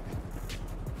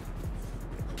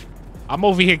 I'm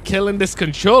over here killing this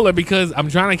controller because I'm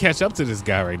trying to catch up to this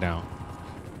guy right now.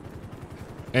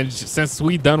 And since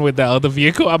we done with that other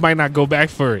vehicle, I might not go back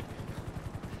for it.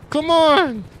 Come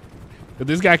on. But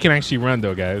this guy can actually run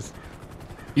though, guys.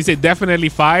 You said definitely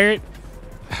fired?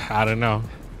 I don't know.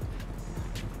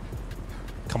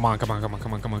 Come on, come on, come on,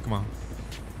 come on, come on, come on.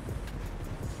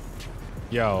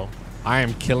 Yo, I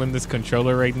am killing this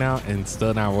controller right now and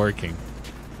still not working.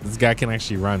 This guy can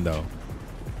actually run though.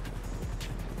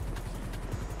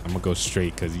 I'm gonna go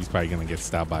straight because he's probably gonna get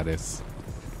stopped by this.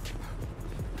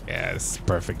 Yeah, this is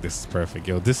perfect. This is perfect.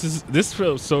 Yo, this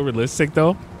feels so realistic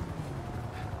though.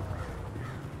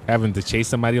 Having to chase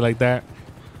somebody like that.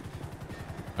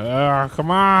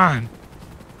 Come on.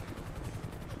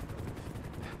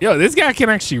 Yo, this guy can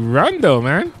actually run though,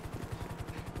 man.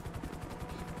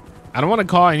 I don't want to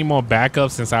call any more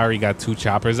backups since I already got 2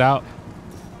 choppers out.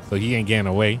 So he ain't getting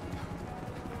away.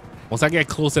 Once I get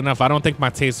close enough, I don't think my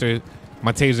taser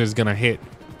is gonna hit.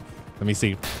 Let me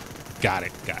see. Got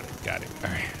it, got it, got it. All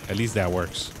right, at least that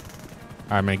works.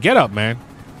 All right, man, get up, man.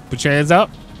 Put your hands up.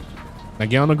 Now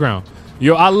get on the ground.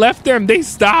 Yo, I left them. They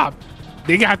stopped.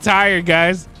 They got tired,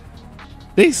 guys.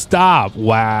 They stopped.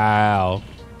 Wow.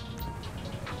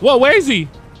 Whoa, where is he?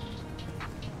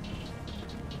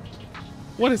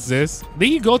 What is this? Did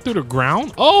he go through the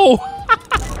ground? Oh!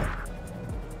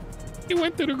 He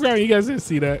went through the ground. You guys didn't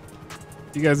see that.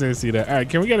 You guys didn't see that. All right,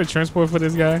 can we get a transport for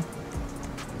this guy?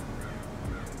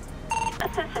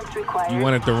 Assistance required. You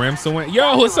wanted the rims to win?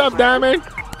 Yo, what's up, Diamond?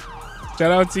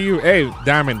 Shout out to you. Hey,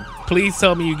 Diamond, please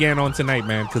tell me you getting on tonight,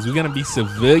 man, because we're going to be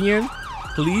civilian.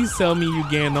 Please tell me you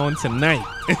getting on tonight.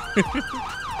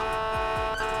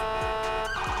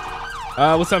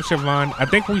 What's up, Siobhan? I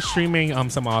think we're streaming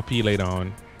some RP later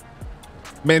on.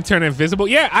 Man turn invisible.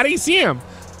 Yeah, I didn't see him.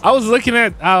 I was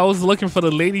looking for the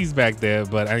ladies back there,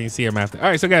 but I didn't see him after. All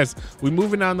right, so guys, we're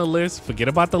moving down the list. Forget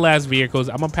about the last vehicles.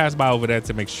 I'm gonna pass by over there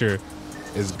to make sure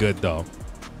it's good though.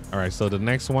 All right, so the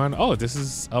next one, oh, this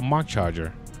is a Mark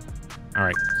Charger. All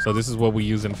right, so this is what we're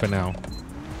using for now.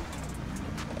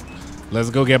 Let's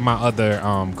go get my other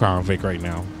Crown Vic right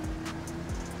now.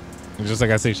 And just like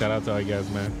I say, shout out to all you guys,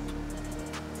 man.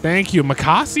 Thank you,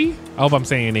 Makasi. I hope I'm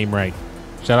saying your name right.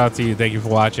 Shout out to you. Thank you for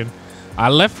watching. I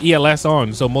left ELS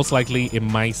on, so most likely it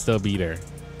might still be there.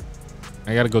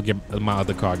 I gotta go get my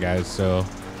other car, guys. So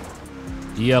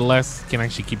ELS can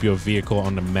actually keep your vehicle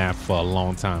on the map for a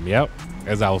long time. Yep,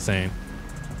 as I was saying.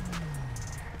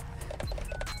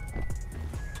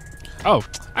 Oh,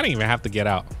 I didn't even have to get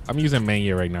out. I'm using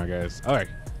manual right now, guys. All right,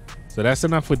 so that's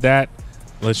enough with that.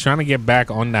 Let's try to get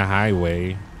back on the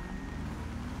highway.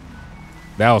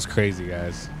 That was crazy,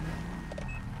 guys.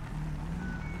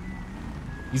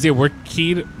 You say, what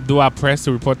key do I press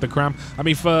to report the crime? I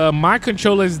mean, for my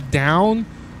controller's down,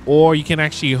 or you can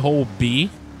actually hold B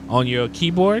on your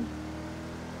keyboard.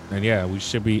 And yeah, we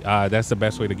should be, that's the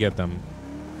best way to get them.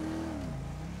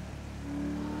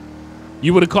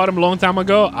 You would have caught them a long time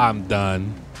ago? I'm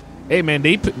done. Hey, man,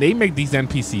 they make these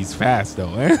NPCs fast,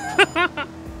 though.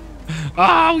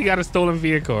 Oh, we got a stolen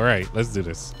vehicle. All right, let's do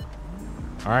this.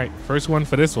 All right, first one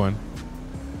for this one.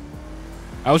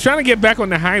 I was trying to get back on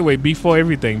the highway before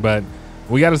everything, but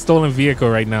we got a stolen vehicle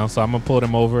right now, so I'm gonna pull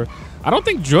them over. I don't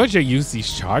think Georgia uses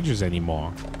these Chargers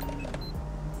anymore.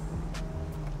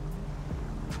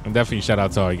 And definitely shout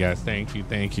out to all you guys.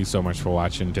 Thank you so much for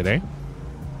watching today.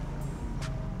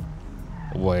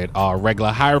 With our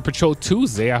regular Highway Patrol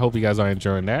Tuesday. I hope you guys are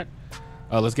enjoying that.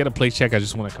 Let's get a plate check. I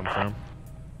just want to confirm.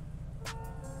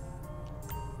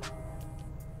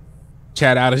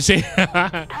 Chad out of shit.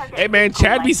 Hey man,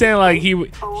 Chad be saying like he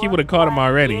would have caught him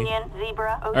already.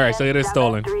 All right, so it is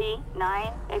stolen.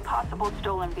 39, a possible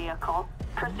stolen vehicle.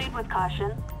 Proceed with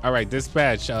caution. All right,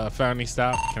 dispatch. Found me.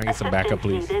 Stop. Can I get some backup,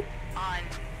 please? On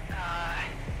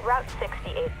Route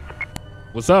 68.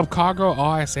 What's up, Cargo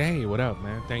RSA? What up,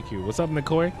 man? Thank you. What's up,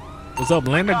 Nicoy? What's up,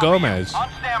 Linda Gomez? On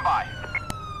standby.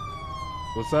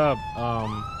 What's up?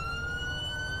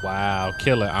 Wow,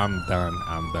 killer. I'm done.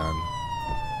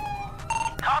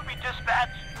 Copy, dispatch.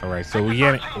 All right, so we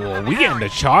getting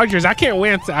the Chargers. I can't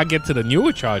wait until I get to the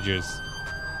newer Chargers.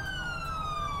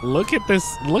 Look at this.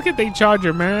 Look at the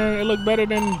Charger, man. It looked better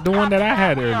than the one that I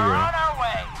had earlier. On our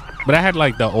way. But I had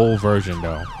like the old version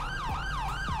though.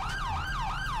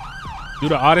 Do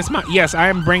the artist mod? Yes, I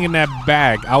am bringing that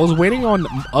back. I was waiting on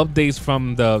updates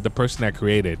from the person that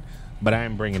created, but I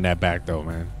am bringing that back though,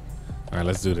 man. All right,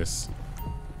 let's do this.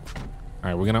 All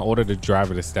right, we're gonna order the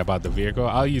driver to step out the vehicle.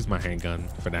 I'll use my handgun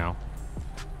for now.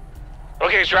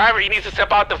 Okay, driver, you need to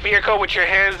step out the vehicle with your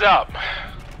hands up.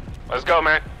 Let's go,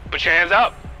 man. Put your hands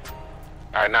up.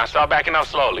 All right, now start backing up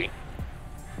slowly.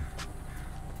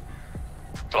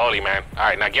 Slowly, man. All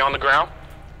right, now get on the ground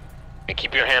and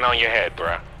keep your hand on your head,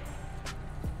 bruh.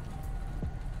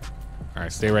 All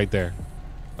right, stay right there.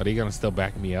 Are they gonna still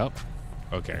back me up?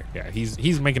 Okay, yeah,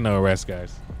 he's making the arrest,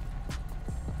 guys.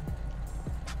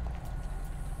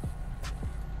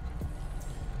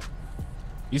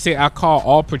 You say I call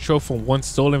all patrol for one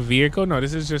stolen vehicle? No,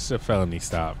 this is just a felony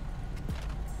stop.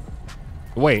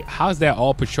 Wait, how's that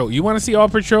all patrol? You want to see all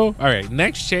patrol? All right,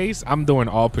 next chase, I'm doing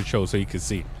all patrol so you can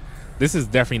see. This is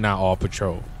definitely not all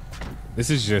patrol. This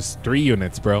is just 3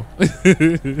 units, bro.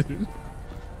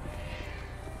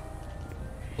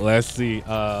 Let's see.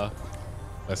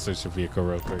 Let's search the vehicle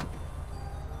real quick.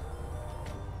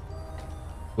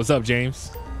 What's up,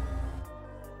 James?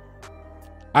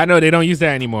 I know they don't use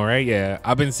that anymore, right? Yeah,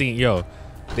 I've been seeing, yo,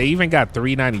 they even got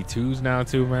 392s now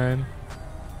too, man.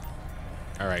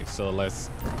 All right, so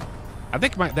let's, I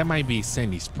think that might be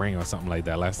Sandy Spring or something like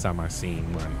that. Last time I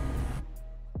seen one.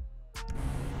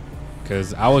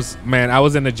 Cause I was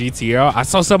in the GTR. I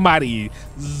saw somebody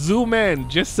zoom in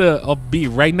just to be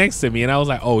right next to me, and I was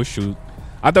like, oh shoot.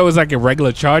 I thought it was like a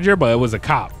regular Charger, but it was a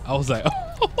cop. I was like,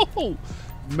 oh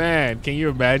man, can you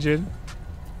imagine?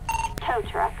 Tow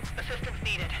truck.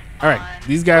 All right,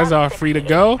 these guys are free to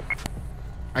go.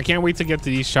 I can't wait to get to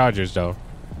these Chargers though.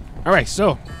 All right,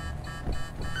 so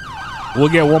we'll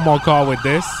get one more call with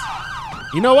this.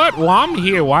 You know what? Well, I'm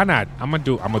here. Why not? I'm gonna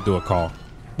do a call.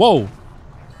 Whoa,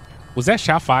 was that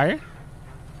shot fire?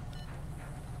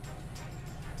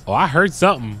 Oh, I heard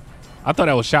something. I thought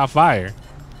that was shot fire.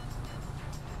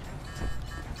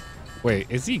 Wait,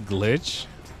 is he glitch?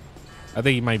 I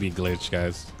think he might be glitch,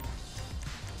 guys.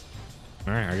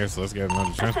 All right, I guess let's get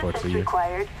another transport for you.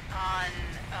 Required on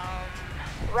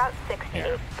Route 68.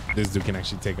 Yeah, this dude can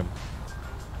actually take him.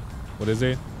 What is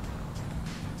it?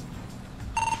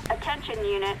 Attention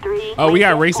Unit 3. Oh, we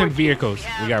got racing vehicles.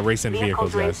 We got racing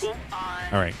vehicles, guys.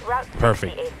 All right,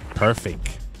 perfect,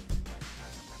 perfect.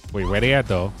 Wait, where they at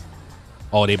though?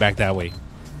 Oh, they back that way.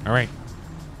 All right,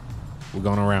 we're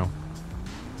going around.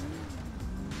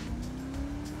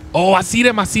 Oh, I see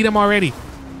them. I see them already.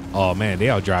 Oh man, they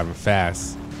are driving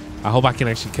fast. I hope I can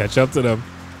actually catch up to them.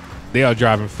 They are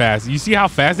driving fast. You see how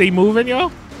fast they moving,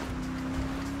 yo?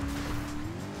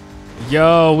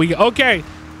 Yo, okay.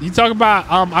 You talk about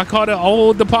I called the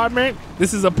whole department.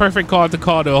 This is a perfect call to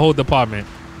call the whole department.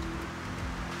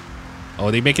 Oh,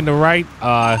 they making the right.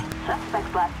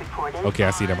 Suspect last reported. Okay,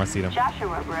 I see them. I see them.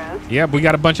 Joshua Road. Yep, we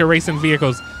got a bunch of racing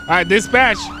vehicles. All right,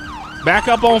 dispatch. Back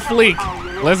up on fleek.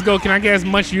 Let's go. Can I get as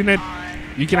much unit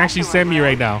you can actually send me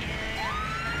right now?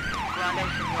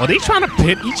 Are they trying to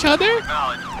pit each other?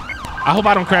 I hope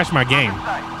I don't crash my game.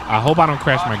 I hope I don't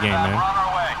crash my game, man.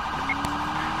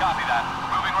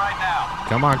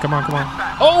 Come on, come on, come on.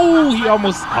 Oh, he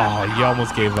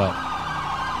almost gave up.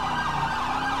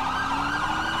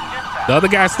 The other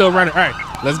guy's still running. All right,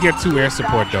 let's get 2 air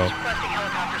support though.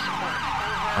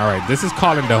 All right, this is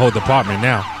calling the whole department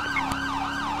now.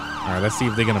 All right, let's see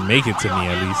if they're gonna make it to me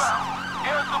at least.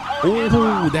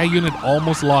 Oh, that unit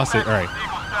almost lost it. All right.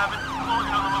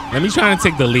 Let me try and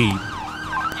take the lead.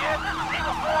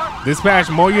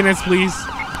 Dispatch, more units, please.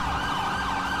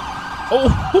 Oh,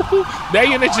 that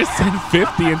unit just sent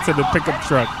 50 into the pickup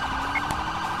truck.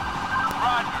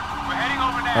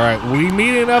 All right, we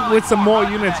meeting up with some more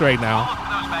units right now.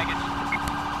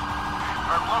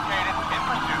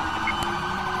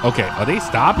 Okay, are they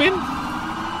stopping?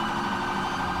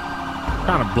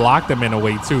 Trying to block them in a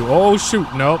way too. Oh shoot,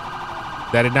 nope.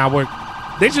 That did not work.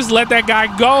 They just let that guy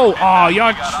go. Oh,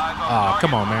 y'all. Oh,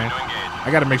 come on, man. I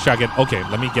got to make sure I get. Okay,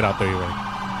 let me get out there.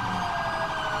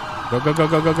 Go, go, go,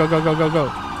 go, go, go, go, go, go, go.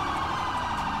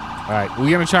 All right, we're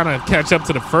going to try to catch up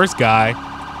to the first guy.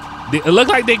 It looked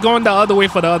like they're going the other way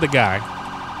for the other guy.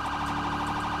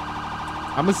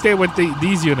 I'm going to stay with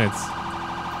these units.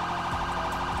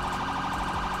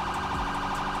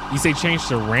 You say change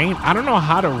to rain? I don't know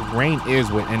how the rain is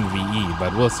with NVE,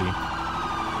 but we'll see.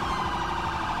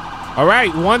 All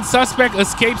right, one suspect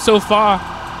escaped so far.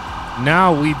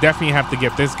 Now we definitely have to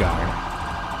get this guy.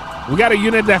 We got a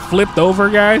unit that flipped over,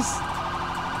 guys.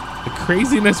 The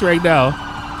craziness right now.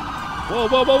 Whoa,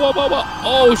 whoa, whoa, whoa, whoa, whoa.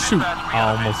 Oh, shoot. I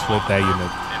almost flipped that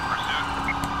unit.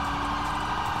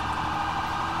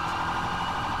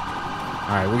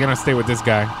 All right, we're going to stay with this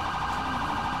guy.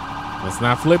 Let's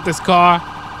not flip this car.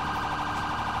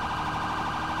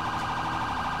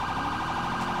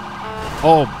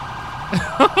 Oh,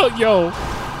 yo,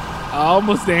 I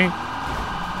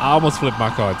almost flipped my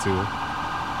car too.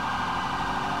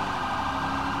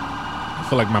 I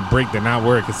feel like my brake did not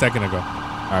work a second ago.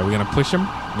 All right, we're gonna push him,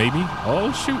 maybe.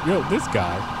 Oh shoot, yo, this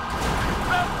guy.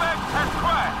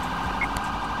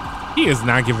 He is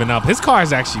not giving up. His car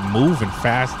is actually moving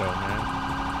fast though, man.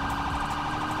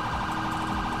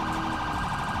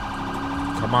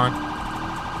 Come on.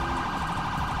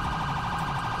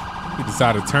 He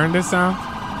decided to turn this out.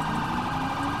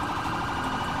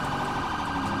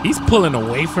 He's pulling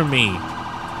away from me. All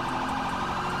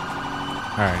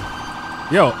right.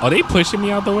 Yo, are they pushing me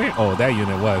out the way? Oh, that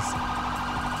unit was.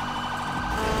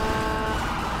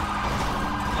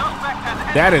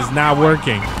 That is not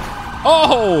working.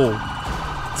 Oh!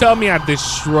 Tell me I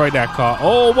destroyed that car.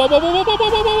 Oh, whoa, whoa, whoa, whoa, whoa,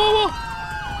 whoa, whoa,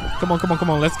 whoa. Come on, come on, come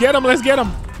on. Let's get him. Let's get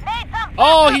him.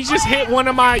 Oh, he just hit one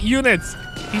of my units.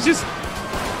 He just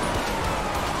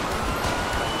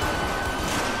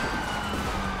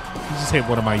hit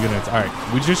one of my units. All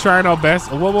right, we're just trying our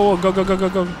best. Whoa, whoa, whoa, go, go, go, go,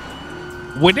 go.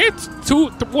 Were there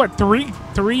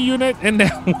three unit in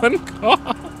that one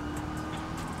car?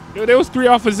 Yo, there was 3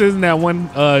 officers in that one.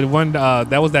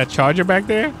 That was that Charger back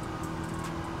there.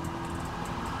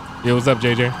 Yo, what's up,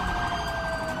 JJ?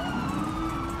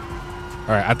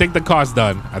 All right, I think the car's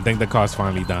done. I think the car's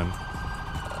finally done.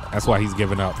 That's why he's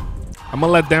giving up. I'm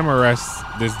gonna let them arrest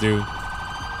this dude.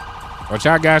 Watch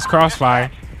out, guys. Crossfire.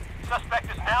 Suspect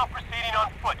is now proceeding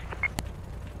on foot.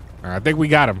 All right, I think we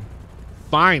got him.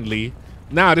 Finally.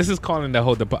 Now, this is calling the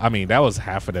whole department. I mean, that was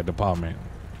half of the department.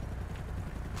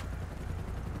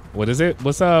 What is it?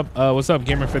 What's up? What's up,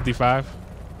 Gamer55?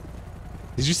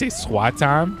 Did you say SWAT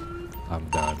time? I'm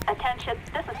done. Attention,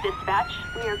 this is dispatch.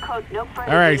 We are code no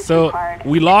further. All right, use so required.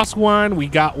 we lost one. We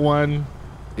got one.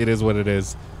 It is what it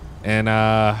is. And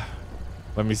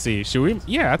let me see. Should we?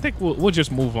 Yeah, I think we'll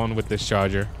just move on with this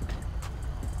Charger.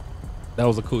 That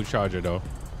was a cool Charger, though.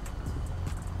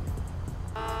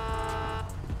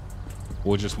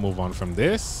 We'll just move on from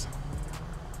this.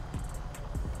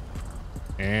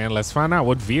 And let's find out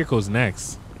what vehicle's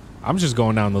next. I'm just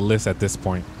going down the list at this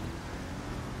point.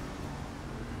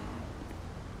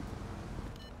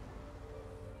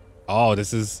 Oh,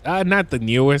 this is not the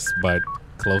newest, but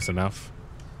close enough.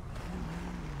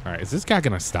 All right, is this guy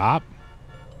gonna stop?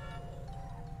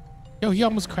 Yo, he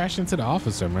almost crashed into the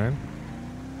officer, man.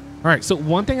 All right, so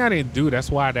one thing I didn't do, that's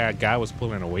why that guy was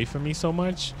pulling away from me so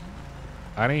much.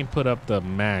 I didn't put up the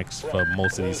max for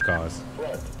most of these cars.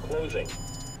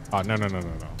 Oh, no, no, no, no,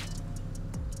 no.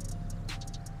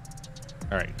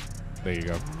 All right, there you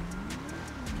go.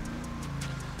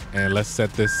 And let's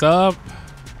set this up.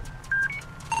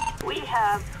 We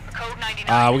have Code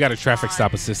 99. We got a traffic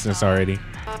stop assistance already.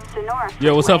 Sonora.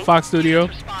 Yo, what's up, Fox Studio?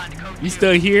 You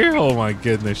still here? Oh my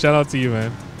goodness. Shout out to you,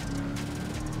 man.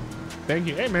 Thank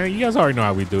you. Hey, man, you guys already know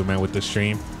how we do, man, with the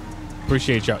stream.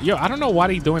 Appreciate y'all. Yo, I don't know why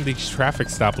they doing these traffic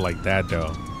stop like that,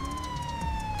 though.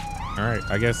 All right,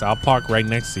 I guess I'll park right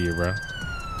next to you, bro.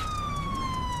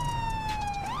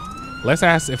 Let's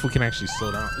ask if we can actually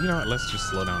slow down. You know what? Let's just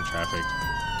slow down traffic.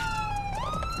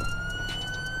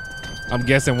 I'm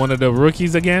guessing one of the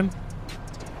rookies again.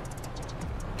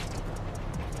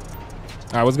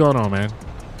 All right, what's going on, man?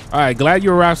 All right, glad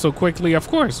you arrived so quickly. Of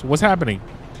course. What's happening?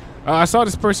 I saw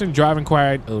this person driving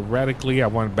quite erratically. I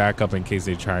want to back up in case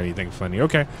they try anything funny.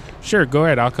 Okay, sure. Go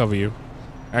ahead. I'll cover you.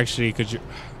 Actually, could you?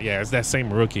 Yeah, it's that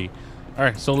same rookie. All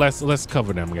right, so let's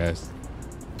cover them, guys.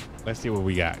 Let's see what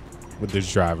we got with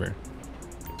this driver.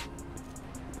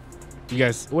 You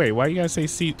guys, wait. Why you guys say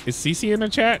C? Is CC in the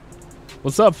chat?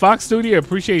 What's up, Fox Studio?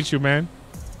 Appreciate you, man.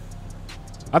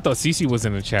 I thought CC was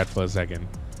in the chat for a second.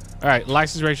 All right,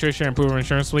 license, registration, and proof of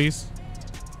insurance, please.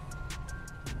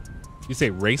 You say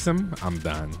race him? I'm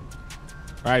done.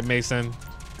 All right, Mason.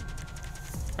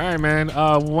 All right, man.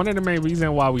 One of the main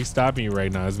reasons why we stopping you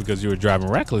right now is because you were driving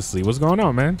recklessly. What's going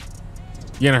on, man?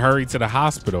 You're in a hurry to the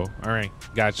hospital. All right,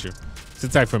 got you.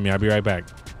 Sit tight for me. I'll be right back.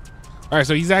 All right,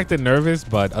 so he's acting nervous,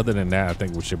 but other than that, I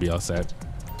think we should be all set.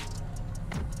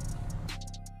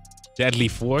 Deadly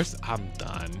force? I'm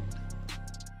done.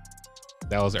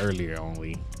 That was earlier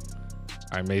only.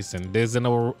 All right, Mason, there's an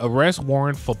arrest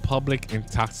warrant for public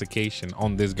intoxication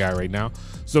on this guy right now.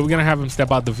 So we're gonna have him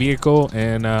step out the vehicle,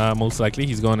 and most likely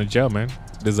he's going to jail, man.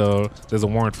 There's a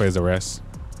warrant for his arrest.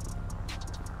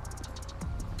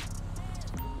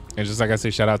 And just like I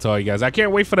said, shout out to all you guys. I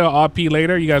can't wait for the RP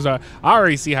later. You guys are, I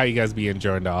already see how you guys be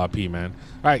enjoying the RP, man.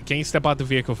 All right, can you step out the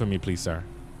vehicle for me, please, sir?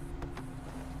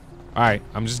 All right,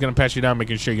 I'm just gonna pat you down,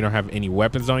 making sure you don't have any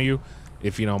weapons on you.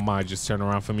 If you don't mind, just turn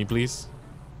around for me, please.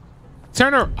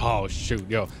 Turn her. Oh shoot,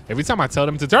 yo! Every time I tell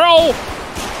them to turn,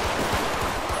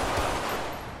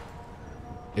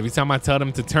 every time I tell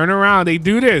them to turn around, they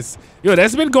do this. Yo,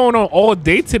 that's been going on all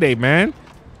day today, man.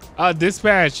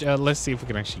 Dispatch. Let's see if we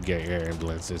can actually get air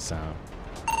ambulance this time.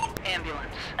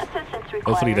 Ambulance. Assistance required.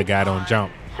 Hopefully the guy don't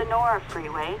jump. Sonora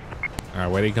Freeway. All right,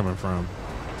 where they coming from?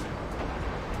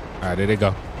 All right, there they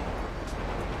go.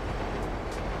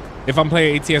 If I'm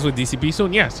playing ATS with DCP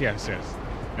soon, yes.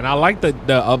 And I like the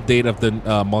update of the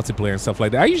multiplayer and stuff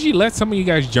like that. I usually let some of you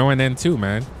guys join in too,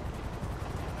 man.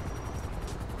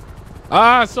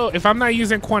 So if I'm not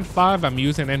using Quant 5, I'm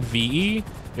using NVE.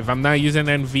 If I'm not using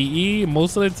NVE,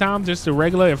 most of the time, just the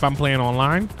regular if I'm playing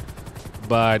online.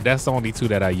 But that's the only two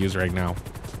that I use right now.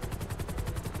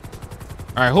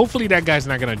 All right, hopefully that guy's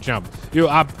not gonna jump. Yo,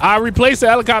 I replaced the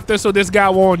helicopter so this guy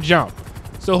won't jump.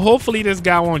 So hopefully this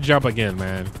guy won't jump again,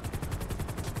 man.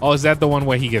 Oh, is that the one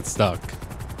where he gets stuck?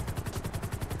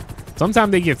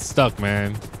 Sometimes they get stuck,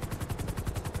 man.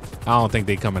 I don't think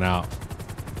they coming out.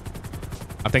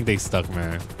 I think they stuck,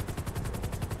 man.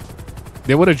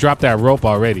 They would have dropped that rope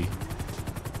already.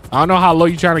 I don't know how low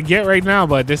you trying to get right now,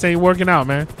 but this ain't working out,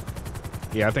 man.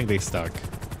 Yeah, I think they stuck.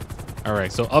 All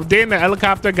right, so updating the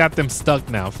helicopter got them stuck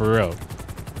now, for real.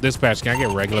 Dispatch, can I get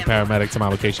regular paramedic to my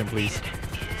location, please?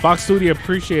 Fox Studio,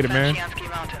 appreciate it, man.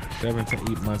 7 to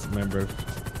 8 months member.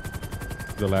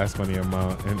 The last money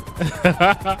amount. And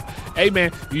hey,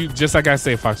 man, you just like I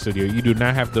say, Fox Studio, you do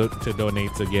not have to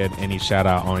donate to get any shout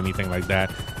out or anything like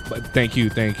that. But thank you,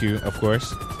 of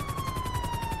course.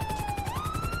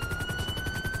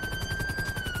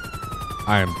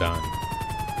 I am done.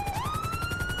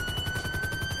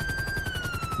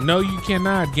 No, you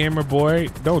cannot, gamer boy.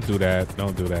 Don't do that.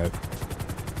 Don't do that.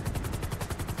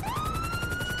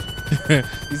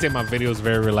 You say my video is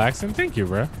very relaxing. Thank you,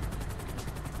 bro.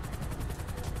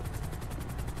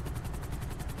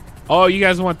 Oh, you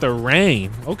guys want the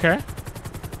rain? Okay.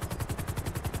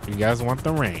 You guys want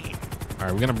the rain. All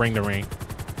right, we're gonna bring the rain.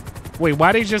 Wait,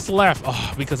 why they just left?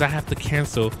 Oh, because I have to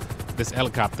cancel this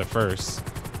helicopter first.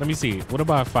 Let me see. What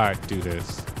about if I do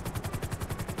this?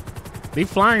 They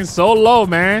flying so low,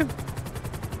 man.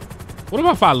 What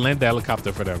about if I lend the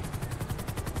helicopter for them?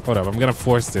 Hold up, I'm gonna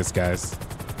force this, guys.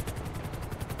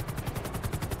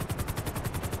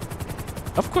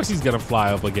 Of course he's gonna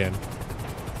fly up again.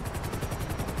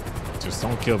 Just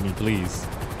don't kill me, please.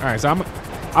 All right, so I'm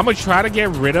gonna try to get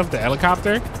rid of the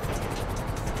helicopter.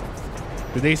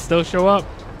 Did they still show up?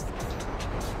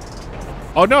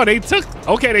 Oh no, they took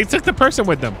the person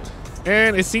with them.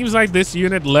 And it seems like this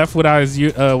unit left without his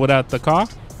without the car.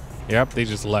 Yep, they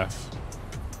just left.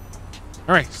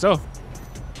 All right, so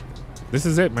this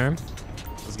is it, man.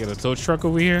 Let's get a tow truck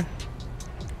over here.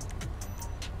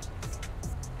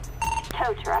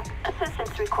 Tow truck.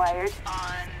 Assistance required.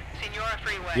 On Sonora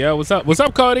Freeway. Yeah, what's up? What's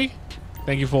up, Cody?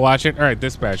 Thank you for watching. All right,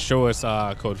 dispatch, show us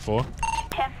code 4.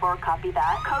 10-4, copy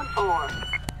that. Code 4.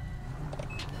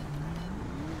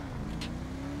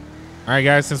 All right,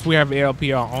 guys, since we have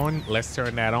ALPR on, let's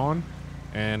turn that on.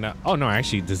 And, oh, no,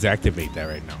 actually deactivate that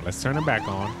right now. Let's turn it back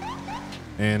on.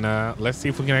 And let's see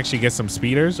if we can actually get some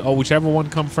speeders. Oh, whichever one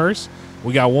come first.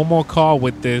 We got one more call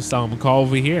with this call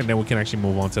over here, and then we can actually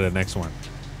move on to the next one.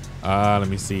 Let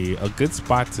me see. A good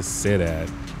spot to sit at.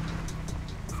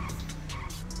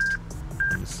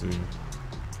 Let me see.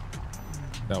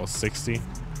 That was 60. All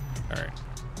right.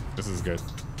 This is good.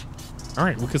 All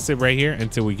right, we can sit right here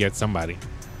until we get somebody.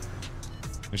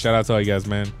 And shout out to all you guys,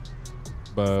 man.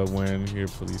 But when you hear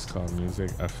police call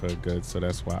music, I feel good. So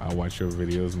that's why I watch your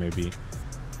videos. Maybe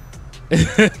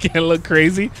can't look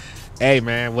crazy. Hey,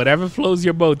 man, whatever flows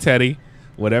your boat, Teddy.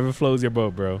 Whatever flows your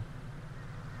boat, bro.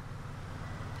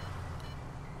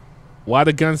 Why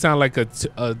the gun sound like a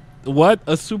what?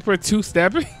 A super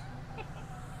two-stepping?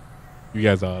 You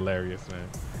guys are hilarious, man.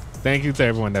 Thank you to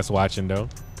everyone that's watching, though.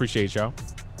 Appreciate y'all.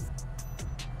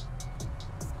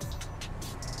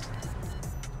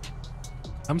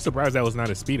 I'm surprised that was not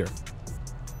a speeder.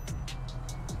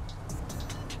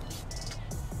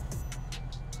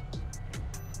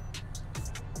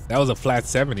 That was a flat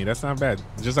 70. That's not bad.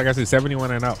 Just like I said,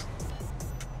 71 and up.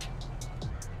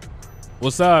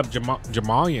 What's up,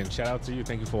 Jamalian? Shout out to you.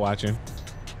 Thank you for watching.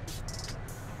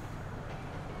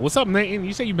 What's up, Nathan?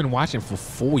 You say you've been watching for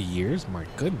 4 years? My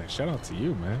goodness, shout out to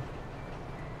you, man.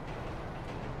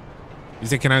 You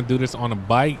said, can I do this on a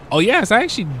bike? Oh yes, I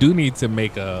actually do need to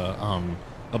make a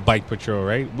bike patrol,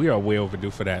 right? We are way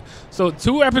overdue for that. So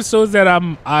 2 episodes that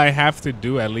I have to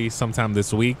do at least sometime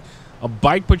this week. A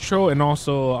bike patrol and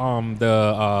also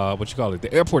the what you call it,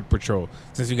 the airport patrol,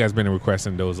 since you guys been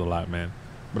requesting those a lot, man.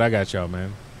 But I got y'all,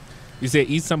 man. You said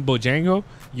eat some Bojango?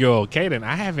 Yo, Kaden,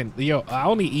 I haven't, yo, I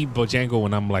only eat Bojango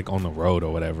when I'm like on the road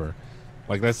or whatever.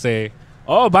 Like, let's say,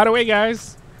 oh, by the way,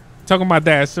 guys, talking about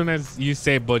that, as soon as you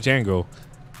say Bojango,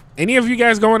 any of you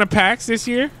guys going to PAX this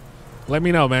year? Let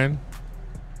me know, man.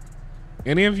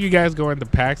 Any of you guys going to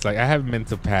PAX? Like, I haven't been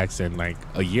to PAX in like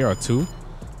a year or 2. All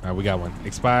right, we got one.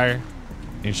 Expire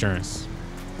insurance.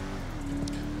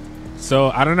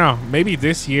 So I don't know. Maybe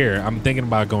this year I'm thinking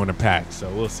about going to PAX. So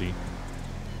we'll see.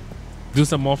 Do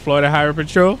some more Florida Highway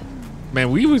Patrol.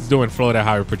 Man, we was doing Florida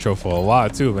Highway Patrol for a while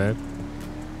too, man.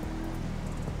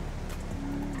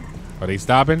 Are they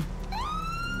stopping?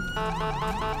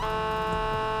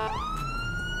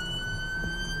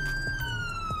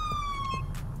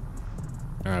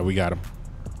 All right, we got them.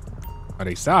 Are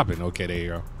they stopping? Okay, there you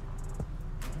go.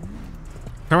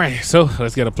 All right, so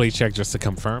let's get a plate check just to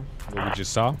confirm what we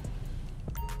just saw.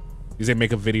 You say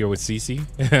make a video with CC?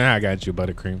 I got you,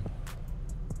 buttercream.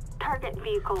 Target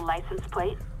vehicle license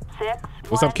plate 6.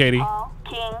 What's up, Katie? Paul,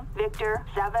 King Victor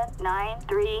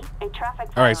 793. A traffic.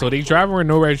 All right, so they driving with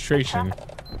no registration.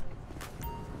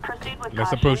 Proceed with Let's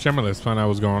caution. approach them and let's find out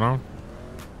what's going on.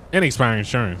 And expire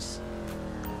insurance.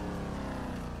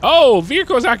 Oh,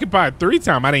 vehicles occupied 3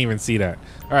 times. I didn't even see that.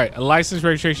 All right, a license,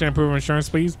 registration, and proof of insurance,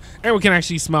 please. And we can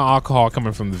actually smell alcohol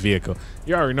coming from the vehicle.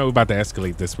 You already know we're about to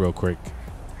escalate this real quick.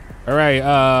 All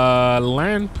right,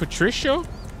 Len Patricio.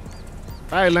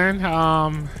 All right,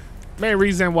 Len. Main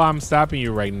reason why I'm stopping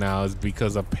you right now is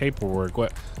because of paperwork.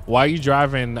 Why are you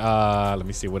driving? Let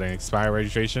me see, with an expired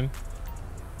registration.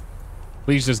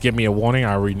 Please just give me a warning.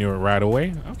 I'll renew it right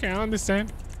away. Okay, I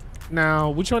understand. Now,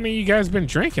 which one of you guys been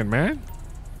drinking, man?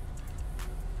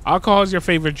 Alcohol is your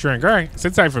favorite drink. All right,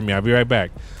 sit tight for me. I'll be right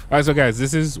back. All right, so guys,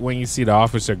 this is when you see the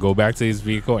officer go back to his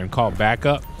vehicle and call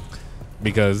backup,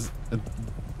 because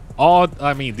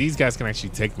these guys can actually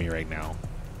take me right now.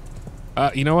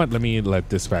 You know what? Let me let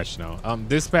dispatch know.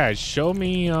 Dispatch, show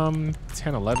me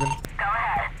 1011. Go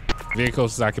ahead.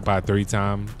 Vehicles is occupied 3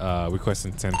 times.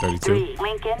 Requesting 1032. 3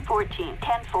 Lincoln 14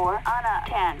 10-4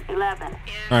 Anna 10-11. All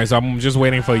right, so I'm just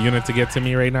waiting for a unit to get to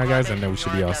me right now, guys, and then we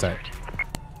should be all set.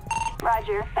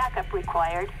 Roger. Backup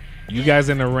required. You guys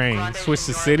in the rain. Switch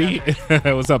to city.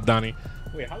 What's up, Donnie?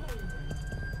 Wait, how long?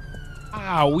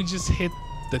 Wow, we just hit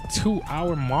the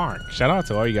 2-hour mark. Shout out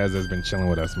to all you guys that's been chilling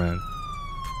with us, man.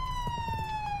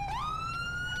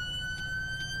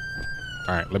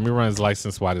 All right, let me run his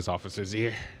license while this officer's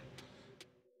here.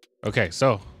 Okay,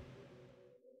 so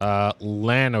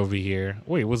Len over here.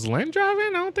 Wait, was Len driving?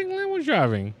 I don't think Len was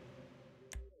driving.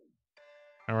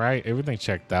 All right, everything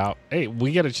checked out. Hey,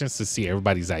 we get a chance to see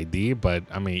everybody's ID, but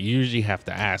I mean, you usually have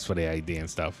to ask for the ID and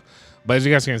stuff. But as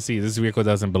you guys can see, this vehicle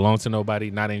doesn't belong to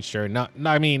nobody, not insured, not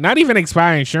even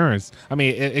expired insurance. I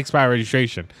mean, expired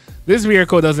registration. This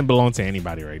vehicle doesn't belong to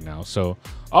anybody right now. So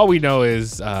all we know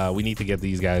is we need to get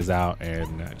these guys out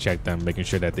and check them, making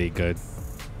sure that they're good.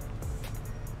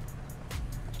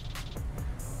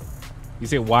 You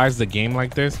say, why is the game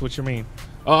like this? What you mean?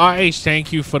 Oh, RH,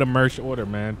 thank you for the merch order,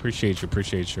 man. Appreciate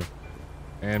you.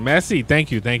 And Messi,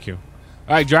 thank you.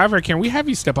 All right, driver, can we have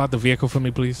you step out the vehicle for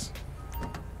me, please?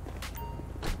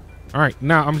 All right,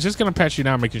 now I'm just gonna pat you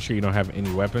down, making sure you don't have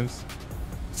any weapons.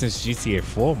 Since GTA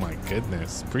 4, my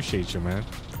goodness. Appreciate you, man.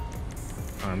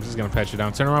 All right, I'm just gonna pat you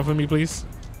down. Turn around for me, please.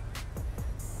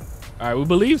 All right, we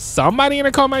believe somebody in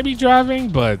the car might be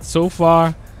driving, but so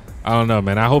far, I don't know,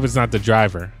 man. I hope it's not the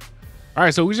driver. All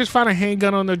right, so we just found a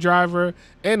handgun on the driver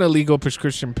and illegal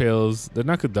prescription pills. The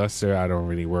knuckle duster, I don't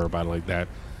really worry about it like that.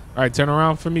 All right, turn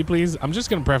around for me, please. I'm just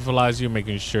gonna breathalyze you,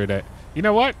 making sure that, you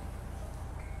know what?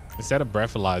 Instead of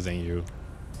breathalyzing you,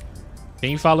 can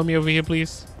you follow me over here,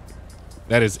 please?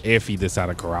 That is if he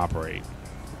decides to cooperate.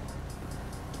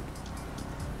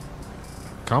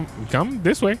 Come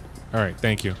this way. All right,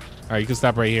 thank you. All right, you can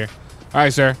stop right here. All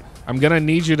right, sir. I'm gonna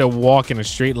need you to walk in a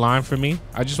straight line for me.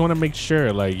 I just want to make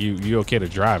sure, like, you okay to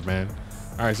drive, man.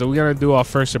 All right, so we're gonna do our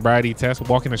first sobriety test.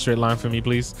 Walk in a straight line for me,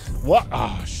 please. What?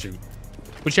 Oh shoot!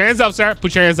 Put your hands up, sir.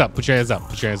 Put your hands up. Put your hands up.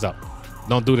 Put your hands up.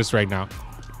 Don't do this right now.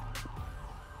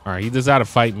 All right, he decided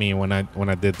to fight me when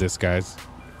I did this, guys.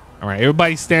 All right,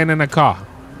 everybody stand in the car.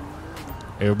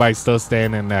 Everybody's still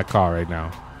staying in that car right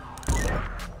now. All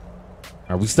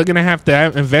right, we still gonna have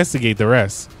to investigate the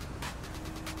rest.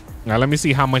 Now let me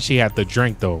see how much he had to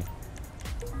drink though.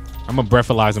 I'm gonna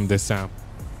breathalyze him this time.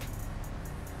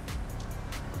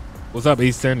 What's up,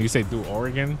 Easton? You say through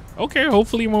Oregon? Okay,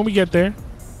 hopefully when we get there.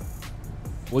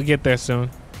 We'll get there soon.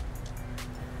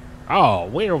 Oh,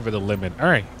 way over the limit. All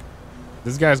right.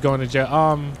 This guy's going to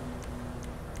jail.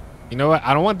 You know what?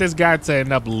 I don't want this guy to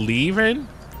end up leaving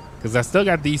because I still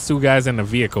got these two guys in the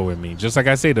vehicle with me. Just like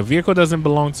I say, the vehicle doesn't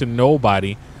belong to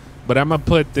nobody, but I'm going to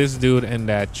put this dude in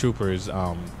that trooper's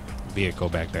vehicle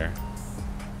back there.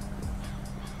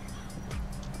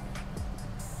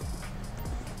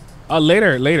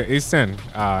 Later, Easton.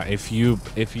 If you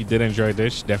did enjoy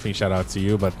this, definitely shout out to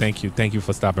you. But thank you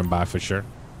for stopping by for sure.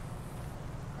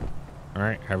 All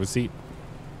right, have a seat.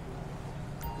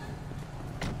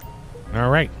 All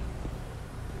right.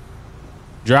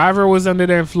 Driver was under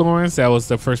the influence. That was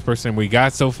the first person we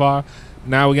got so far.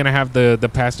 Now we're gonna have the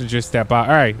passenger step out.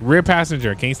 All right, rear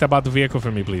passenger, can you step out the vehicle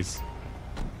for me, please?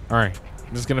 All right,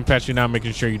 I'm just gonna pat you down,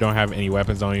 making sure you don't have any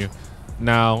weapons on you.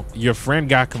 Now, your friend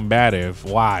got combative.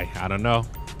 Why? I don't know.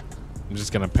 I'm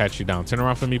just gonna pat you down. Turn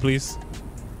around for me, please.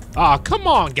 Oh, come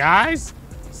on, guys.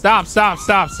 Stop.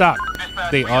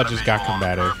 They all just got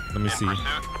combative. Let me see.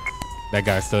 That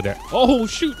guy's still there. Oh,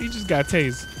 shoot. He just got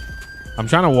tased. I'm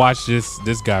trying to watch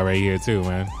this guy right here, too,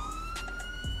 man.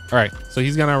 All right. So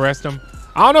he's going to arrest him.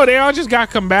 I don't know. They all just got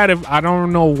combative. I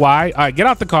don't know why. All right. Get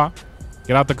out the car.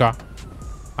 Get out the car.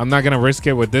 I'm not going to risk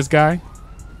it with this guy.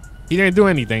 He didn't do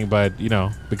anything, but, you know,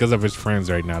 because of his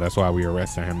friends right now, that's why we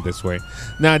arrested him this way.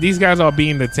 Now, these guys are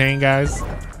being detained, guys,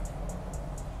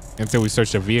 until we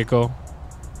search the vehicle.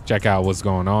 Check out what's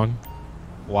going on.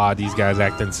 Why these guys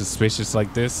acting suspicious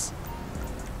like this.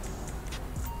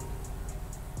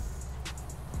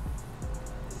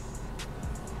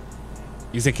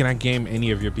 You said, can I game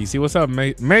any of your PC? What's up,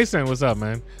 Mason? What's up,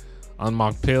 man?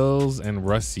 Unmarked pills and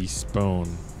rusty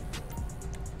spoon.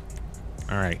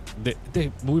 All right,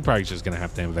 we probably just gonna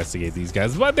have to investigate these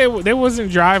guys, but they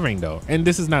wasn't driving though, and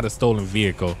this is not a stolen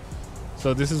vehicle,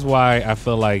 so this is why I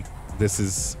feel like this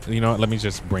is, you know what, let me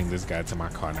just bring this guy to my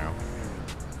car now.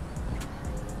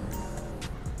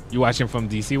 You watching from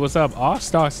DC? What's up,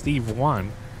 All-Star Steve 1?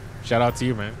 Shout out to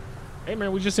you, man. Hey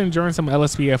man, we're just enjoying some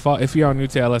Lspdfr. If you are new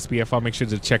to Lspdfr, make sure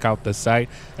to check out the site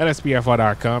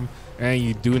lspdfr.com. And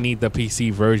you do need the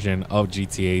PC version of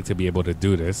GTA to be able to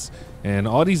do this. And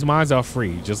all these mods are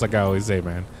free, just like I always say,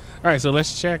 man. All right, so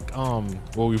let's check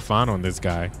what we found on this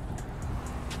guy.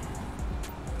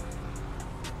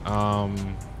 That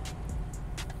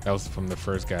was from the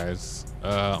first guys.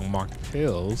 Unmarked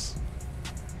pills.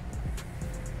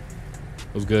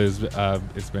 It was good.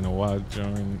 It's been a while.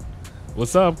 John.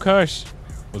 What's up, Kush?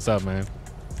 What's up, man?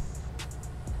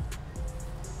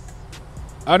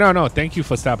 Oh no, thank you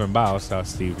for stopping by,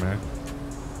 Steve, man.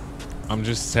 I'm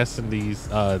just testing these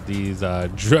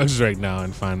drugs right now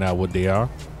and find out what they are.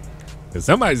 Cause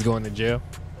somebody's going to jail.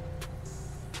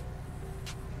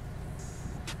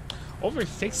 Over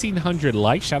 1,600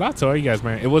 likes. Shout out to all you guys,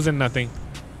 man. It wasn't nothing.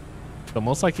 So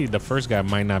most likely the first guy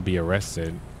might not be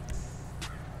arrested.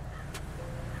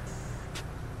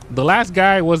 The last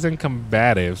guy wasn't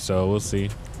combative, so we'll see.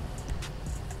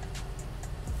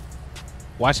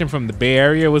 Watching from the Bay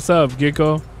Area. What's up,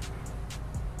 Gecko? All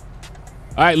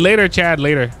right, later, Chad.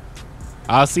 Later.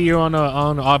 I'll see you on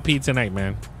RP tonight,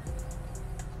 man.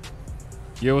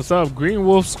 Yo, what's up, Green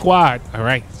Wolf Squad? All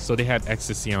right, so they had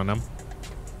ecstasy on them.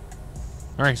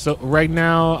 All right, so right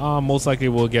now, most likely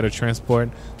we'll get a transport.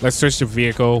 Let's search the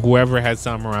vehicle. Whoever had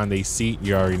some around their seat,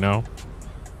 you already know.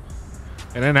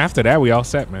 And then after that, we all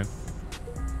set, man.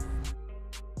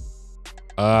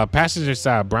 Passenger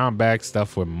side, brown bag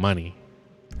stuff with money.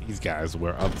 These guys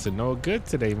were up to no good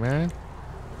today, man.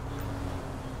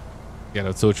 Got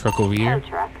a tow truck over here.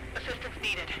 Assistance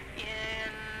needed in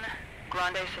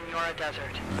Grande Senora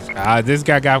Desert. This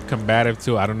guy got combative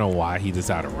too. I don't know why he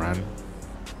decided to run.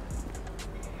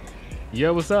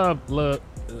 Yo, what's up?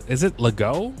 Is it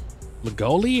Lago?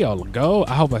 Lagoli or Lago?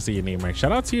 I hope I see your name right.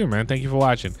 Shout out to you, man. Thank you for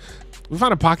watching. We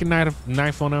found a pocket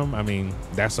knife on him. I mean,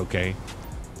 that's okay.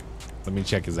 Let me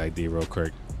check his ID real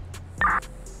quick.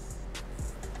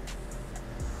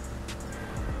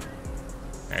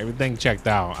 Everything checked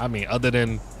out. I mean, other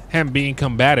than him being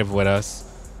combative with us.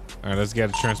 All right, let's get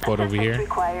a transport over here.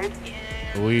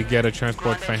 We get a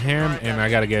transport for him, and I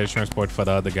gotta get a transport for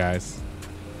the other guys.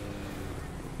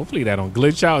 Hopefully that don't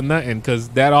glitch out nothing, because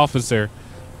that officer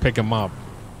pick him up.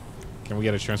 Can we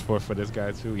get a transport for this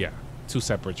guy too? Yeah, 2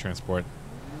 separate transport.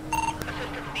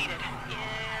 Assistance needed in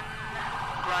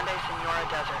Grande Senora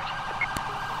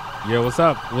Desert. Yo, what's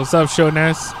up? What's up,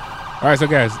 Showness? All right, so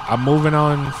guys, I'm moving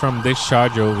on from this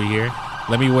charger over here.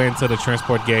 Let me wait until the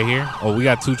transport get here. Oh, we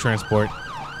got 2 transport.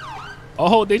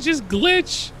 Oh, they just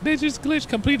glitched. They just glitched,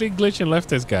 completely glitched and left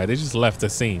this guy. They just left the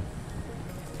scene.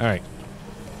 All right.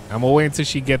 I'm gonna wait until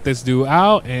she get this dude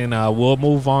out, and we'll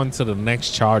move on to the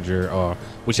next charger or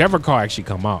whichever car actually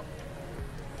come out.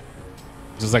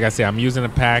 Just like I said, I'm using a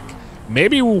pack.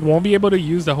 Maybe we won't be able to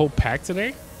use the whole pack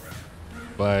today,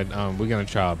 but we're gonna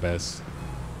try our best.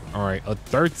 All right, a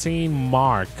 13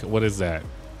 Mark. What is that?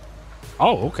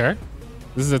 Oh, okay.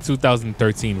 This is a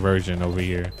 2013 version over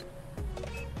here.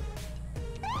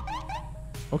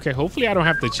 Okay, hopefully I don't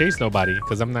have to chase nobody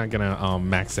because I'm not gonna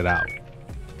max it out.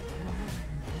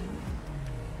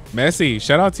 Messi,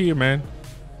 shout out to you, man.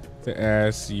 To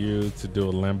ask you to do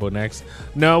a Lambo next.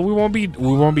 No, we won't be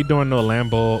doing no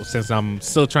Lambo since I'm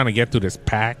still trying to get through this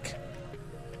pack.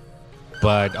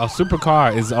 But our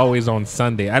supercar is always on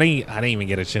Sunday. I didn't even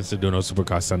get a chance to do no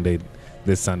supercar Sunday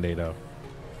this Sunday though.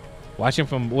 Watching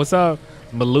from what's up,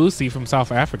 Malusi from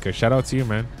South Africa. Shout out to you,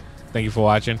 man. Thank you for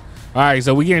watching. All right,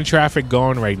 so we getting traffic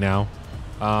going right now.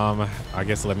 I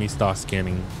guess let me start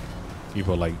scanning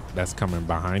people like that's coming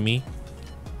behind me.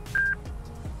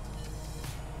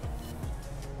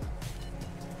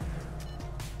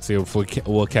 See if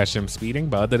we'll catch them speeding,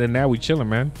 but other than that, we chilling,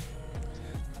 man.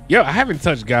 Yo, I haven't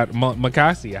touched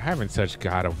Makasi. I haven't touched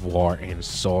God of War in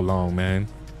so long, man.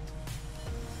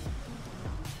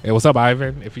 Hey, what's up,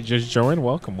 Ivan? If you just joined,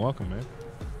 welcome, man.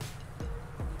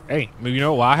 Hey, you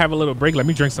know, while I have a little break, let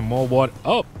me drink some more water.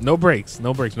 Oh, no brakes,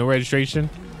 no registration.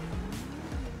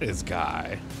 This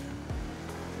guy.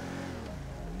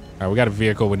 All right, we got a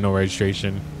vehicle with no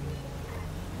registration.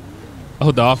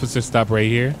 Oh, the officer stopped right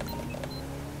here.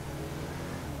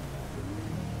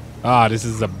 Ah, this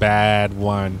is a bad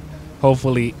one.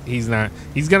 Hopefully he's not.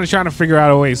 He's gonna try to figure out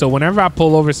a way. So whenever I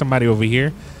pull over somebody over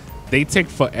here, they take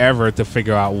forever to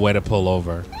figure out where to pull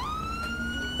over.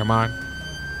 Come on.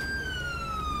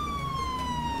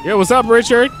 Yo, what's up,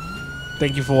 Richard?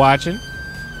 Thank you for watching.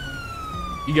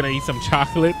 You gonna eat some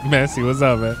chocolate? Messi, what's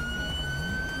up, man?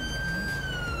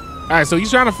 All right, so he's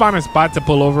trying to find a spot to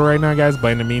pull over right now, guys.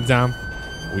 But in the meantime,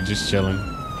 we're just chilling.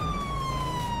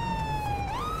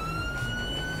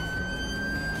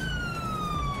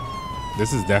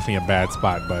 This is definitely a bad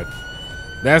spot, but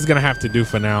that's gonna have to do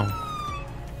for now.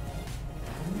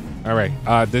 All right,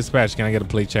 dispatch, can I get a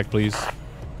plate check, please?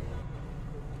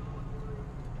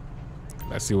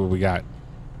 Let's see what we got.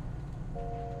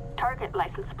 Target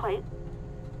license plate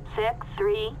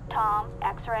 63 Tom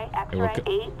X-ray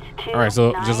 82. All right,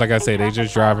 so just like I said, they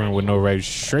just driving with no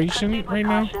registration right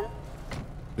now.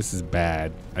 This is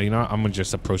bad. You know, I'm gonna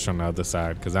just approach on the other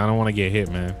side because I don't want to get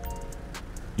hit, man.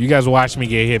 You guys watched me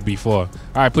get hit before. All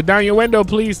right, put down your window,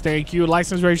 please. Thank you.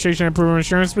 License, registration, and proof of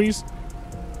insurance, please.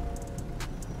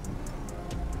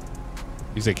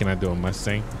 You said, can I do a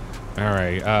Mustang? All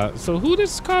right. So who does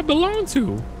this car belong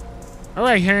to? All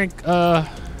right, Hank. Now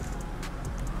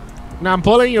I'm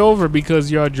pulling you over because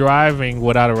you're driving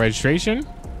without a registration.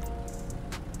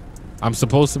 I'm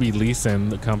supposed to be leasing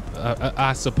the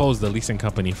I suppose the leasing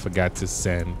company forgot to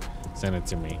send it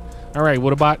to me. All right,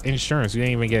 what about insurance? You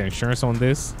didn't even get insurance on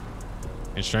this.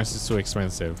 Insurance is too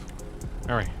expensive.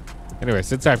 All right. Anyway,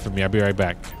 sit tight for me. I'll be right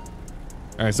back.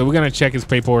 All right, so we're gonna check his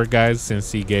paperwork, guys,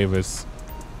 since he gave us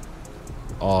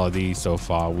all these so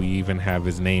far. We even have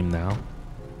his name now.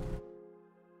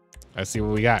 Let's see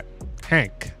what we got.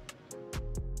 Hank.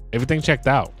 Everything checked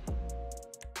out.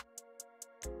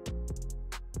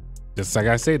 Just like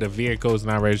I said, the vehicle is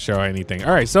not registered or anything.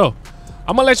 All right, so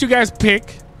I'm gonna let you guys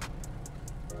pick.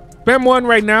 Spam 1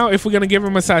 right now if we're gonna give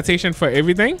him a citation for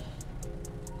everything,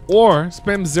 or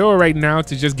spam 0 right now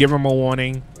to just give him a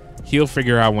warning. He'll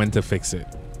figure out when to fix it.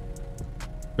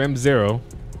 Spam 0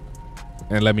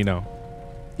 and let me know.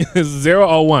 0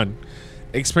 or 1.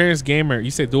 Experienced gamer.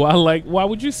 You said, do I like? Why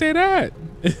would you say that?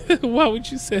 Why would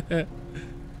you say that?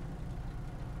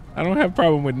 I don't have a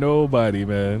problem with nobody,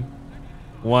 man.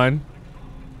 1.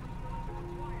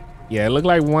 Yeah, it looked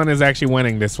like 1 is actually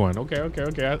winning this one.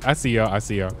 Okay. I see y'all.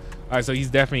 All right, so he's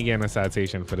definitely getting a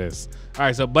citation for this. All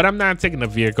right, so, but I'm not taking the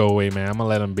vehicle away, man. I'm gonna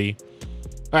let him be.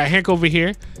 All right, Hank over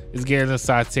here is getting a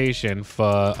citation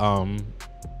for,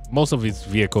 most of his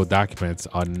vehicle documents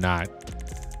are not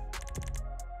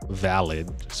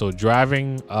valid. So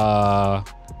driving without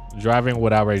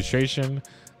registration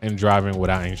and driving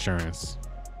without insurance.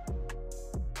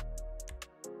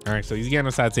 All right, so he's getting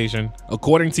a citation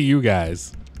according to you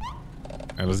guys.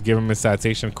 All right, let's give him a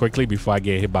citation quickly before I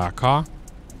get hit by a car.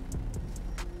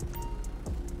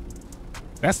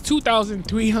 That's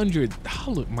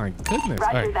 $2,300. My goodness.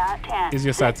 All right, here's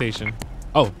your citation.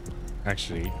 Oh,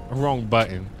 actually, wrong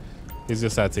button. Here's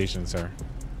your citation, sir.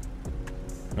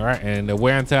 All right, and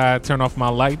wait until I turn off my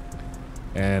light,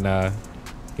 and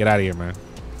Get out of here, man.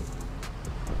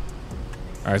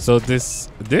 All right, so this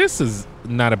is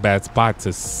not a bad spot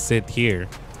to sit here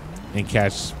and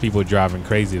catch people driving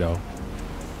crazy though.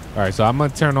 All right, so I'm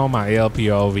gonna turn on my ALPO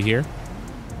over here.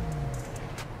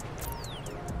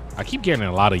 I keep getting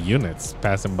a lot of units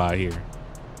passing by here.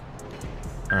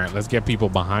 All right, let's get people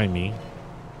behind me.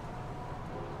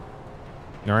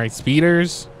 All right,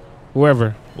 speeders,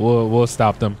 whoever, we'll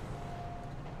stop them.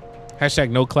 Hashtag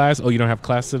no class. Oh, you don't have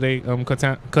class today?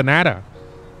 Kanata.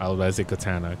 I was about to say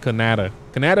Katana.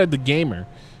 Kanata the gamer.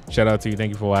 Shout out to you.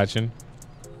 Thank you for watching.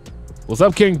 What's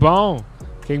up, King Bone?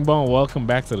 King Bone, welcome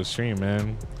back to the stream,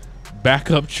 man.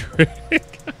 Backup trick.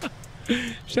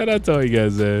 Shout out to all you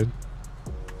guys, man.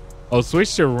 Oh,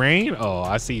 switch to rain? Oh,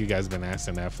 I see you guys been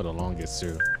asking that for the longest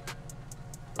too.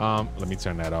 Let me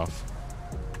turn that off.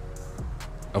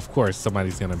 Of course,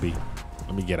 somebody's gonna be.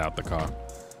 Let me get out the car.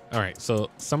 All right, so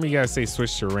some of you guys say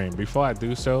switch to rain. Before I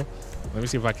do so, let me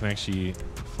see if I can actually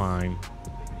find.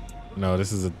 No,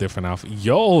 this is a different outfit.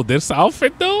 Yo, this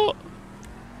outfit though,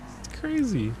 it's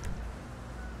crazy.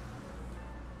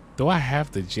 Do I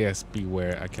have the GSP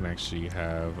where I can actually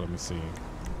have? Let me see.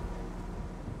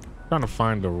 Trying to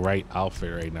find the right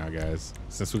outfit right now, guys,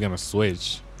 since we're gonna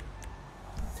switch.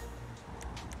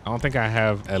 I don't think I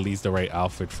have at least the right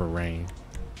outfit for rain.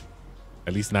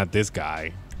 At least not this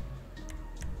guy.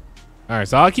 All right,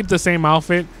 so I'll keep the same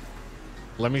outfit.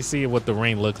 Let me see what the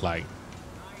rain look like.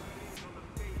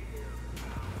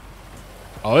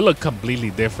 Oh, it looked completely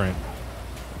different.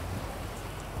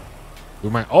 We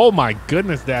might. Oh my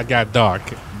goodness, that got dark.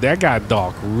 That got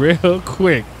dark real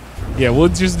quick. Yeah, we'll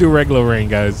just do regular rain,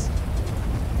 guys.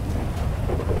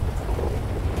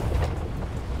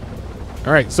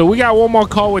 All right, so we got one more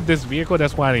call with this vehicle.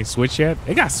 That's why I didn't switch yet.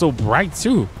 It got so bright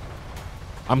too.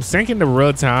 I'm syncing the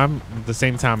real time at the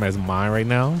same time as mine right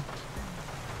now.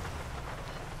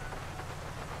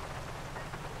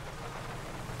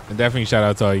 And definitely shout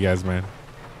out to all you guys, man.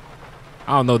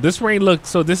 I don't know. This rain looks,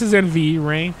 so this is NVE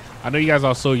rain. I know you guys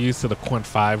are so used to the Quint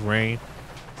 5 rain.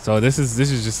 So this is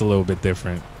just a little bit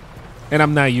different. And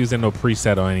I'm not using no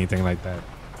preset or anything like that.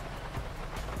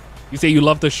 You say you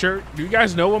love the shirt. Do you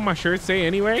guys know what my shirt say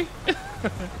anyway?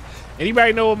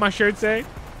 Anybody know what my shirt say?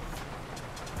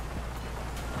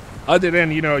 Other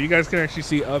than, you know, you guys can actually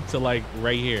see up to like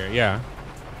right here. Yeah.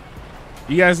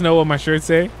 You guys know what my shirt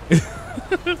say?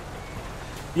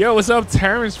 Yo, what's up,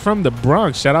 Terrence from the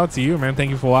Bronx? Shout out to you, man. Thank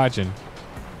you for watching.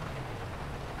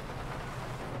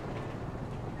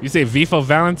 You say V for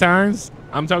Valentine's?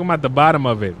 I'm talking about the bottom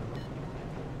of it.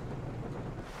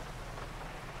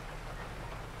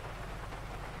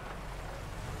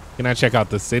 Can I check out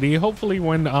the city? Hopefully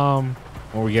when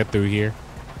we get through here.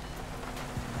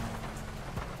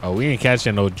 Oh, we ain't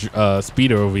catching no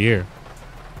speeder over here.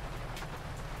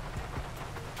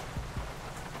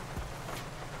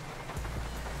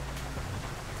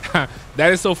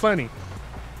 That is so funny.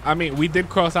 I mean, we did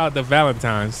cross out the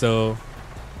Valentine, so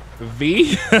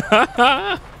V.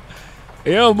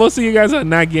 Yo, most of you guys are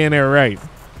not getting it right.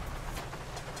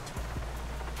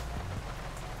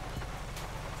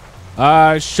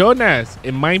 Shonas,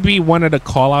 it might be one of the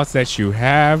call outs that you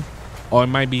have, or it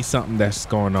might be something that's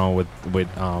going on with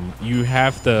you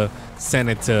have to send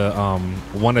it to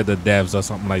one of the devs or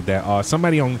something like that, or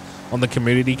somebody on the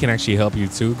community can actually help you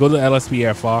too. Go to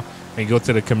Lspdfr and go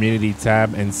to the community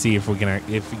tab and see if you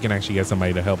can actually get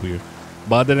somebody to help you.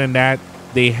 But other than that,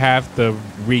 they have to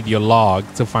read your log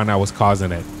to find out what's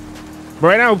causing it. But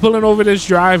right now we're pulling over this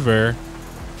driver.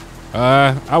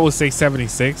 I would say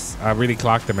 76. I really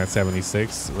clocked him at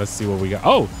 76. Let's see what we got.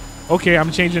 Oh, okay, I'm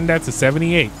changing that to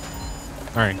 78.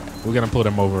 All right, we're gonna pull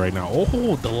them over right now.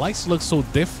 Oh, the lights look so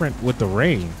different with the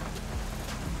rain.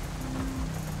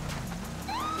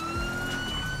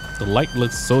 The light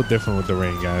looks so different with the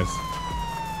rain, guys.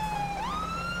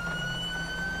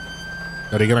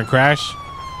 Are they gonna crash?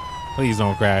 Please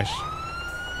don't crash.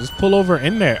 Just pull over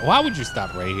in there. Why would you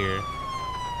stop right here?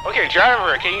 Okay,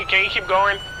 driver, can you keep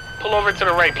going? Pull over to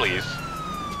the right, please.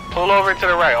 Pull over to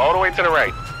the right, all the way to the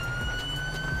right.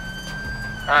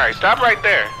 All right, stop right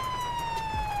there.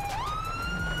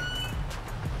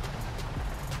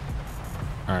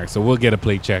 All right, so we'll get a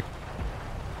plate check.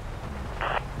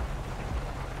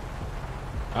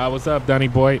 What's up, Dunny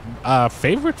boy?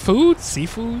 Favorite food?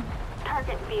 Seafood?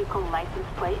 Target vehicle license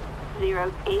plate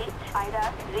 08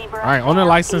 Ida Zebra. All right, owner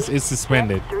license is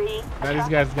suspended. Now this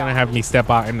guy's gonna have me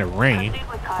step out in the rain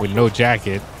with no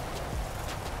jacket.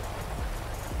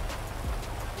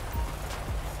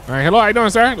 All right, hello, how you doing,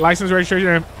 sir? License,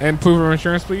 registration, and proof of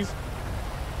insurance, please.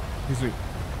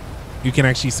 You can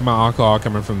actually smell alcohol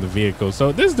coming from the vehicle.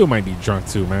 So this dude might be drunk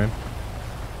too, man.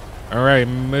 All right,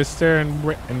 Mr.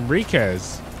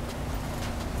 Enriquez.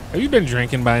 Have you been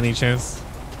drinking by any chance?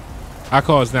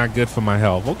 Alcohol is not good for my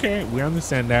health. Okay, we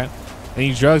understand that.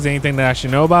 Any drugs, anything that I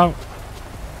should know about?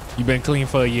 You've been clean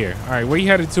for a year. All right, where you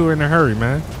headed to in a hurry,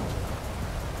 man?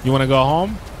 You want to go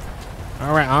home?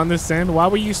 All right, I understand. Why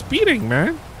were you speeding,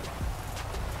 man?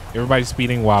 Everybody's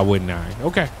speeding. Why wouldn't I?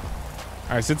 Okay.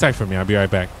 All right, sit tight for me. I'll be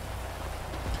right back.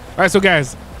 All right, so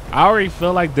guys, I already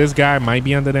feel like this guy might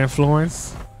be under the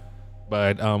influence,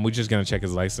 but we're just going to check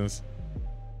his license.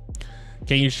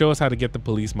 Can you show us how to get the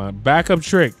police mod? Backup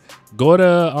trick. Go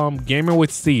to Gaming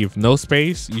with Steve. No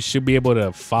space. You should be able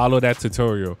to follow that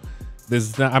tutorial.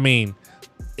 This, I mean,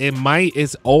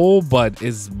 it's old, but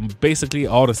it's basically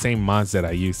all the same mods that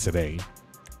I use today.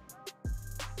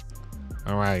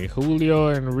 All right, Julio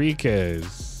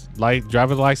Enriquez.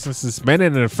 Driver's license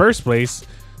suspended in the first place.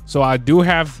 So I do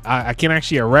have, I can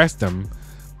actually arrest him.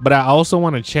 But I also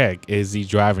want to check, is he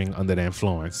driving under the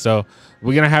influence? So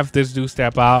we're going to have this dude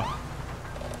step out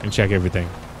and check everything.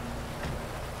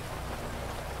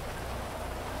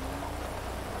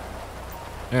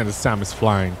 And this time is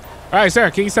flying. All right, sir,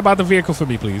 can you step out the vehicle for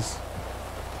me, please?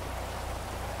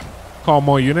 Call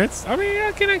more units. I mean,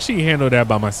 I can actually handle that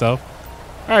by myself.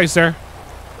 All right, sir.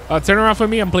 Turn around for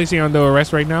me. I'm placing you under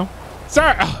arrest right now.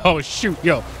 Sir, oh, shoot,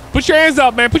 yo. Put your hands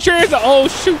up, man. Put your hands up. Oh,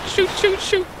 shoot, shoot, shoot,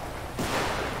 shoot.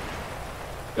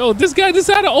 Yo, this guy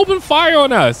decided to open fire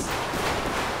on us.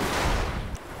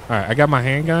 All right, I got my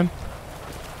handgun.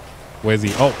 Where's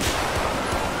he? Oh.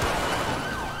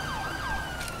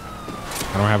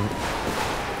 I don't have...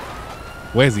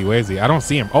 Where's he? Where's he? I don't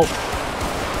see him. Oh.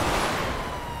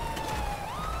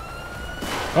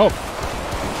 Oh.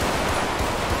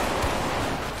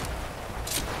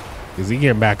 Is he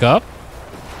getting back up?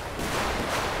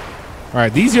 All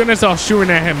right, these units are shooting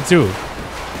at him too.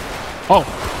 Oh.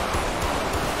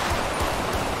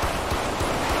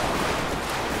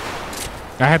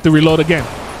 I have to reload again.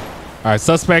 All right,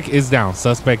 suspect is down.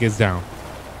 Suspect is down.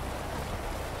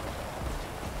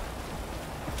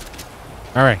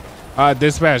 All right.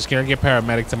 Dispatch, can I get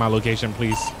paramedic to my location,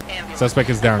 please? Suspect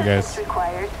is down, guys.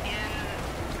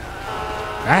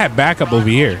 I have backup over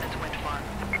here.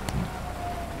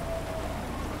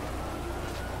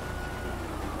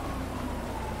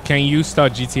 Can you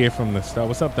start GTA from the start?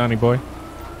 What's up, Donnie boy?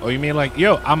 Oh, you mean like,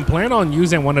 yo, I'm planning on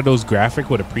using one of those graphic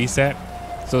with a preset.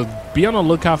 So be on the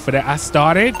lookout for that. I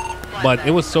started, but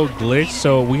it was so glitched,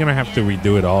 so we're gonna have to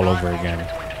redo it all over again.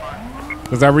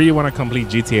 Because I really want to complete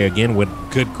GTA again with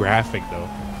good graphic though,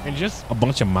 and just a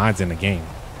bunch of mods in the game.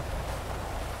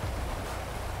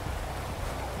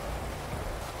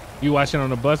 You watching on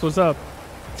the bus? What's up?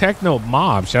 Techno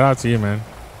Mob, shout out to you, man.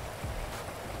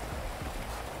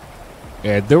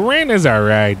 Yeah, the rain is all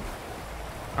right.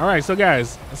 All right, so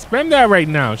guys, spam that right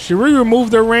now. Should we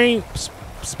remove the rain?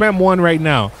 Spam 1 right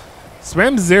now.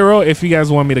 Spam 0 if you guys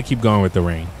want me to keep going with the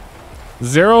rain.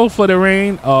 0 for the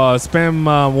rain.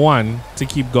 Spam 1 to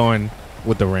keep going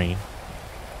with the rain.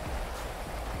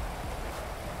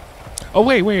 Oh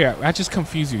wait, I just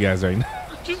confused you guys right now.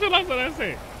 Just realized what I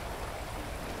said.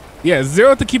 Yeah,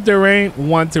 0 to keep the rain,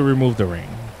 1 to remove the rain.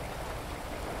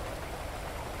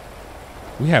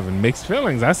 We having mixed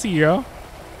feelings. I see y'all.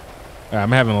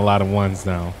 I'm having a lot of 1s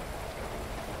now.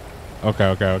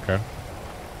 Okay.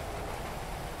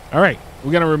 All right,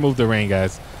 we're gonna remove the rain,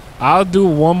 guys. I'll do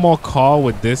one more call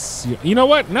with this. You know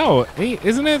what? No,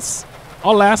 isn't it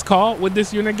our last call with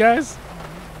this unit, guys?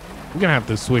 We're gonna have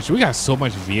to switch. We got so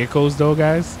much vehicles though,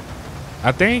 guys.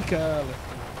 I think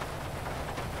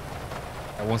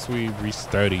once we reach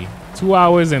 30, 2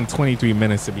 hours and 23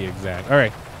 minutes to be exact. All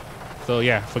right. So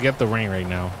yeah, forget the rain right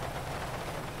now.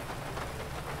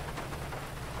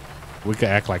 We could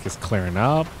act like it's clearing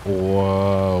up,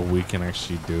 or we can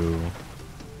actually do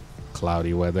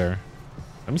cloudy weather.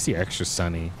 Let me see extra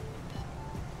sunny.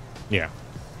 Yeah,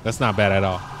 that's not bad at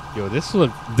all. Yo, this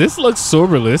looks so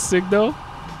realistic though.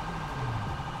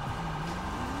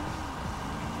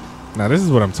 Now this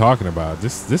is what I'm talking about.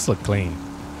 This look clean.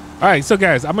 All right, so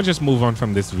guys, I'm gonna just move on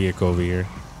from this vehicle over here.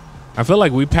 I feel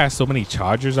like we passed so many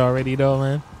Chargers already though,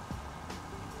 man.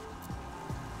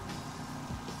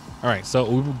 All right, so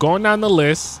we're going down the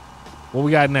list. What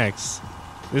we got next?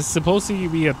 This is supposed to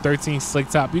be a 13 slick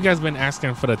top. You guys been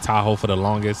asking for the Tahoe for the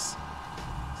longest,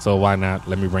 so why not?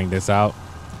 Let me bring this out.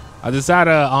 I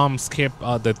decided to skip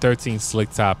the 13 slick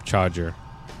top Charger.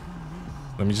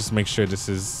 Let me just make sure this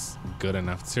is good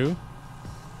enough too,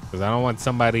 because I don't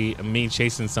want me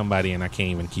chasing somebody and I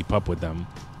can't even keep up with them.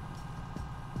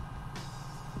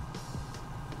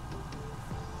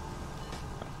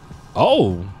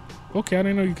 Oh, okay. I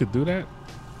didn't know you could do that.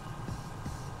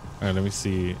 All right, let me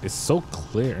see. It's so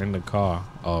clear in the car.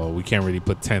 Oh, we can't really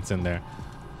put tents in there.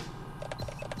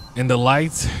 And the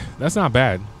lights, that's not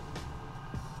bad.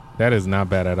 That is not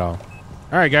bad at all.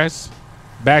 All right, guys,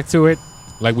 back to it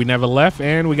like we never left,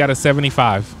 and we got a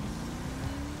 75.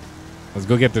 Let's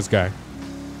go get this guy.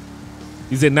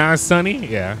 Is it not sunny?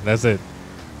 Yeah, that's it.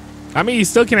 I mean, you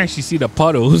still can actually see the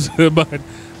puddles, but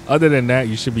other than that,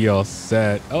 you should be all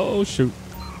set. Oh, shoot.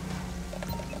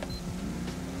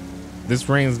 This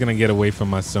rain is going to get away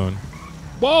from us soon.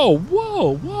 Whoa,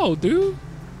 whoa, whoa, dude.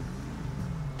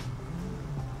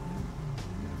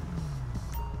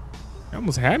 You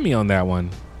almost had me on that one.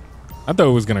 I thought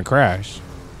it was going to crash.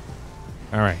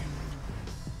 All right.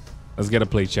 Let's get a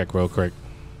plate check real quick.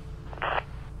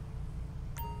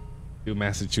 Do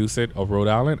Massachusetts or Rhode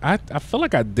Island? I feel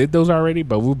like I did those already,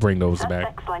 but we'll bring those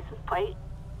back. Suspect's license plate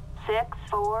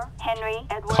 6-4 Henry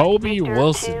Edward Kobe Victor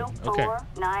Wilson. 2, Okay. 4,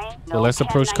 9, So let's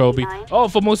approach Kobe. 1099. Oh,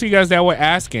 for most of you guys that were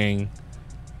asking,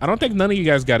 I don't think none of you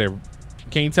guys got it.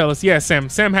 Can you tell us? Yeah, Sam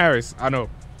Harris. I know.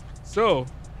 So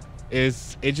it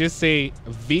just say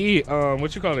V?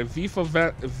 What you call it?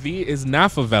 V is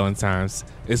not for Valentine's.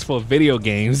 It's for video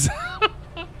games.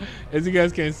 As you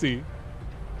guys can see.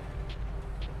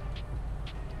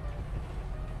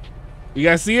 You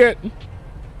guys see it?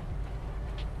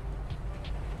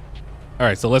 All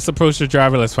right, so let's approach the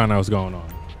driver. Let's find out what's going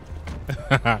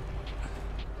on.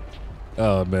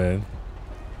 Oh, man.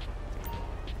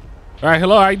 All right,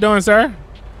 hello. How you doing, sir?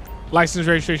 License,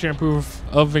 registration, and proof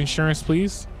of insurance,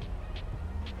 please.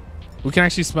 We can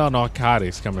actually smell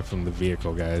narcotics coming from the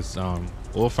vehicle, guys.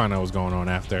 We'll find out what's going on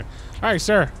after. All right,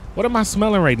 sir. What am I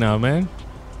smelling right now, man?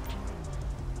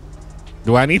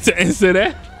 Do I need to answer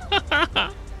that?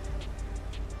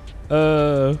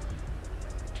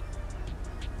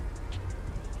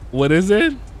 What is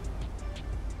it?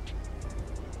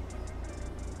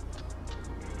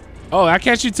 Oh, I'll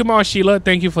catch you tomorrow, Sheila.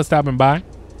 Thank you for stopping by.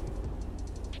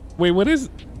 Wait, what is?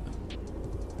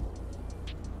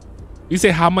 You say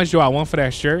how much do I want for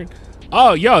that shirt?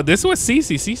 Oh, yo, this was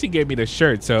Cece. Cece gave me the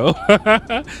shirt, so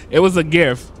it was a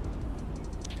gift.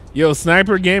 Yo,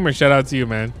 Sniper Gamer, shout out to you,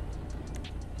 man.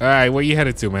 All right, where you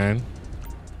headed to, man?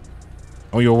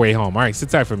 On your way home. All right, sit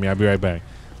tight for me. I'll be right back.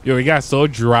 Yo, he got so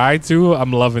dry too.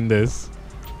 I'm loving this.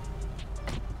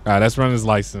 All right, let's run his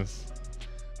license.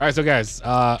 All right, so guys,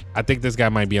 I think this guy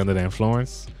might be under the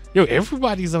influence. Yo,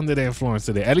 everybody's under the influence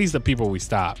today. At least the people we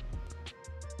stop.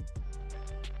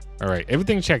 All right,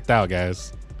 everything checked out,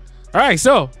 guys. All right,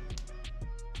 so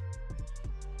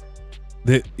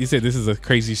you said this is a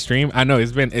crazy stream. I know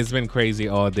it's been crazy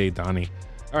all day, Donnie.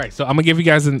 All right, so I'm gonna give you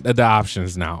guys the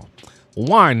options now.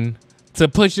 One, to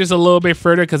push this a little bit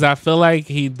further, because I feel like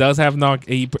he does have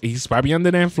he's probably under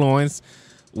the influence.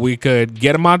 We could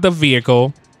get him out the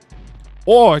vehicle.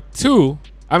 Or two,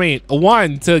 I mean,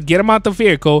 one, to get him out the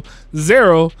vehicle.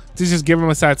 0, to just give him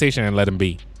a citation and let him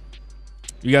be.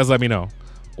 You guys let me know.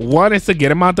 1 is to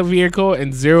get him out the vehicle,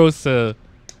 and 0 is to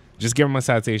just give him a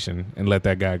citation and let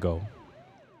that guy go.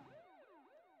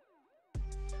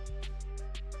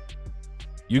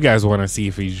 You guys want to see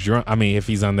if he's drunk. I mean, if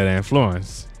he's under the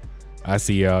influence. I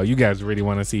see y'all. You guys really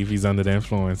want to see if he's under the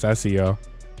influence. I see y'all.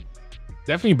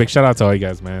 Definitely big shout out to all you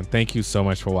guys, man. Thank you so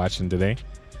much for watching today.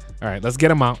 All right, let's get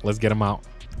him out. Let's get him out.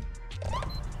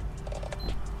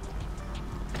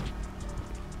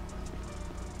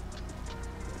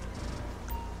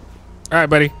 All right,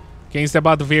 buddy. Can you step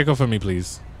out the vehicle for me,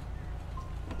 please?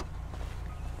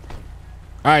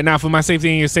 All right, now for my safety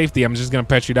and your safety, I'm just going to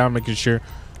pat you down, making sure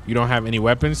you don't have any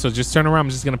weapons. So just turn around. I'm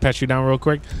just going to pat you down real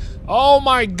quick. Oh,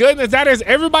 my goodness. That is,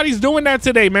 everybody's doing that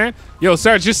today, man. Yo,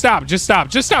 sir, just stop. Just stop.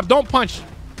 Just stop. Don't punch.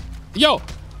 Yo,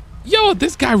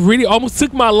 this guy really almost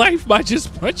took my life by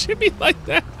just punching me like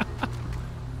that.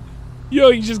 Yo,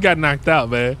 you just got knocked out,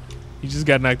 man. You just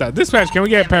got knocked out. Dispatch, can we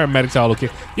get paramedics all okay?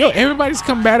 Yo, everybody's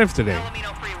combative today.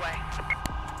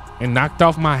 And knocked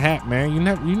off my hat, man.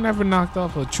 You never knocked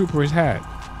off a trooper's hat.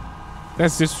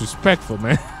 That's disrespectful,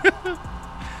 man.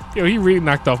 Yo, he really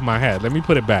knocked off my hat. Let me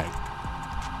put it back.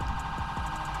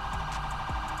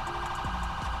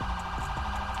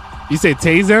 You say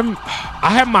tase him? I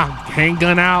have my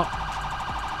handgun out.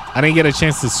 I didn't get a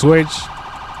chance to switch.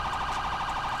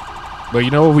 But you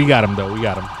know what? We got him, though. We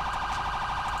got him.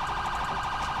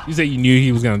 You say you knew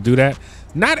he was going to do that?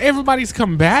 Not everybody's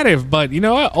combative, but you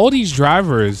know what? All these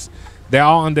drivers, they're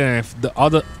all under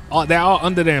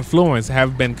the influence,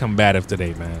 have been combative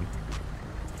today, man.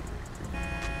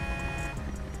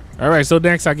 All right, so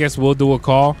next, I guess we'll do a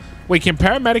call. Wait, can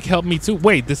paramedic help me too?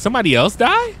 Wait, did somebody else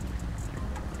die?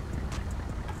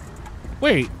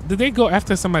 Wait, did they go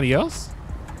after somebody else?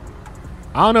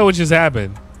 I don't know what just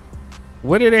happened.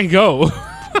 Where did they go?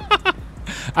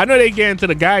 I know they get into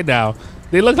the guy now.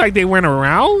 They look like they went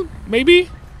around, maybe.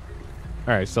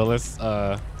 All right, so let's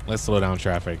slow down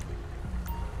traffic.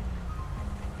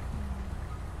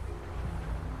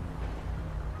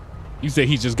 You said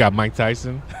he just got Mike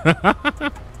Tyson?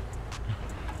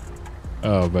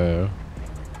 Oh, man.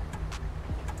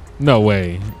 No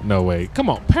way. No way. Come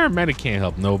on. Paramedic can't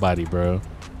help nobody, bro.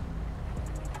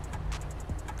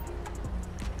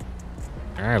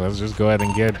 All right, let's just go ahead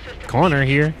and get corner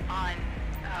here.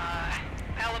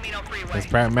 This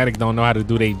paramedic don't know how to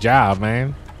do their job,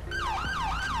 man.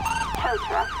 Tow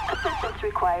truck. Assistance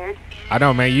required. I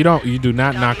know, man. You do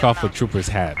not knock off a trooper's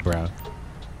hat, bro.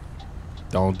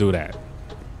 Don't do that.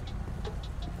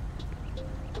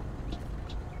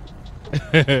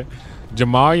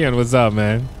 Jamalian, what's up,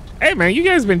 man? Hey, man, you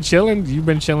guys been chilling. You've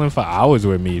been chilling for hours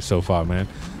with me so far, man.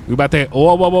 We about to.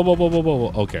 Whoa, whoa, whoa, whoa, whoa, whoa,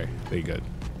 whoa. Okay, they good.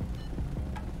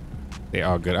 They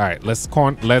are good. All right,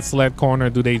 let's let corner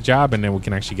do their job, and then we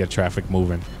can actually get traffic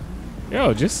moving.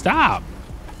 Yo, just stop.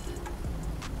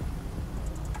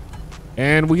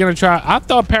 And we're gonna try. I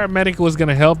thought paramedic was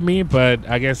gonna help me, but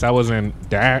I guess I wasn't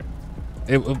that.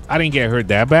 I didn't get hurt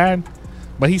that bad,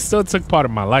 but he still took part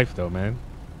of my life, though, man.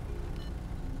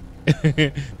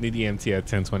 Need the MT at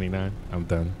 10:29. I'm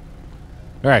done.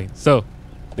 All right, so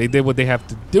they did what they have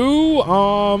to do.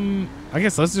 I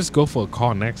guess let's just go for a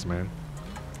call next, man.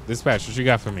 Dispatch, what you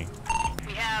got for me?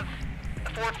 We have a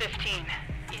 415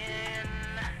 in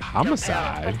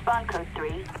homicide. Respond code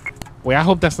 3. Wait, I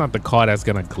hope that's not the car that's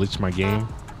gonna glitch my game.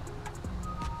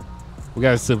 We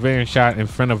got a civilian shot in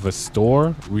front of a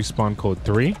store. Respawn code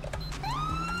 3.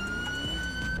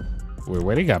 Wait,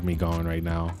 where they got me going right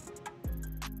now?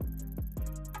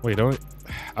 Wait, don't.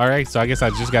 All right, so I guess I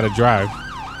just gotta drive.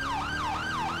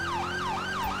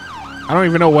 I don't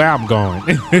even know where I'm going.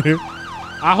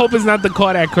 I hope it's not the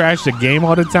car that crashed the game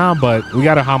all the time, but we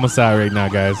got a homicide right now,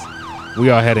 guys. We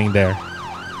are heading there.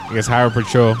 I guess higher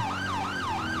patrol.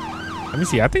 Let me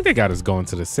see. I think they got us going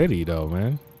to the city, though,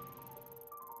 man.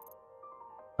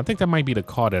 I think that might be the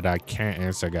call that I can't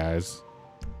answer, guys.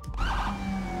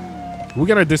 We're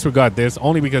gonna disregard this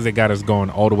only because they got us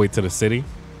going all the way to the city.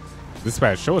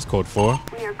 Dispatch, show us code 4.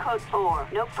 We are code 4.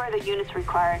 No further units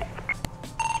required.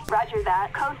 Roger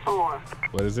that. Code 4.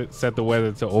 What is it? Set the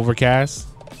weather to overcast.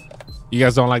 You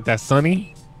guys don't like that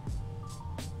sunny?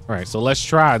 All right, so let's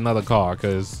try another car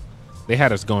because they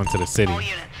had us going to the city.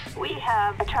 We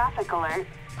have a traffic alert.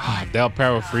 Del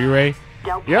Perro Freeway.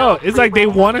 Yo, it's like they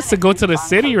want us to go to the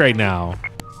city right now.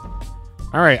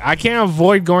 All right, I can't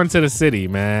avoid going to the city,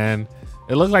 man.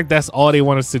 It looks like that's all they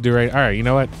want us to do, right? All right, you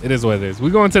know what? It is what it is.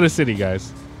 We're going to the city,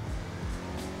 guys.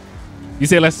 You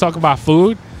say let's talk about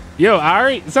food? Yo,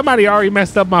 somebody already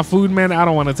messed up my food, man. I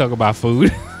don't want to talk about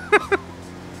food.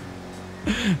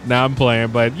 Nah, I'm playing,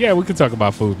 but yeah, we can talk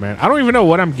about food, man. I don't even know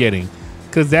what I'm getting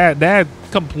because that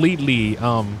completely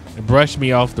brushed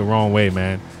me off the wrong way,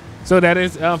 man. So that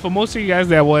is for most of you guys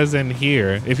that wasn't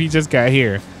here. If you just got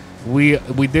here, we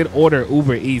did order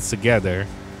Uber Eats together,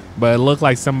 but it looked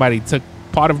like somebody took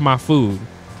part of my food.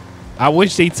 I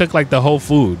wish they took like the whole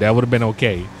food. That would have been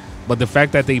okay. But the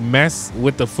fact that they mess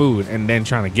with the food and then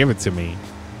trying to give it to me,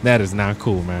 that is not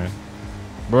cool, man.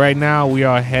 But right now we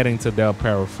are heading to Del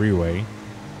Perro Freeway.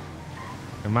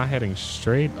 Am I heading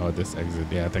straight or this exit?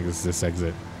 Yeah, I think it's this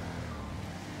exit.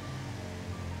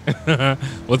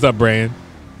 What's up, Brian?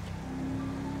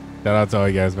 Shout out to all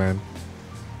you guys, man.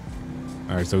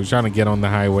 All right, so we're trying to get on the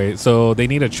highway. So they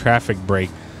need a traffic break.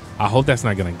 I hope that's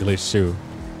not gonna glitch too.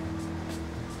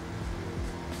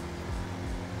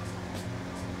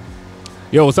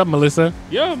 Yo, what's up, Melissa?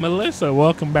 Yo, Melissa,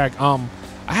 welcome back. I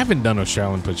haven't done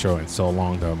Australian Patrol in so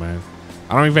long though, man.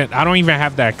 I don't even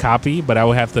have that copy, but I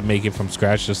will have to make it from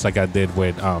scratch just like I did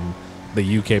with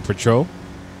the UK Patrol.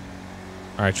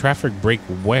 All right, traffic break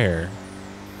where?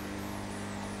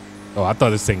 Oh, I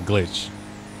thought this thing glitched.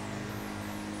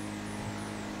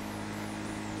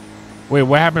 Wait,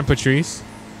 what happened, Patrice?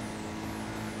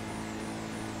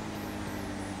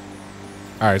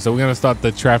 All right, so we're gonna start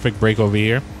the traffic break over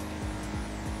here.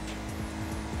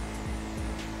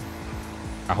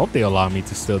 I hope they allow me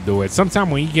to still do it. Sometime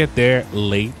when you get there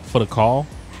late for the call.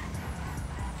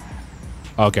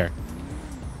 Okay.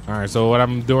 All right, so what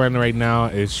I'm doing right now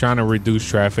is trying to reduce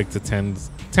traffic to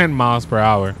 10 miles per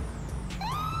hour.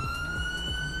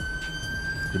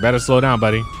 You better slow down,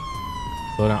 buddy.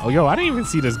 Slow down. Oh, yo, I didn't even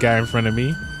see this guy in front of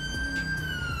me.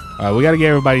 All right, we got to get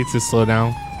everybody to slow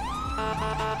down.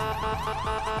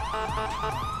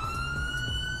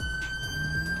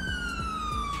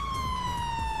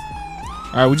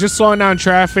 All right, we're just slowing down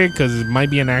traffic because it might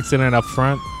be an accident up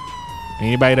front.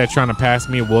 Anybody that's trying to pass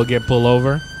me will get pulled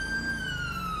over.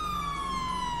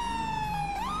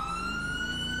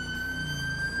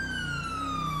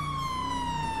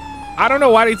 I don't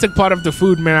know why they took part of the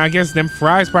food, man. I guess them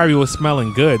fries probably was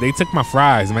smelling good. They took my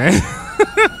fries, man.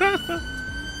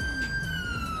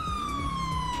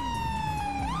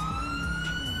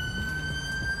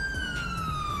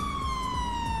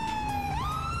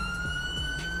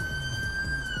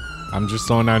 I'm just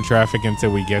slowing down traffic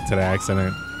until we get to the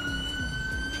accident.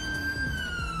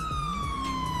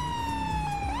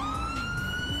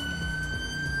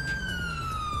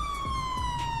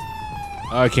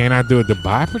 Can I do a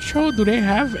Dubai patrol? Do they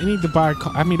have any Dubai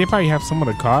cars? I mean, they probably have some of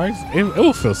the cars. It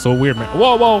will feel so weird, man.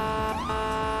 Whoa, whoa.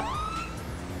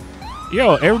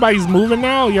 Yo, everybody's moving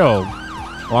now? Yo.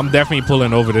 Well, I'm definitely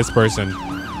pulling over this person.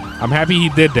 I'm happy he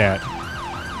did that.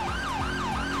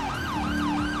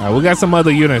 All right, we got some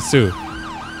other units too.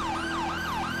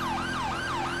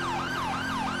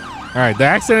 All right, the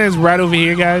accident is right over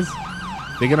here, guys.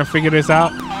 They're gonna figure this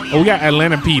out. Oh, we got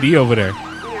Atlanta PD over there.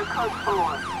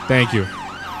 Thank you.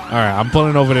 All right, I'm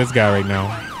pulling over this guy right now.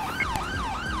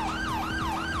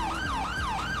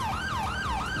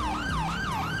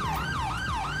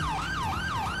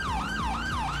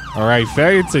 All right,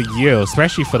 failure to yield,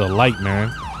 especially for the light,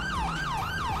 man.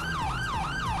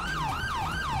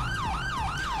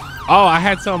 Oh, I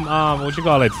had some what you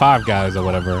call it, Five Guys or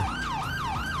whatever,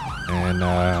 and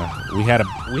we had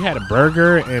a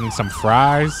burger and some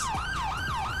fries,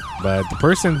 but the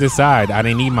person decided I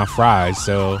didn't need my fries,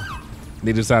 so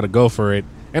they decided to go for it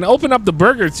and open up the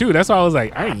burger too. That's why I was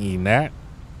like, I ain't eating that.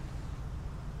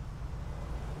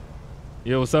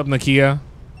 Yo, what's up, Nakia?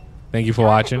 Thank you for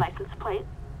watching. License plate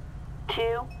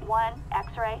 21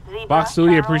 X-ray Zebra. Box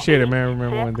Studio, appreciate it, man.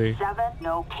 Remember one day.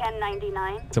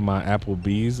 1099. To my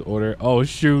Applebee's order. Oh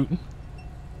shoot.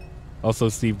 Also,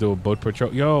 Steve, do a boat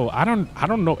patrol. Yo, I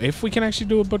don't know if we can actually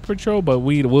do a boat patrol, but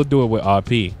we'll do it with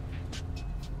RP.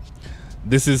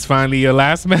 This is finally your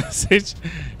last message.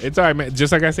 It's all right, man.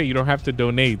 Just like I said, you don't have to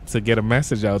donate to get a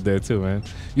message out there too, man.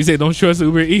 You say don't trust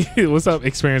Uber Eats. What's up,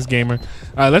 Experienced Gamer?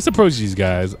 Let's approach these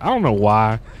guys. I don't know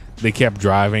why they kept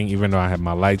driving even though I had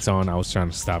my lights on. I was trying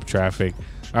to stop traffic. All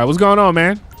right, what's going on,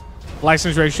 man?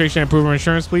 License, registration, and proof of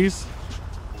insurance, please.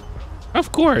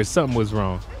 Of course, something was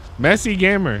wrong. Messy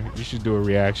Gamer, you should do a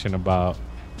reaction about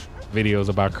videos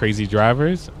about crazy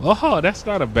drivers. Oh, that's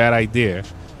not a bad idea.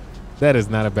 That is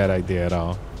not a bad idea at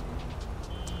all.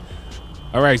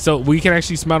 All right, so we can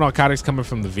actually smell narcotics coming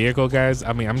from the vehicle, guys.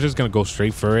 I mean, I'm just gonna go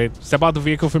straight for it. Step out the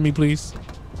vehicle for me, please. All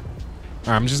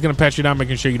right, I'm just gonna pat you down,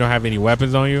 making sure you don't have any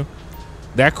weapons on you.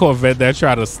 That Corvette that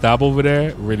tried to stop over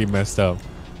there really messed up.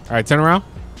 All right, turn around.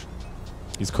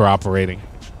 He's cooperating.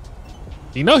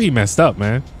 You know he messed up,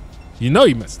 man. You know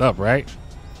he messed up, right?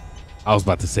 I was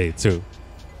about to say it too.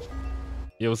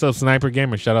 Yo, what's up, Sniper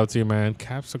Gamer? Shout out to you, man.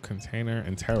 Capsule container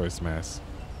and terrorist mass.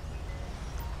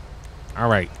 All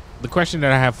right. The question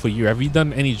that I have for you, have you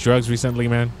done any drugs recently,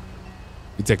 man?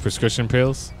 You take prescription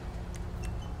pills?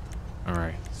 All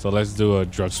right. So let's do a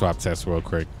drug swap test real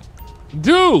quick.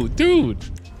 Dude.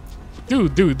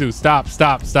 Stop.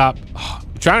 Oh,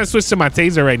 I'm trying to switch to my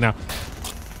taser right now.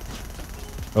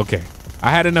 Okay.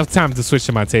 I had enough time to switch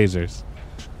to my tasers.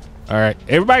 All right.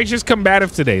 Everybody's just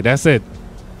combative today. That's it.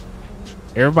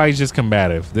 Everybody's just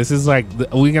combative. This is like,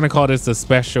 we're going to call this the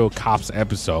special cops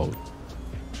episode.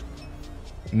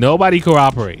 Nobody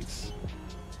cooperates.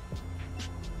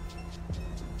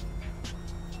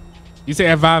 You say,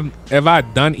 have I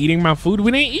done eating my food?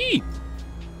 We didn't eat.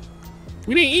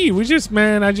 We just,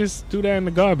 man, I just threw that in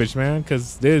the garbage, man,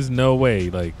 because there's no way.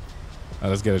 Like,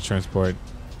 let's get a transport.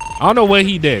 I don't know what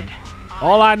he did.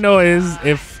 All I know is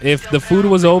if the food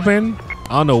was open,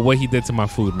 I don't know what he did to my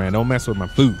food, man. Don't mess with my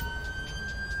food.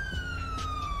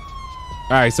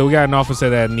 All right, so we got an officer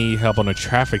that need help on a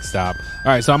traffic stop.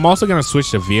 All right, so I'm also gonna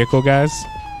switch the vehicle, guys.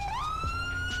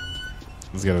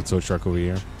 Let's get a tow truck over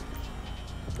here.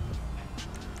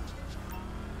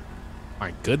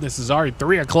 My goodness, it's already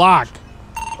 3 o'clock.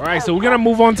 All right, so we're gonna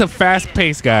move on to fast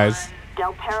pace, guys.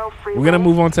 We're gonna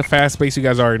move on to fast pace. You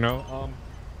guys already know.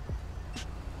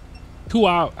 2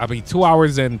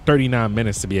 hours and 39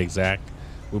 minutes to be exact.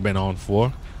 We've been on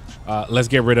for. Let's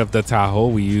get rid of the Tahoe.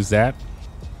 We use that.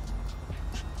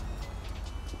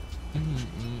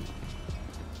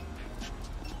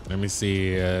 Let me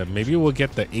see. Maybe we'll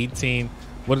get the 18.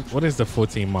 What is the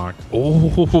 14 mark?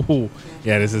 Oh,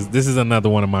 yeah. This is another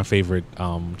one of my favorite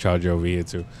Charger over here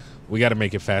too. We got to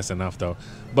make it fast enough though.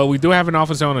 But we do have an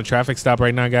officer on a traffic stop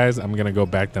right now, guys. I'm gonna go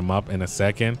back them up in a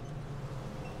second.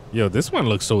 Yo, this one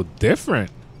looks so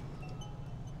different.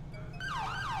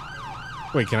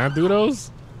 Wait, can I do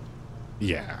those?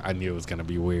 Yeah, I knew it was gonna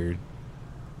be weird.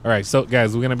 All right, so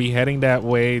guys, we're gonna be heading that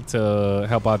way to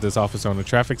help out this officer on the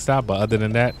traffic stop. But other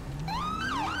than that,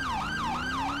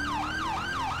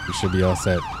 we should be all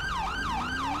set.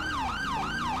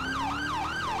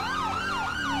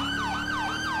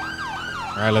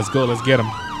 All right, let's go. Let's get him.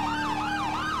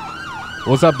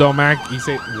 What's up, though, Mac? You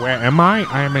say, where am I?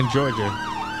 I am in Georgia.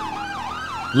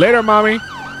 Later, mommy.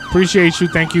 Appreciate you.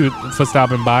 Thank you for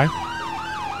stopping by.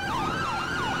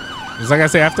 Just like I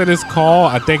say, after this call,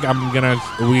 I think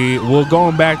we're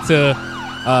going back to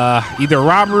either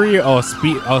robbery or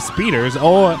speeders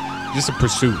or just a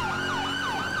pursuit.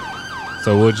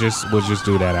 So we'll just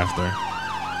do that after.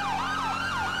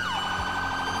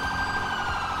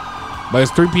 But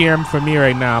it's 3 p.m. for me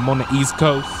right now. I'm on the East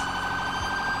Coast.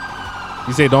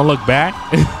 You say don't look back?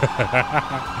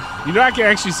 You know I can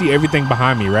actually see everything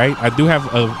behind me, right? I do have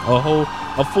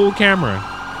a full camera.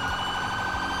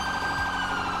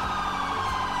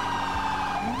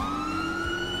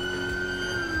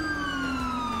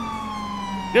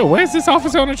 Yo, where's this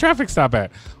officer on the traffic stop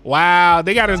at? Wow,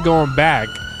 they got us going back.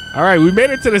 All right, we made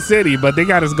it to the city, but they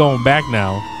got us going back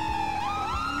now.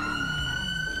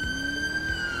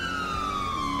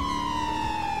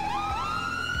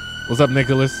 What's up,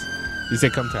 Nicholas? You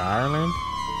said come to Ireland?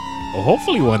 Well,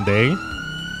 hopefully one day.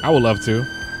 I would love to.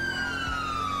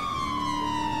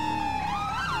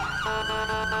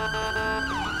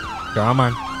 Come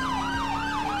on.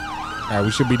 All right,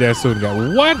 we should be there soon,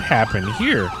 guys. What happened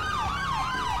here?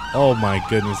 Oh my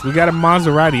goodness. We got a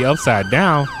Maserati upside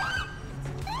down.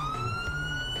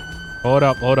 Hold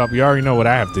up, hold up. You already know what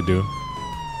I have to do.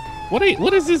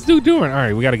 What is this dude doing? All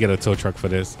right, we got to get a tow truck for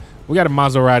this. We got a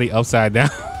Maserati upside down.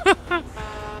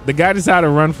 The guy decided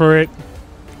to run for it.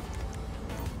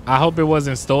 I hope it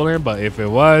wasn't stolen, but if it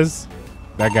was,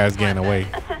 that guy's getting away.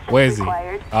 Where is he?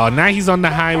 Oh, now he's on the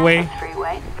highway.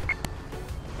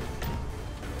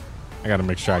 I got to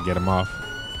make sure I get him off.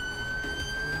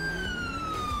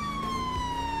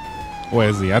 Where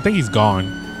is he? I think he's gone.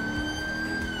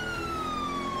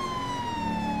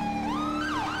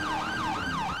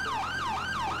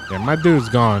 Yeah, my dude's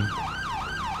gone.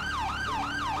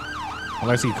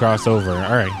 Unless he crossed over.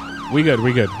 All right. We good.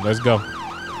 We good. Let's go.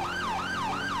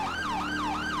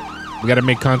 We got to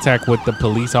make contact with the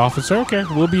police officer. Okay.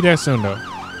 We'll be there soon, though.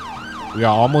 We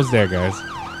are almost there, guys.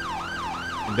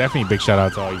 And definitely big shout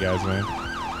out to all you guys, man.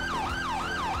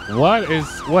 What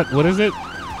is it?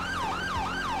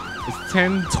 It's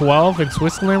 10:12 in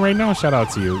Switzerland right now. Shout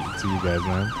out to you guys,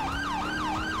 man.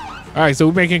 All right, so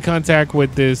we're making contact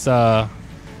with this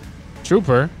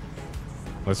trooper.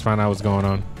 Let's find out what's going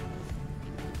on.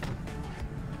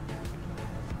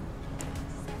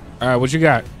 All right, what you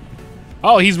got?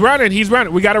 Oh, he's running. He's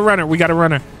running. We got a runner. We got a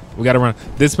runner. We got to run.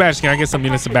 Dispatch, can I get some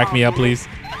units to back me up, please?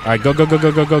 All right, go, go, go,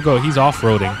 go, go, go, go. He's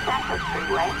off-roading.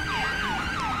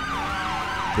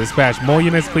 Dispatch, more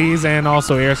units, please, and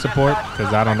also air support,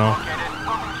 because I don't know.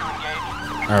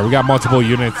 All right, we got multiple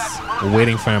units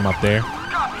waiting for him up there.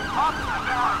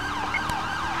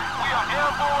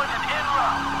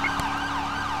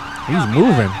 He's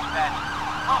moving.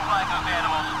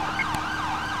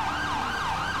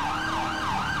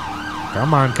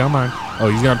 Come on, come on. Oh,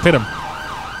 he's going to pit him.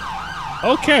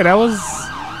 Okay, that was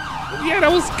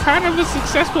kind of a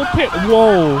successful pit.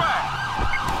 Whoa.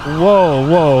 Whoa,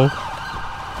 whoa.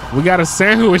 We got a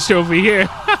sandwich over here.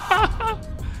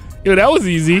 Yo, that was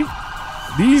easy.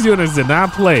 These units did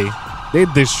not play. They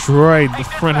destroyed the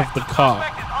front of the car.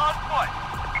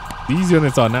 These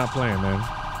units are not playing, man.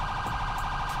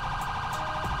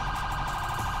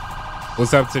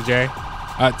 What's up, TJ?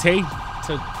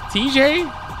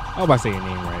 TJ? I hope I say your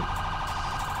name right.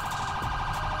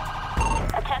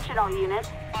 Attention all units.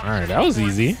 All right, that was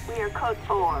easy. We are code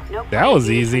 4. No that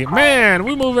was easy. Man,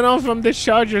 we're moving on from this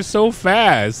Charger so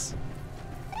fast.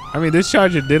 I mean, this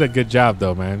Charger did a good job,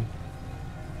 though, man.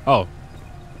 Oh.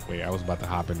 Wait, I was about to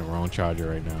hop in the wrong Charger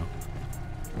right now.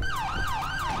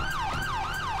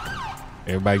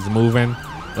 Everybody's moving.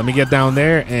 Let me get down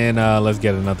there, and let's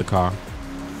get another car.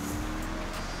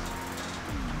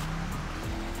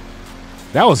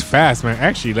 That was fast, man.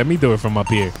 Actually, let me do it from up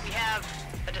here.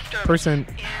 Person,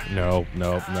 no.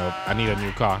 I need a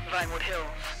new car.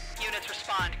 Units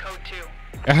respond, code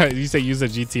 2. You say use a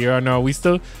GTR? No, we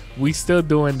still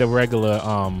doing the regular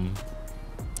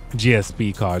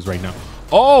GSP cars right now.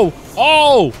 Oh!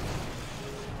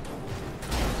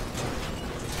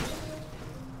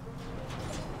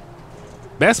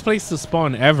 Best place to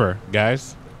spawn ever,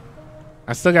 guys.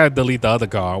 I still gotta delete the other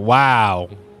car. Wow,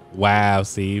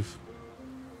 Steve.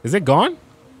 Is it gone?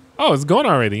 Oh, it's gone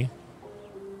already.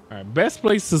 All right, best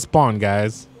place to spawn,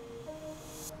 guys.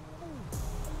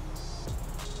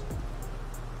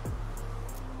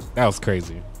 That was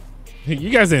crazy. You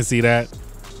guys didn't see that.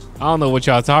 I don't know what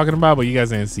y'all talking about, but you guys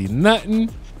didn't see nothing.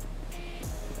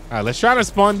 All right, let's try to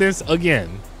spawn this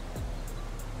again.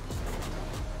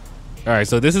 All right,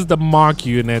 so this is the Mark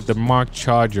unit, the Mark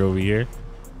Charger over here.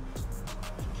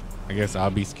 I guess I'll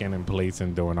be scanning plates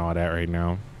and doing all that right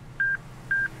now.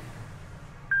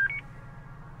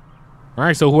 All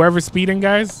right, so whoever's speeding,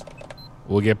 guys,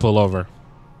 will get pulled over.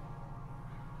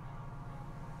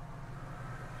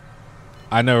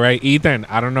 I know, right, Ethan?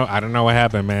 I don't know what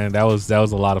happened, man. That was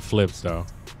a lot of flips, though.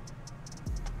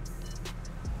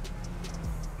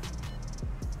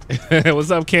 What's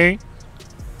up, King?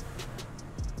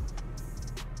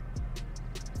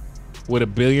 With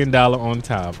 $1 billion on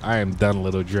top. I am done,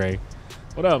 Little Dre.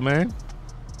 What up, man?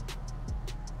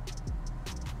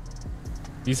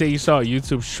 You say you saw a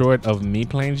YouTube short of me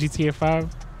playing GTA 5?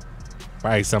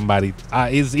 Right, somebody.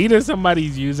 It's either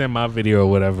somebody's using my video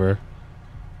or whatever.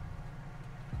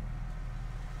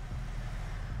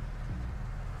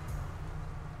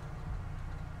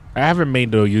 I haven't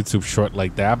made no YouTube short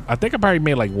like that. I think I probably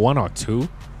made like 1 or 2.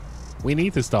 We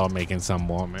need to start making some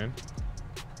more, man.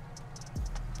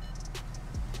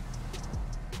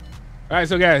 All right,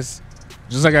 so guys,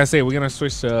 just like I said, we're gonna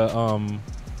switch to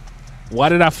why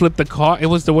did I flip the car? It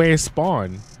was the way it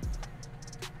spawned.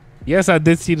 Yes, I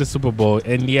did see the Super Bowl,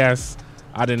 and yes,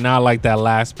 I did not like that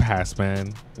last pass,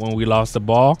 man. When we lost the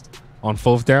ball on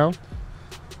 4th down.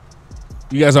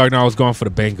 You guys already know I was going for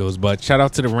the Bengals, but shout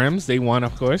out to the Rams. They won,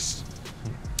 of course.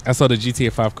 I saw the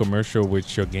GTA 5 commercial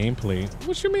with your gameplay.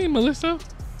 What you mean, Melissa?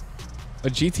 A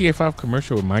GTA 5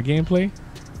 commercial with my gameplay?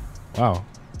 Wow.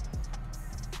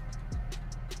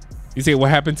 You say, what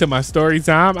happened to my story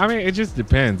time? I mean, it just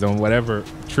depends on whatever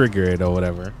trigger it or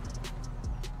whatever.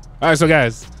 All right, so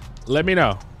guys, let me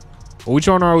know. Which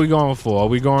one are we going for? Are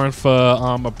we going for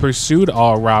a pursuit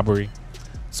or a robbery?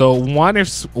 So one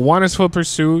is for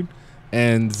pursuit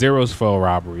and 0 is for a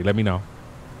robbery. Let me know.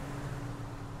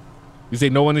 You say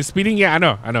no one is speeding? Yeah,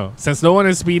 I know. Since no one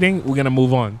is speeding, we're gonna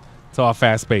move on to our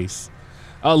fast pace.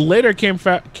 Later King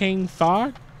Thar.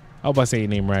 I hope I say your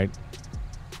name right.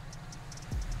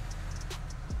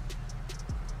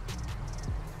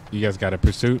 You guys got a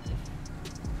pursuit?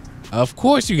 Of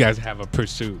course you guys have a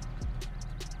pursuit.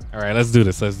 All right, let's do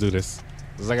this. Let's do this.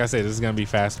 Just like I said, this is gonna be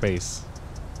fast pace.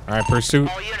 All right, pursuit.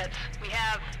 All units, we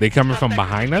have they coming from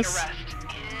behind us?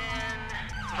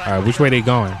 All right, which way they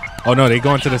going? Oh no, they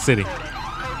going to the city.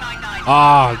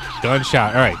 Oh,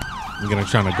 gunshot. All right, I'm gonna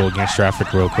try to go against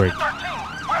traffic real quick.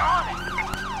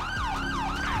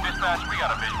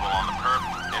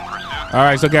 All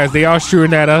right, so guys, they are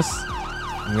shooting at us.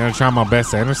 I'm gonna try my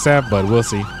best to intercept, but we'll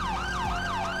see.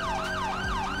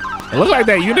 It looked like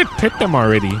that unit picked them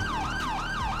already.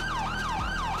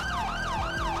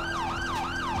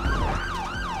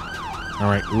 All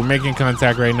right, we're making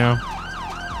contact right now.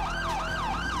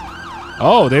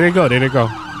 Oh, there they go. There they go.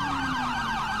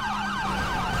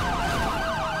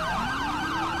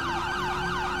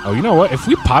 Oh, you know what? If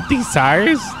we pop these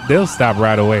tires, they'll stop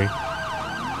right away.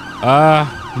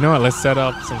 You know what? Let's set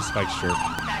up some spike strip.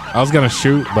 I was gonna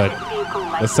shoot, but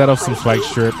let's set up some spike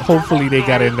strip. Hopefully they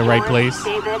got it in the right place.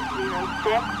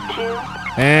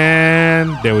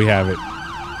 And there we have it.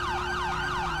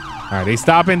 All right, they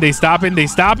stopping. They stopping. They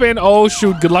stopping. Oh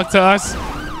shoot! Good luck to us.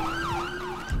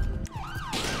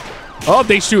 Oh,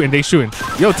 they shooting. They shooting.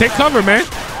 Yo, take cover, man.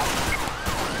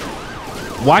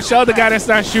 Watch the other guy that's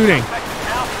not shooting.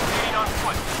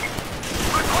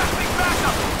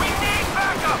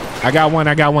 I got one.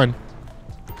 I got one.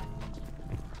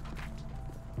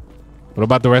 What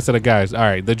about the rest of the guys? All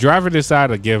right, the driver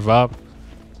decided to give up.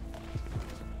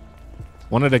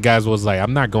 One of the guys was like,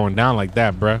 I'm not going down like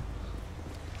that, bruh.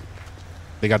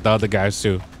 They got the other guys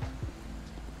too.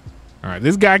 All right,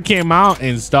 this guy came out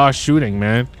and started shooting,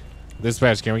 man.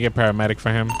 Dispatch, can we get paramedic for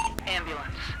him?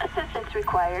 Ambulance. Assistance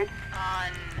required.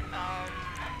 On,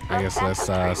 I guess let's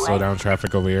slow down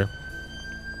traffic over here.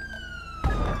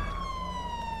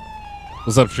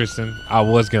 What's up, Tristan? I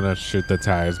was gonna shoot the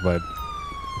tires, but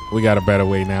we got a better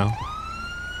way now.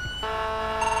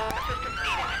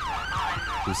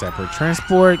 Two separate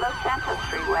transport.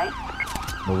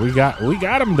 But we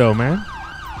got him though, man.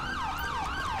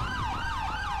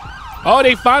 Oh,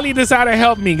 they finally decided to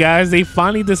help me, guys. They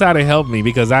finally decided to help me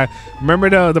because I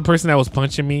remember the person that was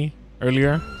punching me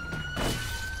earlier.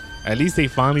 At least they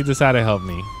finally decided to help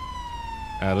me.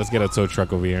 Let's get a tow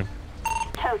truck over here.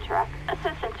 Tow truck.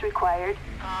 Assistance required.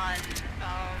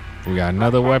 We got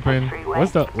another weapon.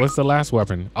 What's the last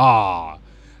weapon? Oh,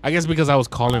 I guess because I was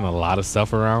calling a lot of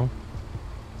stuff around.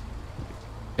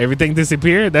 Everything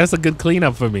disappeared. That's a good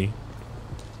cleanup for me.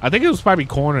 I think it was probably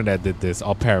Corner that did this,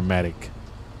 or paramedic.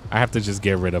 I have to just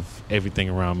get rid of everything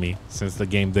around me since the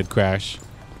game did crash.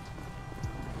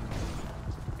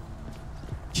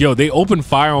 Yo, they opened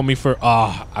fire on me for,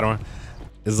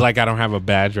 it's like I don't have a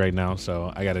badge right now,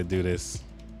 so I gotta do this.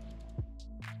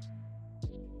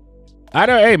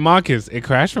 Hey, Marcus, it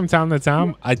crashed from time to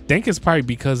time. I think it's probably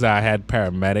because I had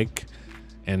paramedic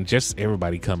and just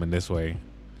everybody coming this way.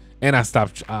 And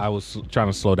I was trying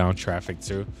to slow down traffic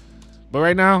too. But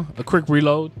right now, a quick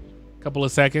reload, couple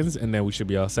of seconds, and then we should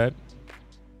be all set.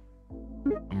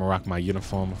 I'm gonna rock my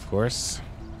uniform, of course.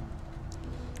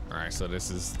 All right, so this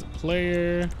is the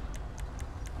player.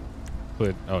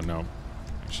 Oh no,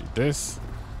 actually this.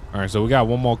 All right, so we got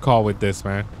one more call with this,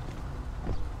 man.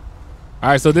 All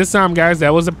right, so this time, guys,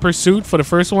 that was a pursuit for the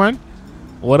first one.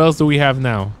 What else do we have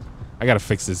now? I gotta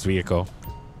fix this vehicle.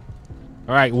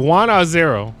 All right, 1 or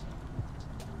 0.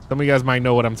 Some of you guys might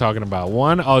know what I'm talking about.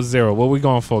 1 or 0. What are we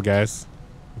going for, guys?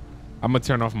 I'm gonna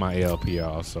turn off my ALP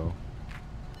also.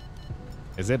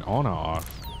 Is it on or off?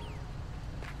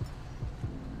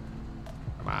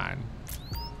 Come on.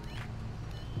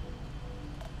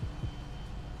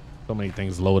 So many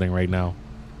things loading right now.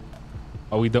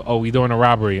 Are we doing a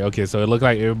robbery? Okay, so it looked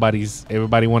like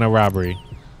everybody want a robbery.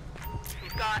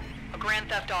 We've got a Grand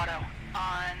Theft Auto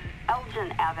on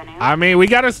Elgin Avenue. I mean, we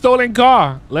got a stolen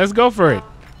car. Let's go for it.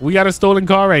 We got a stolen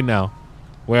car right now.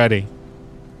 Where are they?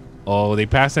 Oh, they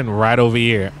passing right over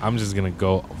here. I'm just gonna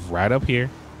go right up here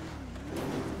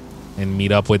and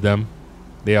meet up with them.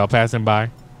 They all passing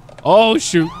by. Oh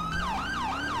shoot.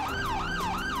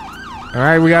 All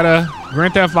right, we got a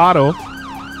Grand Theft Auto.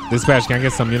 Dispatch, can I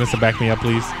get some units to back me up,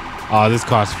 please? Oh, this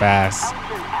car's fast.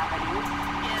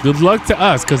 Good luck to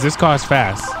us, because this car's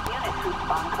fast.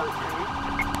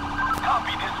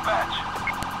 Copy, dispatch.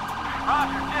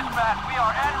 Roger, dispatch. We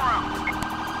are en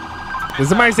route. Did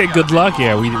somebody say good luck?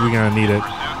 Yeah, we're gonna need it.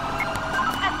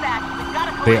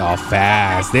 They are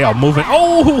fast. They are moving.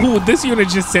 Oh, this unit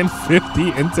just sent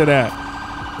 50 into that.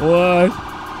 What?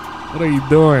 What are you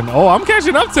doing? Oh, I'm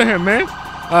catching up to him, man.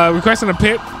 Requesting a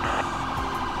pit.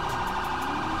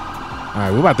 All right,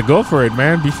 we're about to go for it,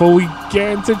 man. Before we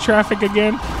get into traffic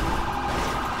again.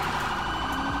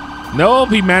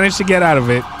 Nope, he managed to get out of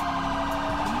it.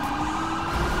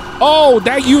 Oh,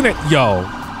 that unit. Yo.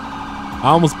 I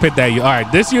almost pit that. All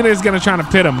right, this unit is going to try to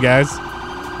pit him, guys.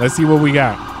 Let's see what we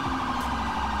got.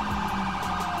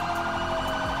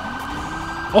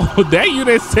 Oh, that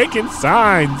unit is taking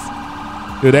signs.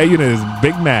 Yo, that unit is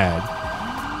big mad.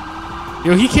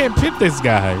 Yo, he can't pit this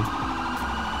guy.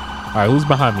 All right, who's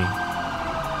behind me?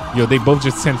 Yo, they both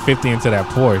just sent 50 into that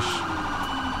Porsche.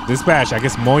 Dispatch, I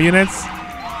guess more units?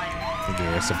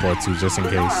 Yeah, support too, just in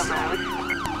case.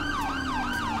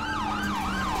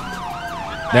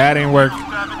 That ain't work.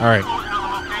 All right.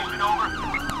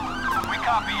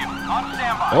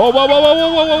 Oh, whoa, whoa, whoa,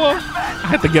 whoa, whoa, whoa, whoa. I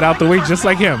had to get out the way just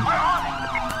like him.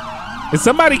 Is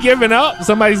somebody giving up?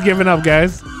 Somebody's giving up,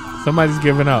 guys. Somebody's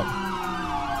giving up.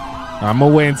 I'm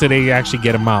gonna wait until they actually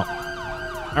get him out.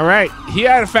 All right, he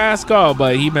had a fast car,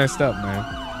 but he messed up, man.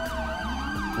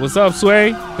 What's up,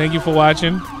 Sway? Thank you for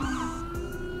watching.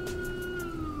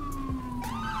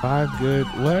 5 good,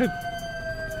 what?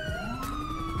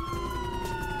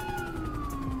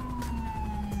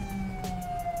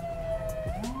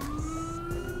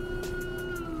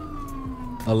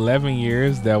 $11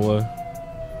 years that were.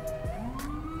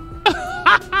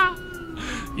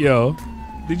 Yo,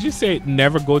 did you say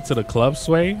never go to the club,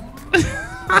 Sway?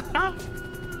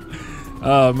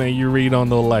 Oh man, you really don't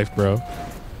know life, bro.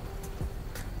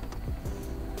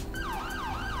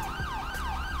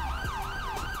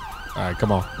 All right,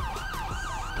 come on.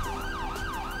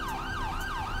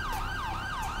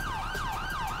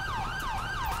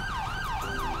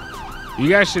 You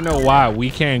guys should know why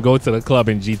we can't go to the club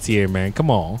in GTA, man.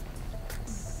 Come on.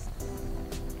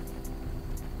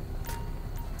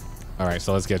 All right,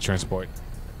 so let's get transport.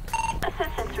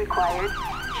 Assistance required.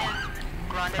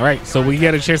 All right, so we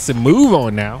get a chance to move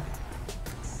on now.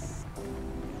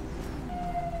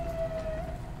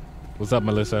 What's up,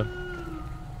 Melissa?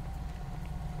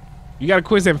 You got a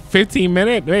quiz in 15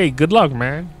 minutes? Hey, good luck,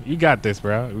 man. You got this,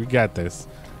 bro. We got this.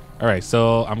 All right,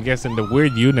 so I'm guessing the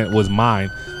weird unit was mine.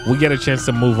 We get a chance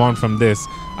to move on from this.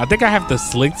 I think I have the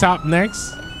slick top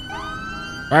next.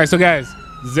 All right, so guys,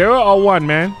 0 or 1,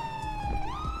 man.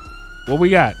 What we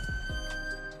got?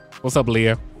 What's up,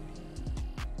 Leah?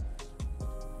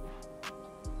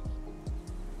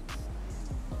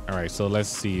 All right, so let's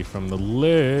see from the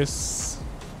list.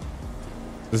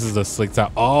 This is the slick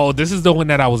top. Oh, this is the one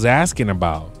that I was asking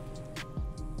about.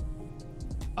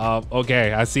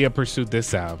 Okay, I see a Pursuit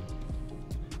this time.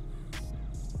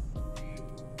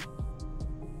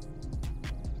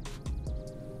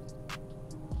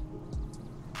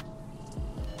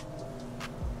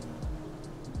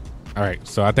 All right,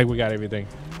 so I think we got everything.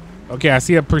 Okay, I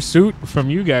see a pursuit from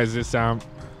you guys this time.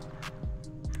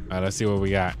 All right, let's see what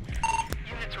we got.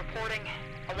 Units reporting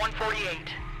a 148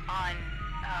 on.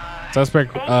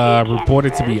 Suspect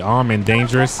reported to be armed and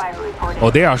dangerous.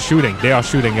 Oh, they are shooting. They are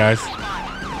shooting, guys.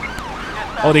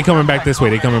 Oh, they coming back this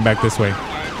way. They coming back this way.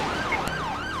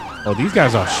 Oh, these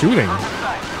guys are shooting.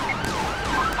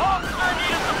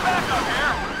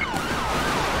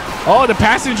 Oh, the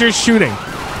passenger's shooting.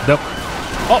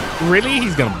 Oh, really?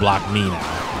 He's gonna block me now.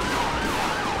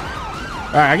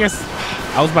 All right, I guess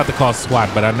I was about to call SWAT,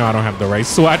 but I know I don't have the right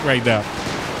SWAT right now.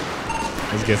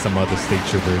 Let's get some other state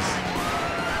troopers.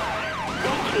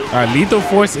 All right, lethal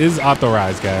force is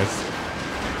authorized, guys.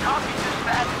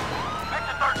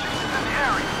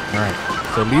 All right,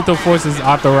 so lethal force is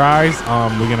authorized.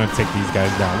 We're gonna take these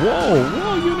guys down. Whoa,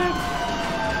 whoa, unit!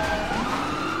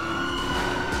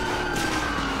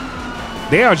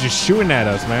 They are just shooting at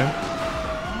us, man.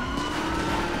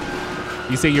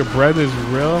 You say your brother's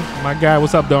real, my guy?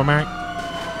 What's up, Dormac?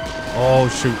 Oh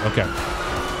shoot! Okay.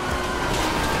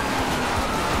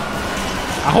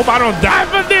 I hope I don't die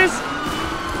from this.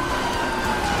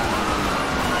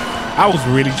 I was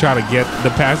really trying to get the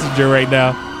passenger right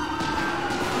now.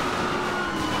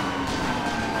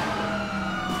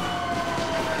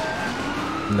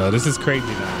 No, this is crazy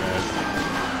now,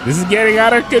 guys. This is getting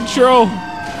out of control.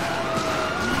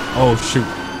 Oh, shoot.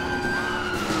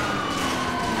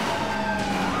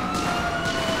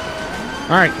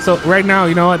 All right, so right now,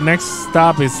 you know what? Next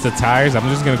stop is the tires. I'm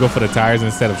just going to go for the tires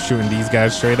instead of shooting these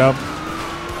guys straight up.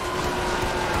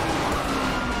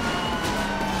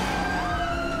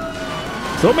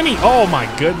 So many. Oh,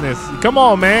 my goodness. Come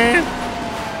on, man.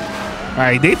 All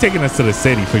right, they taking us to the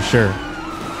city for sure.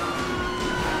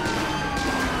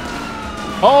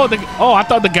 Oh, I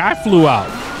thought the guy flew out.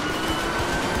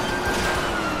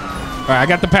 All right, I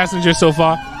got the passenger so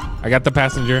far. I got the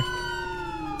passenger.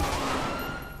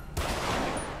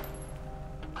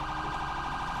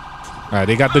 All right,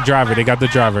 they got the driver. They got the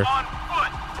driver.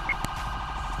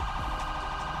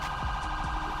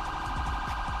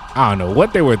 I don't know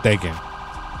what they were thinking.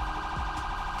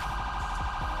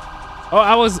 Oh,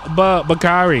 I was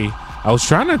Bakari. I was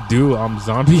trying to do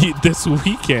zombie this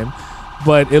weekend,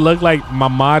 but it looked like my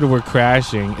mod were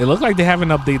crashing. It looked like they haven't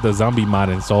updated the zombie mod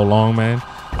in so long, man.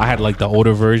 I had like the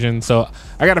older version, so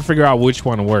I got to figure out which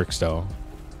one works, though.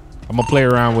 I'm gonna play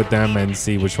around with them and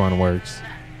see which one works.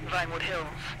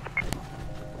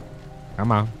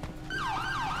 Come on.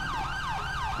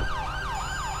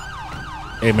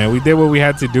 Hey, man, we did what we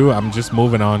had to do. I'm just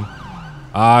moving on.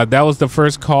 That was the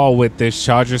first call with this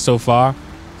Charger so far,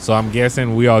 so I'm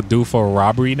guessing we are due for a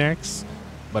robbery next.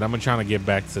 But I'm trying to get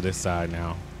back to this side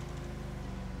now.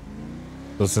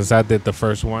 So since I did the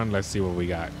first one, let's see what we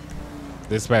got.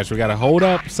 Dispatch, we got to hold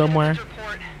up somewhere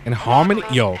in Harmony.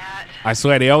 Yo, I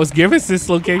swear they always give us this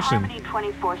location.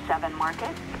 All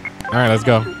right, let's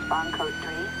go.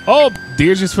 Oh,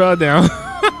 deer just fell down.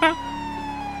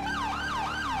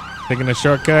 Taking a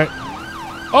shortcut.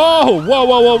 Oh, whoa,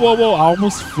 whoa, whoa, whoa, whoa. I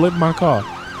almost flipped my car.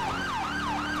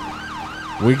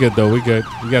 We good, though. We good.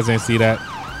 You guys didn't see that.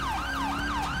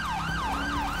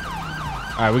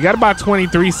 All right, we got about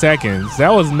 23 seconds.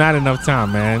 That was not enough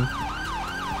time, man.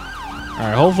 All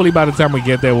right, hopefully by the time we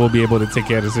get there, we'll be able to take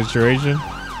care of the situation.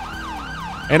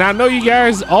 And I know you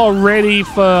guys all ready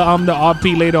for the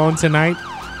RP later on tonight.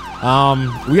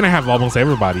 We're going to have almost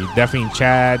everybody. Definitely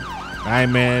Chad,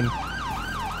 Iman,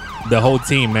 the whole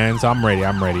team, man. So I'm ready.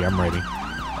 I'm ready. I'm ready.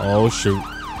 Oh, shoot.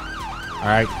 All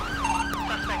right.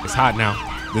 It's hot now.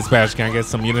 Dispatch, can I get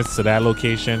some units to that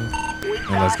location? And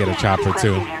let's get a chopper,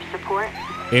 too.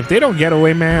 If they don't get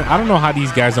away, man, I don't know how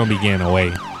these guys don't be getting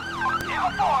away.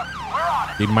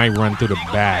 They might run through the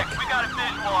back.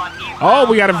 Oh,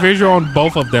 we got a visual on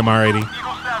both of them already.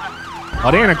 Oh,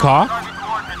 they in a car?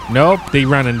 Nope, they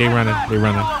running, they running, they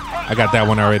running. I got that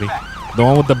one already. The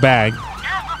one with the bag.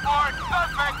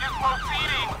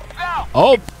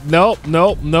 Oh, nope,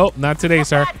 nope, nope, not today,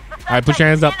 sir. All right, put your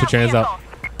hands up, put your hands up.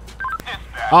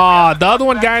 Oh, the other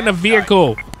one guy in the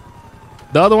vehicle.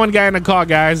 The other one guy in the car,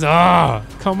 guys. Oh,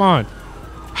 come on.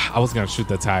 I was going to shoot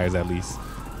the tires at least.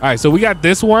 All right, so we got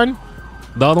this one.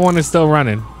 The other one is still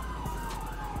running.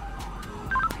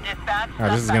 All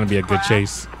right, this is going to be a good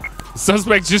chase.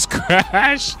 Suspect just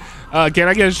crashed. Can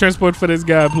I get a transport for this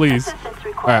guy, please?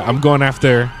 All right, I'm going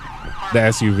after the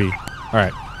SUV. All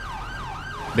right.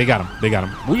 They got him. They got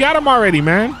him. We got him already,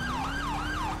 man.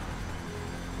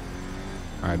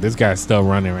 All right, this guy's still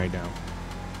running right now.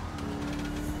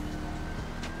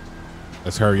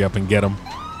 Let's hurry up and get him.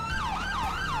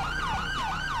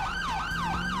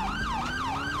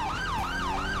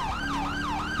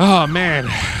 Oh, man.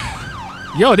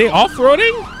 Yo, they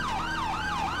off-roading?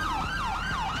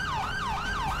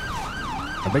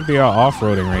 I think they are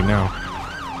off-roading right now.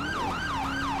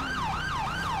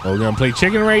 Oh, we're gonna play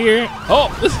chicken right here? Oh,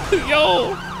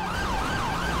 yo.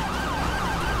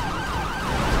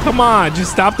 Come on,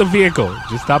 just stop the vehicle.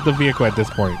 Just stop the vehicle at this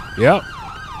point. Yep.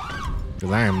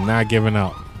 Because I am not giving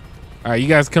up. All right, you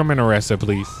guys come and arrest her,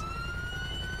 please.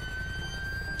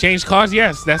 Change cars?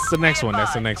 Yes, that's the next one.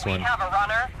 That's the next one.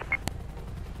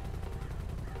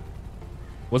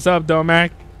 What's up,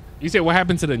 Domac? You said what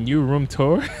happened to the new room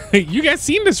tour? You guys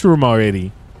seen this room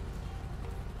already.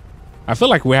 I feel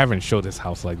like we haven't showed this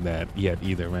house like that yet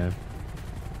either, man.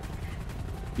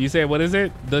 You said, what is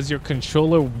it? Does your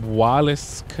controller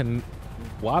wireless connect?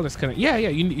 Yeah,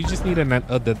 you just need an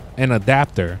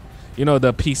adapter. You know,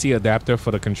 the PC adapter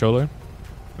for the controller.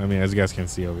 I mean, as you guys can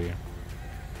see over here.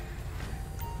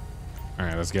 All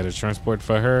right, let's get a transport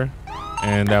for her.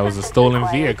 And that was a stolen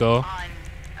vehicle.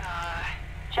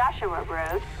 Joshua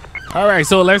Road. All right,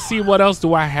 so let's see what else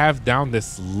do I have down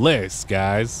this list,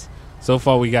 guys. So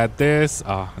far we got this.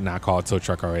 Oh, nah, I called tow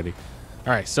truck already.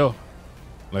 All right, so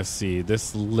let's see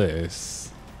this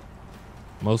list.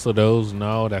 Most of those,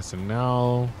 no, that's a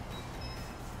no.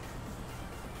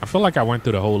 I feel like I went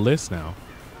through the whole list now.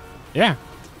 Yeah,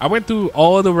 I went through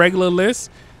all the regular lists.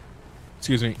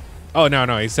 Excuse me. Oh,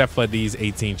 no, except for these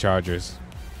 18 Chargers.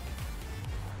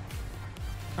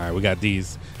 All right, we got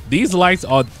these. These lights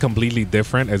are completely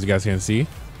different, as you guys can see.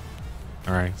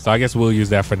 All right, so I guess we'll use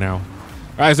that for now. All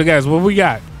right, so guys, what we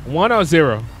got? 1 or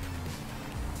 0?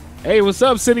 Hey, what's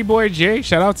up, City Boy Jay?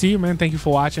 Shout out to you, man. Thank you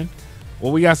for watching.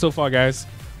 What we got so far, guys?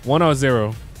 1 or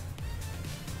 0?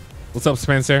 What's up,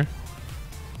 Spencer?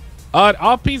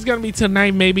 RP's gonna be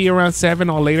tonight, maybe around 7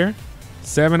 or later.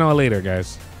 7 or later,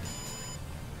 guys.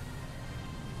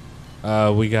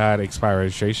 We got expired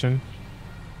registration.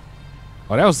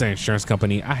 Oh, that was the insurance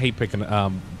company. I hate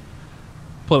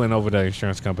pulling over the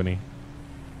insurance company.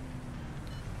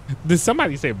 Did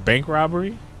somebody say bank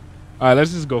robbery? All right,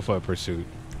 let's just go for a pursuit.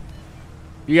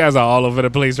 You guys are all over the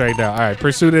place right now. All right,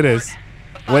 pursuit it is.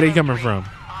 Where are they coming from?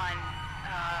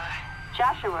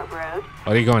 Joshua Road.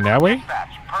 Are they going that way?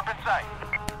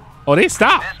 Oh, they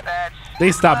stopped.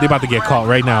 They stopped. They about to get caught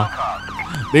right now.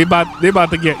 They about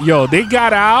to get, yo, they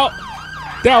got out.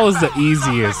 That was the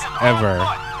easiest ever.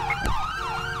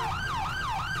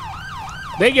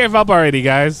 They gave up already,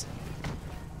 guys.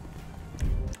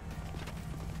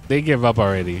 They give up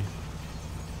already.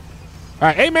 All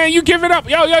right, hey man, you give it up.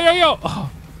 Yo. Oh,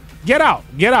 get out,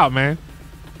 man.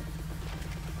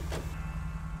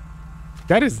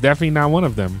 That is definitely not one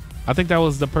of them. I think that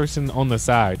was the person on the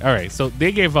side. All right, so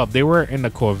they gave up. They were in the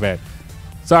Corvette.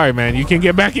 Sorry, man. You can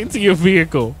get back into your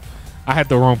vehicle. I had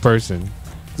the wrong person.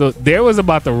 So they was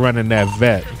about to run in that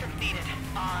vet.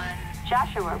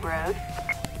 Joshua Road.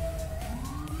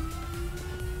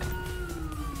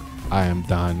 I am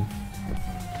done.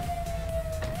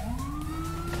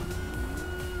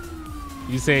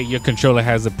 You say your controller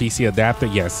has a PC adapter?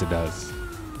 Yes, it does.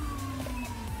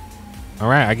 All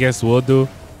right, I guess we'll do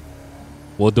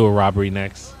a robbery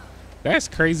next. That's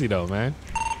crazy though, man.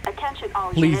 Attention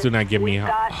all Please units. do not give me We've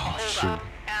got oh shoot.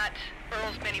 At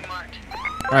Earl's Mini Mart.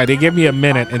 All right, they give me a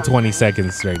minute and 20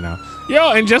 seconds right now.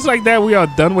 Yo, and just like that, we are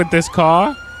done with this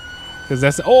car. Cause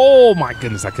that's, oh my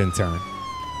goodness, I couldn't turn.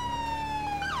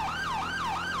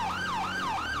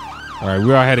 All right,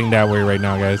 we are heading that way right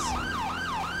now, guys.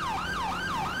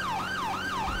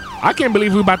 I can't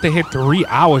believe we're about to hit 3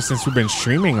 hours since we've been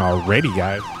streaming already,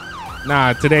 guys.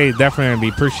 Nah, today definitely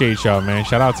appreciate y'all, man.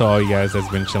 Shout out to all you guys that's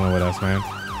been chilling with us, man.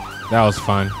 That was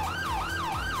fun.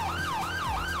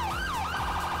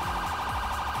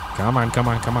 Come on. All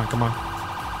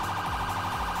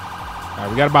right,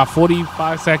 we got about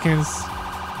 45 seconds.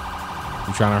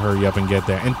 I'm trying to hurry up and get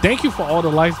there. And thank you for all the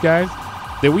likes, guys.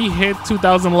 Did we hit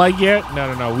 2,000 likes yet?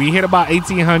 No. We hit about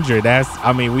 1,800.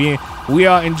 We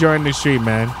are enjoying the stream,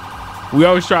 man. We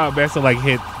always try our best to like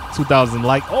hit 2,000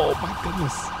 likes. Oh my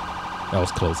goodness. That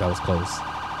was close.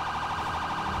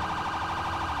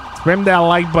 Spam that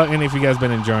like button if you guys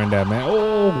been enjoying that, man.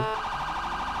 Oh.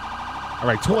 All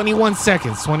right, 21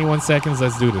 seconds. 21 seconds.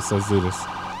 Let's do this. I'm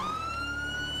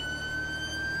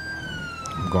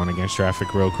going against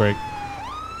traffic real quick.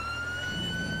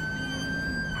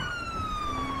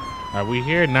 Are we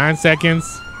here? 9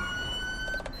 seconds.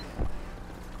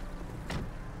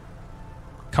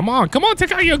 Come on.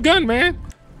 Take out your gun, man.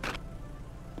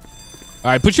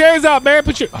 All right, put your hands up, man.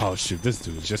 Oh, shoot. This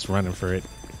dude's just running for it.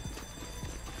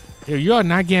 Yo, you are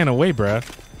not getting away, bruh.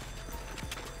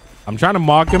 I'm trying to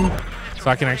mark him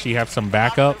so I can actually have some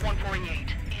backup.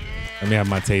 Let me have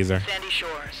my taser.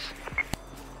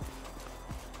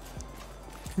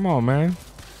 Come on, man.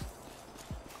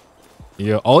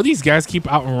 Yo, all these guys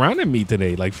keep outrunning me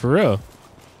today, like for real.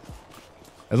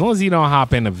 As long as you don't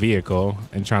hop in a vehicle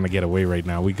and trying to get away right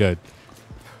now, we good.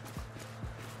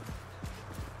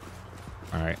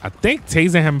 All right, I think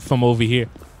tasing him from over here.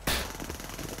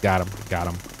 Got him, got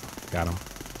him, got him.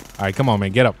 All right, come on,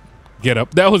 man, get up. Get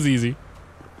up, that was easy.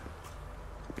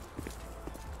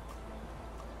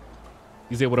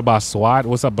 You say, what about SWAT?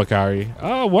 What's up, Bakari?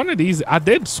 Oh, one of these, I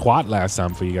did SWAT last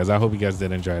time for you guys. I hope you guys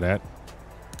did enjoy that.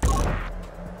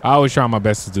 I always try my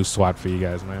best to do SWAT for you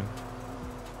guys, man.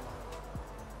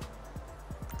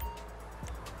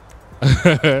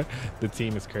 The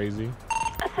team is crazy.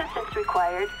 Assistance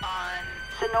required on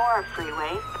Sonora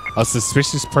Freeway. A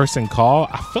suspicious person call?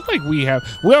 I feel like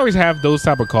we always have those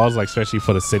type of calls, like especially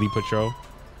for the city patrol.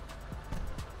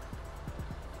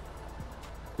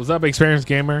 What's up, Experienced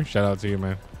Gamer? Shout out to you,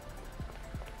 man.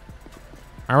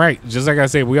 All right, just like I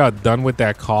said, we are done with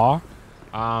that call.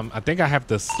 I think I have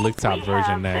the slick top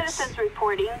version next.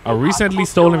 A recently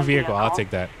stolen vehicle. I'll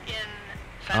take that.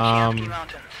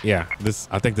 Yeah,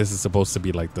 I think this is supposed to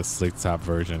be like the slick top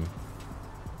version.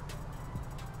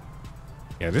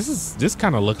 Yeah, this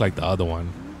kind of look like the other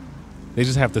one. They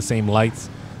just have the same lights.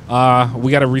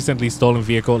 We got a recently stolen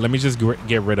vehicle. Let me just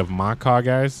get rid of my car,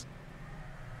 guys.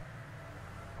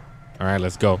 All right,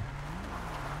 let's go.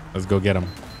 Let's go get him.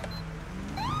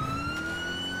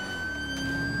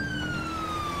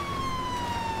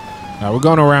 All right, we're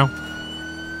going around.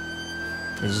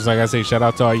 It's just like I say, shout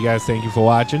out to all you guys. Thank you for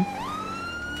watching.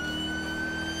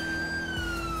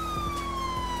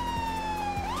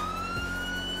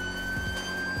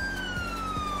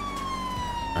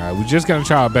 All right, we're just gonna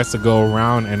try our best to go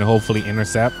around and hopefully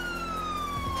intercept.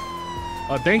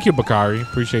 Oh, thank you, Bakari.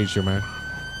 Appreciate you, man.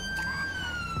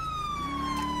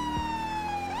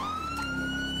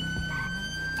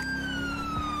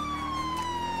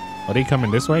 Are they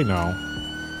coming this way? No.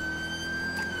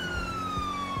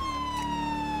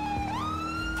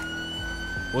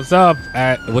 What's up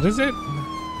what is it?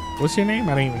 What's your name?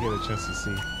 I didn't even get a chance to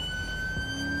see.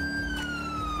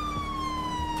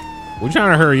 We're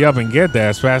trying to hurry up and get there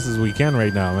as fast as we can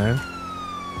right now, man.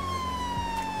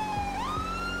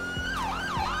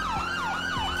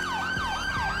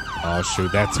 Oh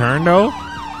shoot, that turn though.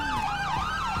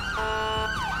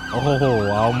 Oh,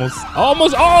 almost.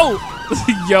 Oh,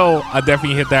 yo, I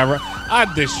definitely hit that. I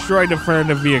destroyed the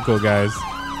front of the vehicle, guys.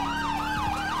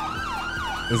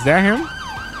 Is that him?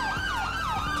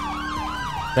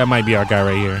 That might be our guy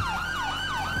right here.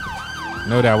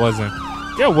 No, that wasn't.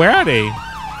 Yo, where are they?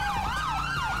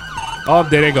 Oh,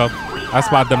 there they go. I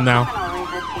spot them now.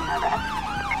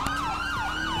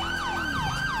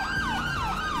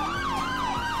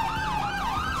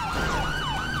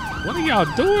 What are y'all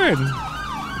doing?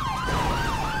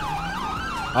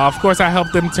 Of course, I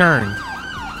helped them turn.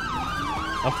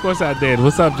 Of course I did.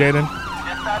 What's up, Jaden?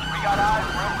 Dispatch, we got eyes.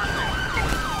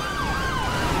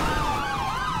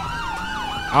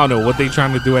 I don't know what they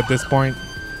trying to do at this point.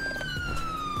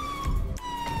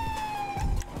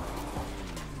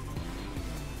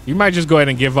 You might just go ahead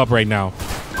and give up right now.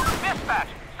 Dispatch,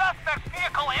 suspect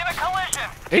vehicle in a collision.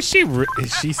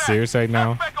 Is she serious right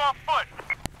now?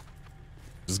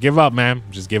 Just give up, man.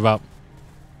 Just give up.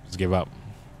 Just give up.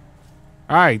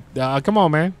 All right, come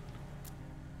on, man.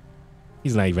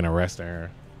 He's not even arresting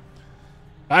her.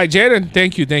 All right, Jaden,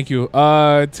 thank you.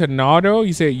 Tornado,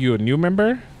 you said you a new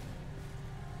member?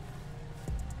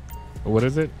 What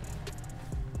is it?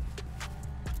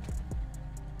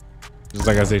 Just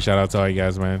like I say, shout out to all you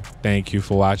guys, man. Thank you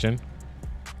for watching.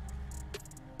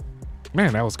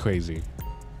 Man, that was crazy.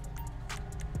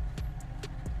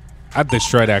 I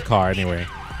destroyed that car anyway.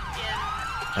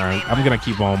 All right, I'm gonna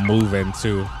keep on moving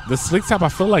too. The slick top, I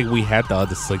feel like we had the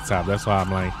other slick top. That's why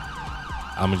I'm like,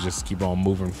 I'm gonna just keep on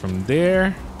moving from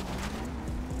there.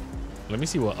 Let me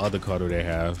see what other car do they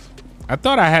have. I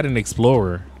thought I had an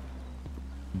Explorer,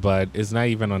 but it's not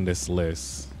even on this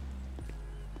list.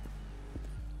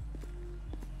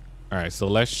 All right, so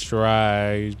let's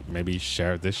try maybe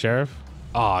this sheriff.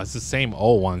 Oh, it's the same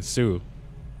old one too.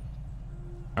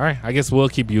 All right, I guess we'll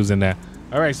keep using that.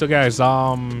 All right, so guys,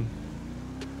 I'm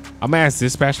gonna ask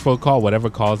dispatch for a call, whatever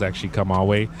calls actually come our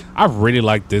way. I really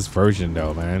like this version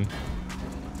though, man.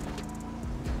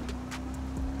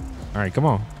 All right, come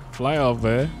on, fly off,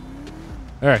 man.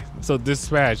 All right, so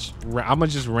dispatch, I'm gonna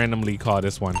just randomly call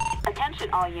this one. Attention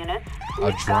all units.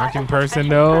 A drunken person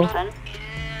though.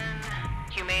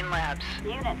 Humane Labs.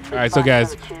 Units. All right, so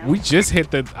guys, we just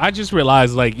hit the. I just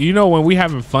realized, like, you know, when we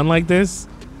having fun like this,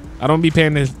 I don't be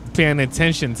paying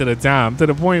attention to the time, to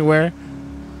the point where,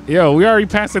 yo, we already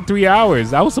passed the 3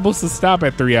 hours. I was supposed to stop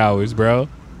at 3 hours, bro.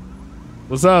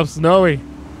 What's up, Snowy?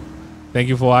 Thank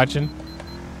you for watching. All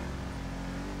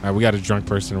right, we got a drunk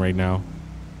person right now.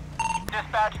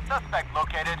 Dispatch, suspect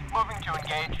located. Moving to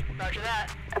engage. Roger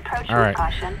that. Approach All right. with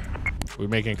caution. We're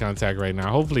making contact right now.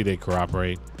 Hopefully they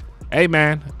cooperate. Hey,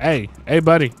 man. Hey,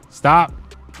 buddy. Stop.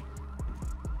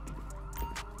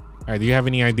 All right, do you have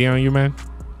any idea on you, man?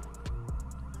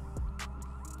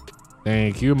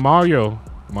 Thank you, Mario.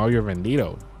 Mario Veneno.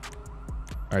 All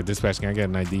right, dispatch, can I get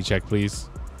an ID check, please?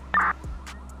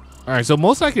 All right, so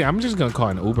most likely I'm just gonna call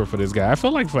an Uber for this guy. I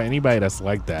feel like for anybody that's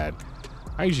like that,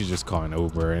 I usually just call an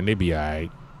Uber and they be all right.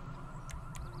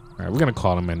 All right, we're gonna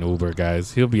call him an Uber,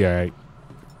 guys. He'll be all right.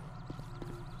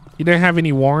 He didn't have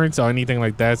any warrants or anything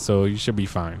like that, so you should be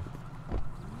fine.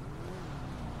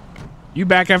 You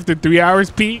back after 3 hours,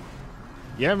 Pete?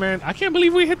 Yeah, man. I can't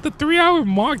believe we hit the 3-hour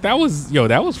mark. That was, yo,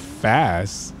 that was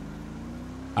fast.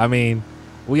 I mean,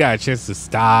 we got a chance to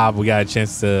stop. We got a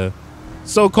chance to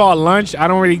so-called lunch. I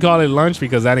don't really call it lunch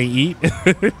because I didn't eat.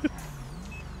 All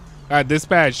right,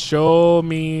 dispatch, show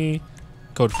me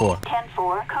code 4.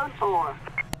 10-4, code 4.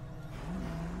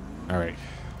 All right.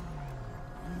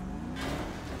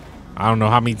 I don't know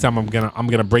how many times I'm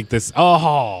gonna break this.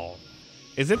 Oh,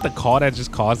 is it the call that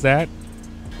just caused that?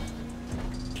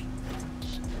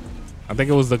 I think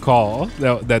it was the call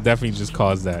that definitely just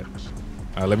caused that. All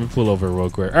right, let me pull over real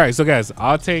quick. All right, so guys,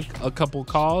 I'll take a couple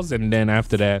calls and then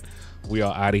after that, we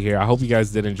are out of here. I hope you guys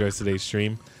did enjoy today's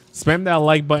stream. Spam that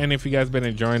like button if you guys been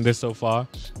enjoying this so far.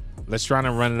 Let's try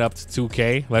to run it up to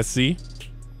 2K. Let's see.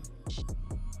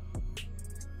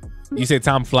 You say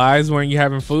time flies when you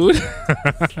having food?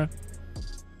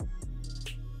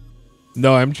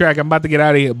 No, I'm track. I'm about to get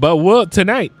out of here. But we'll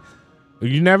tonight.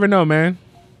 You never know, man.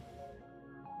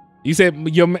 You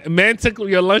said your man took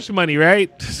your lunch money,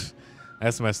 right?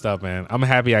 That's messed up, man. I'm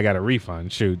happy I got a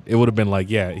refund. Shoot, it would have been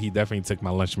like, yeah, he definitely took my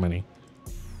lunch money.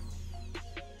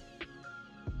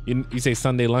 You say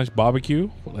Sunday lunch barbecue?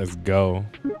 Let's go.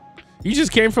 You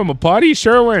just came from a party,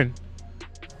 Sherwin?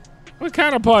 What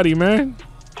kind of party, man?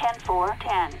 10-4,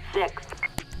 10-6.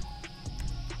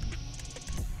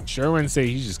 Sherwin say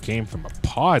he just came from a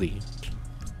party.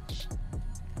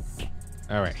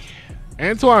 All right.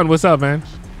 Antoine, what's up, man?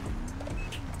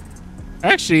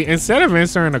 Actually, instead of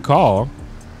answering the call,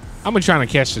 I'm gonna try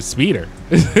to catch the speeder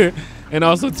and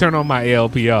also turn on my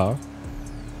ALPR.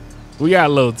 We got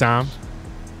a little time.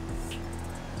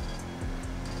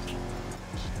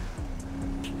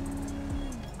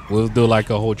 We'll do like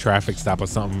a whole traffic stop or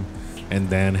something and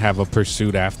then have a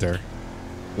pursuit after.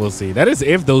 We'll see. That is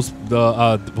if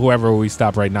whoever we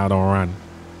stop right now don't run.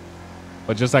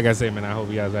 But just like I say, man, I hope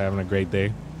you guys are having a great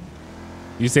day.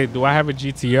 You say, do I have a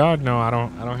GTR? No, I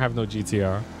don't have no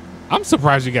GTR. I'm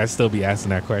surprised you guys still be asking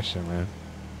that question, man.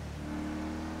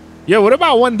 Yeah, what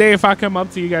about one day if I come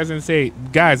up to you guys and say,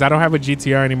 guys, I don't have a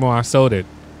GTR anymore. I sold it.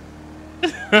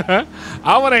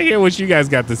 I want to hear what you guys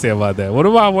got to say about that. What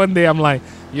about one day I'm like,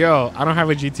 yo, I don't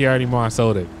have a GTR anymore. I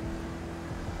sold it.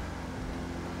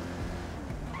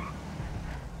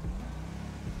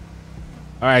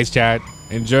 All right, Chad.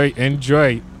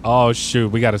 Enjoy. Oh,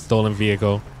 shoot. We got a stolen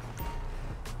vehicle.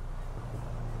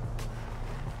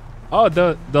 Oh,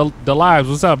 the lives.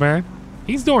 What's up, man?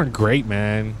 He's doing great,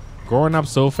 man. Growing up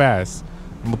so fast.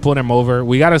 I'm gonna put him over.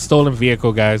 We got a stolen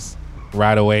vehicle, guys.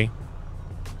 Right away.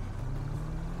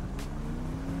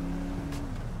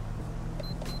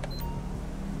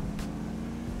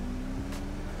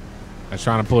 I'm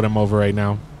trying to put him over right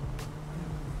now.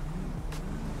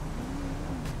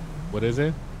 What is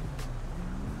it?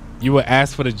 You will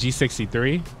ask for the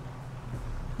G63?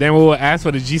 Then we will ask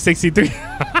for the G63.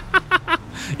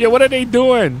 Yeah, what are they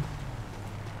doing?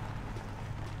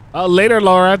 Later,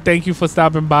 Laura. Thank you for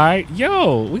stopping by.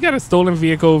 Yo, we got a stolen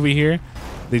vehicle over here.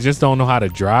 They just don't know how to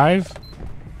drive.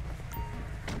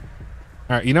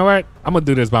 All right, you know what? I'm going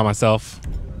to do this by myself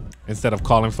instead of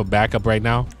calling for backup right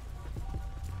now.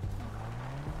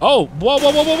 Oh, whoa,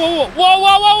 whoa, whoa, whoa, whoa, whoa,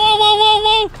 whoa, whoa, whoa, whoa,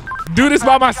 whoa, whoa. Do this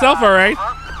by myself, all right?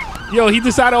 Yo, he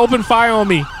decided to open fire on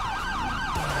me.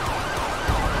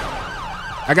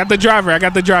 I got the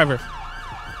driver.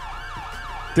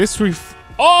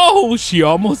 Oh, she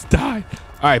almost died.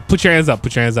 All right, put your hands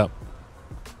up.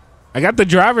 I got the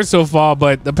driver so far,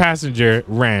 but the passenger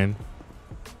ran.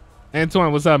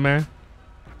 Antoine, what's up, man?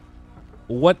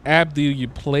 What app do you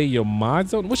play your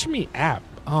mods on? What you mean app?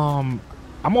 I'm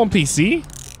on PC.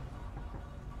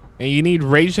 And you need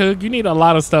Rage Hook. You need a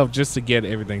lot of stuff just to get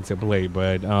everything to play.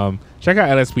 But check out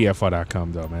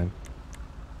lspdfr.com though, man.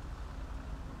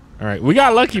 All right, we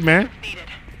got lucky, man.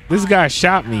 This guy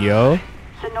shot me, yo.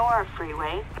 Sonora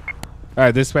Freeway. All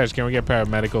right, dispatch, can we get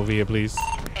paramedic over here, please?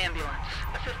 Ambulance.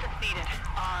 Assistance needed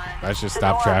on Let's just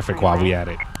stop traffic while we at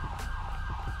it.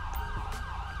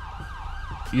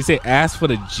 You say ask for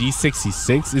the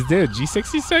G66? Is there a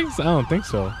G66? I don't think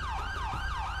so.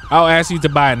 I'll ask you to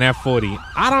buy an F40.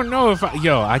 I don't know if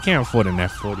I can't afford an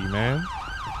F40, man.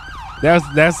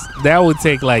 That would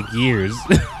take like years.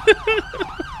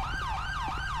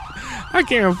 I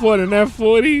can't afford an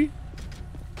F40.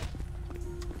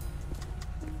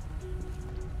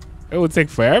 It would take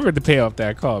forever to pay off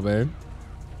that car, man.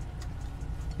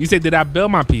 You said, did I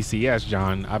build my PC? Yes,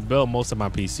 John. I built most of my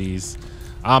PCs.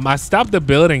 I stopped the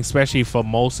building, especially for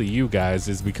most of you guys,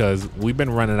 is because we've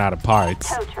been running out of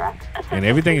parts and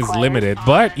everything is limited.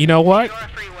 But you know what?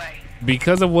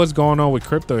 Because of what's going on with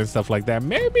crypto and stuff like that,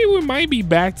 maybe we might be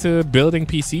back to building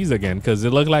PCs again, because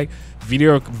it looked like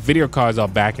video cards are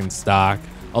back in stock.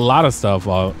 A lot of stuff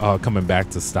are coming back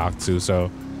to stock too.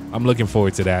 So I'm looking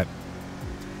forward to that.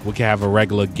 We can have a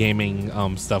regular gaming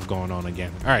stuff going on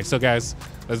again. All right, so guys,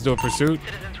 let's do a pursuit.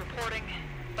 Citizens reporting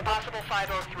a possible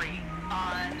 503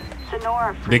 on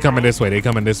Sonora Freeway. They coming this way. They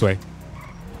coming this way.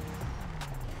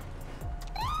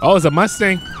 Oh, it's a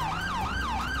Mustang.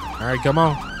 All right, come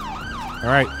on. All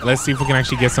right, let's see if we can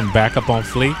actually get some backup on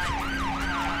fleek.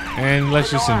 And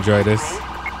let's just enjoy this.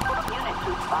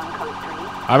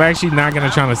 I'm actually not going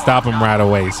to try to stop him right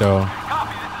away. So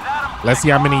let's see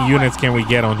how many units can we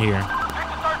get on here.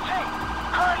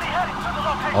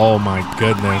 Oh, my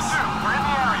goodness.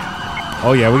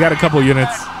 Oh, yeah, we got a couple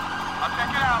units.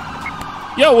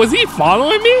 Yo, was he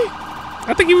following me?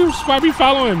 I think he was probably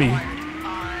following me.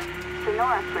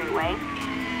 Sonora Freeway.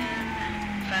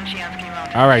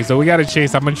 All right, so we got to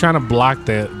chase. I've been trying to block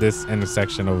this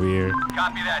intersection over here.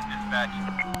 Copy that, dispatch.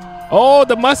 Oh,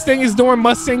 the Mustang is doing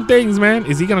Mustang things, man.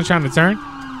 Is he going to try to turn? All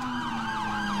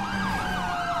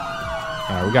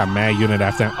right, we got mad unit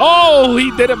after him. Oh,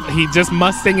 he did it. He just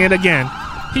Mustang it again.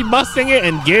 He Mustang it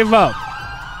and gave up.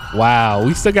 Wow,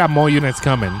 we still got more units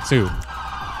coming, too.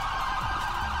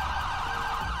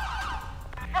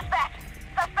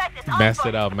 He messed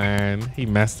it up, man. He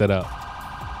messed it up.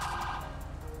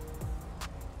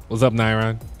 What's up,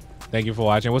 Chiron? Thank you for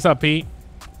watching. What's up, Pete?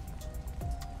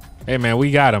 Hey, man,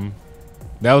 we got him.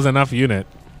 That was enough unit.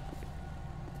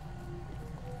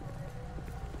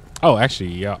 Oh,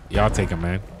 actually, y'all take him,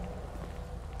 man.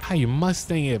 How you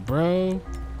Mustang it, bro?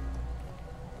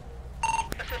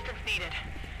 assistance needed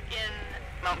in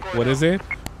Mount Gordo. What is it?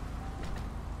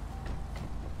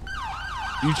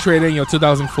 You trade in your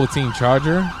 2014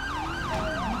 Charger?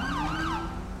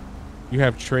 You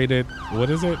have traded, what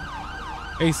is it?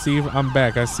 Hey, Steve, I'm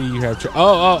back. I see you have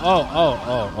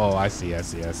oh, I see. I'm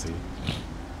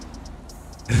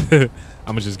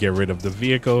gonna just get rid of the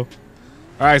vehicle.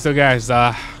 All right, so guys,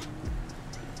 I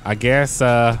guess,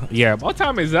 yeah, all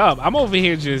time is up. I'm over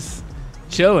here just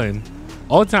chilling.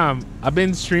 All time, I've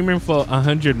been streaming for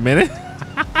 100 minutes.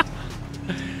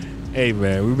 Hey,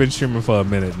 man, we've been streaming for a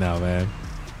minute now, man.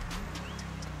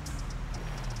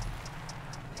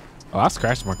 Oh, I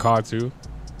scratched my car too.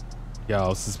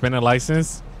 Yo, suspended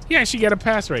license. He actually got a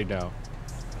pass right now.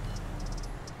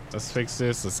 Let's fix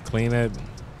this. Let's clean it.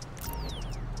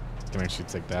 Can actually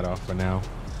take that off for now.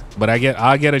 But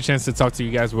I'll get a chance to talk to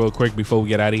you guys real quick before we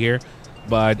get out of here.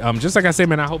 But just like I said,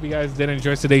 man, I hope you guys did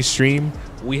enjoy today's stream.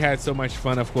 We had so much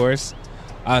fun, of course.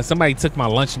 Somebody took my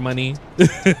lunch money.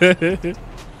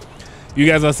 You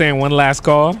guys are saying one last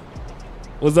call.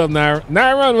 What's up,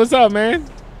 Nyron? What's up, man?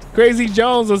 Crazy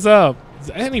Jones, what's up?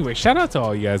 Anyway, shout out to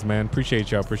all you guys, man.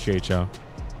 Appreciate y'all.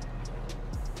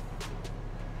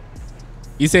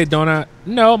 You say donut?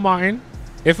 No, Martin.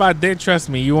 If I did, trust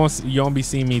me, you won't be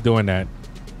seeing me doing that.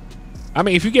 I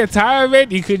mean, if you get tired of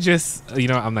it, you could just, you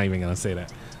know, I'm not even gonna say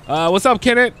that. What's up,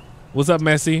 Kenneth? What's up,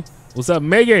 Messi? What's up,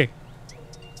 Meggy?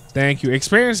 Thank you.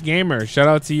 Experienced gamer, shout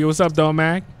out to you. What's up,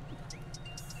 Domac?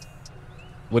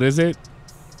 What is it?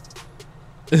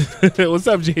 What's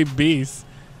up, J Beast?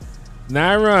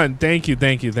 Nyron, thank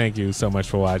you so much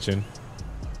for watching.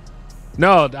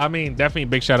 No, I mean, definitely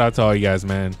big shout out to all you guys,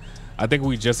 man. I think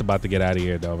we just about to get out of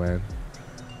here though, man.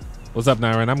 What's up,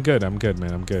 Nyron? I'm good,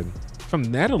 man. I'm good. From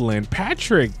Netherlands,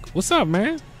 Patrick. What's up,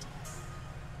 man?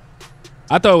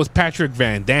 I thought it was Patrick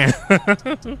Van Dam.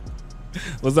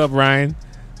 What's up, Ryan?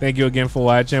 Thank you again for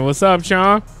watching. What's up,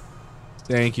 Sean?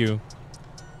 Thank you.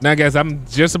 Now, guys, I'm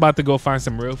just about to go find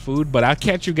some real food, but I'll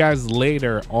catch you guys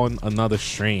later on another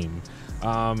stream.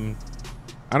 I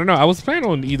don't know. I was planning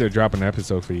on either dropping an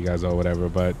episode for you guys or whatever,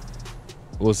 but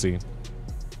we'll see.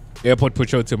 Airport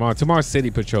patrol tomorrow. Tomorrow's city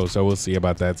patrol, so we'll see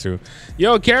about that too.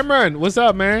 Yo, Cameron, what's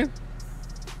up, man?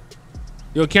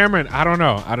 Yo, Cameron, I don't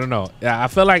know. Yeah, I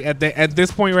feel like at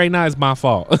this point right now, it's my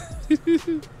fault.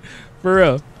 For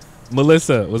real.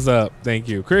 Melissa, what's up? Thank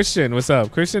you. Christian, what's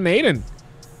up? Christian Aiden,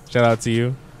 shout out to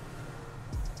you.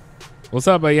 What's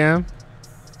up, I am?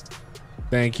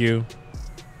 Thank you.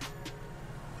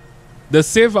 The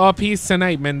Civ RPs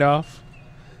tonight, Mendoff.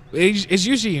 It's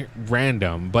usually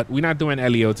random, but we're not doing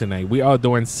LEO tonight. We are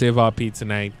doing Civ RP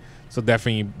tonight, so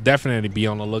definitely be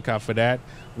on the lookout for that.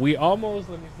 We almost,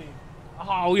 let me see.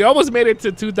 Oh, we almost made it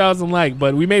to 2,000 likes,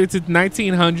 but we made it to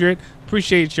 1,900.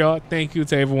 Appreciate y'all. Thank you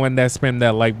to everyone that spammed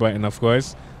that like button, of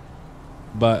course.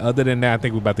 But other than that, I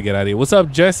think we're about to get out of here. What's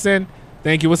up, Justin?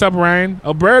 Thank you. What's up, Ryan?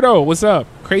 Alberto, what's up?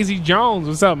 Crazy Jones,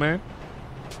 what's up, man?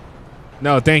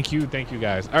 No, thank you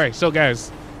guys. All right, so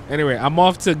guys, anyway, I'm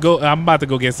off to go. I'm about to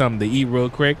go get something to eat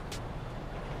real quick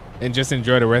and just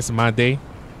enjoy the rest of my day.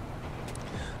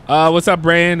 What's up,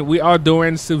 Brian? We are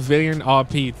doing civilian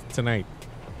RP tonight.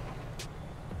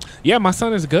 Yeah, my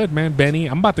son is good, man, Benny.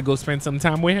 I'm about to go spend some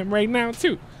time with him right now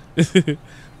too.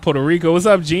 Puerto Rico, what's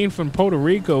up, Gene from Puerto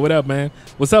Rico? What up, man?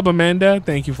 What's up, Amanda?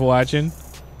 Thank you for watching.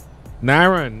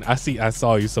 Nyron, I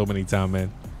saw you so many times,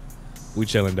 man. We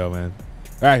chilling though, man.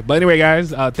 All right, but anyway,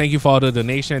 guys, thank you for all the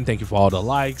donation. Thank you for all the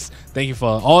likes. Thank you for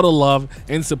all the love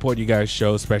and support you guys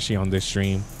show, especially on this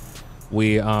stream.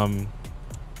 We you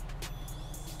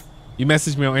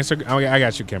messaged me on Instagram. Oh, I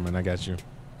got you, Cameron. I got you.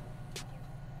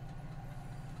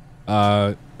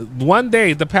 One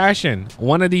day, the passion.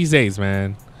 One of these days,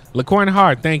 man. LaCorn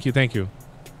Hart, thank you.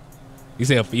 You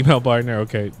say a female partner?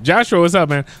 Okay. Joshua, what's up,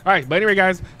 man? All right, but anyway,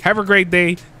 guys, have a great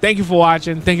day. Thank you for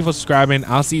watching. Thank you for subscribing.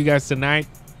 I'll see you guys tonight.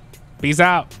 Peace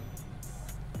out.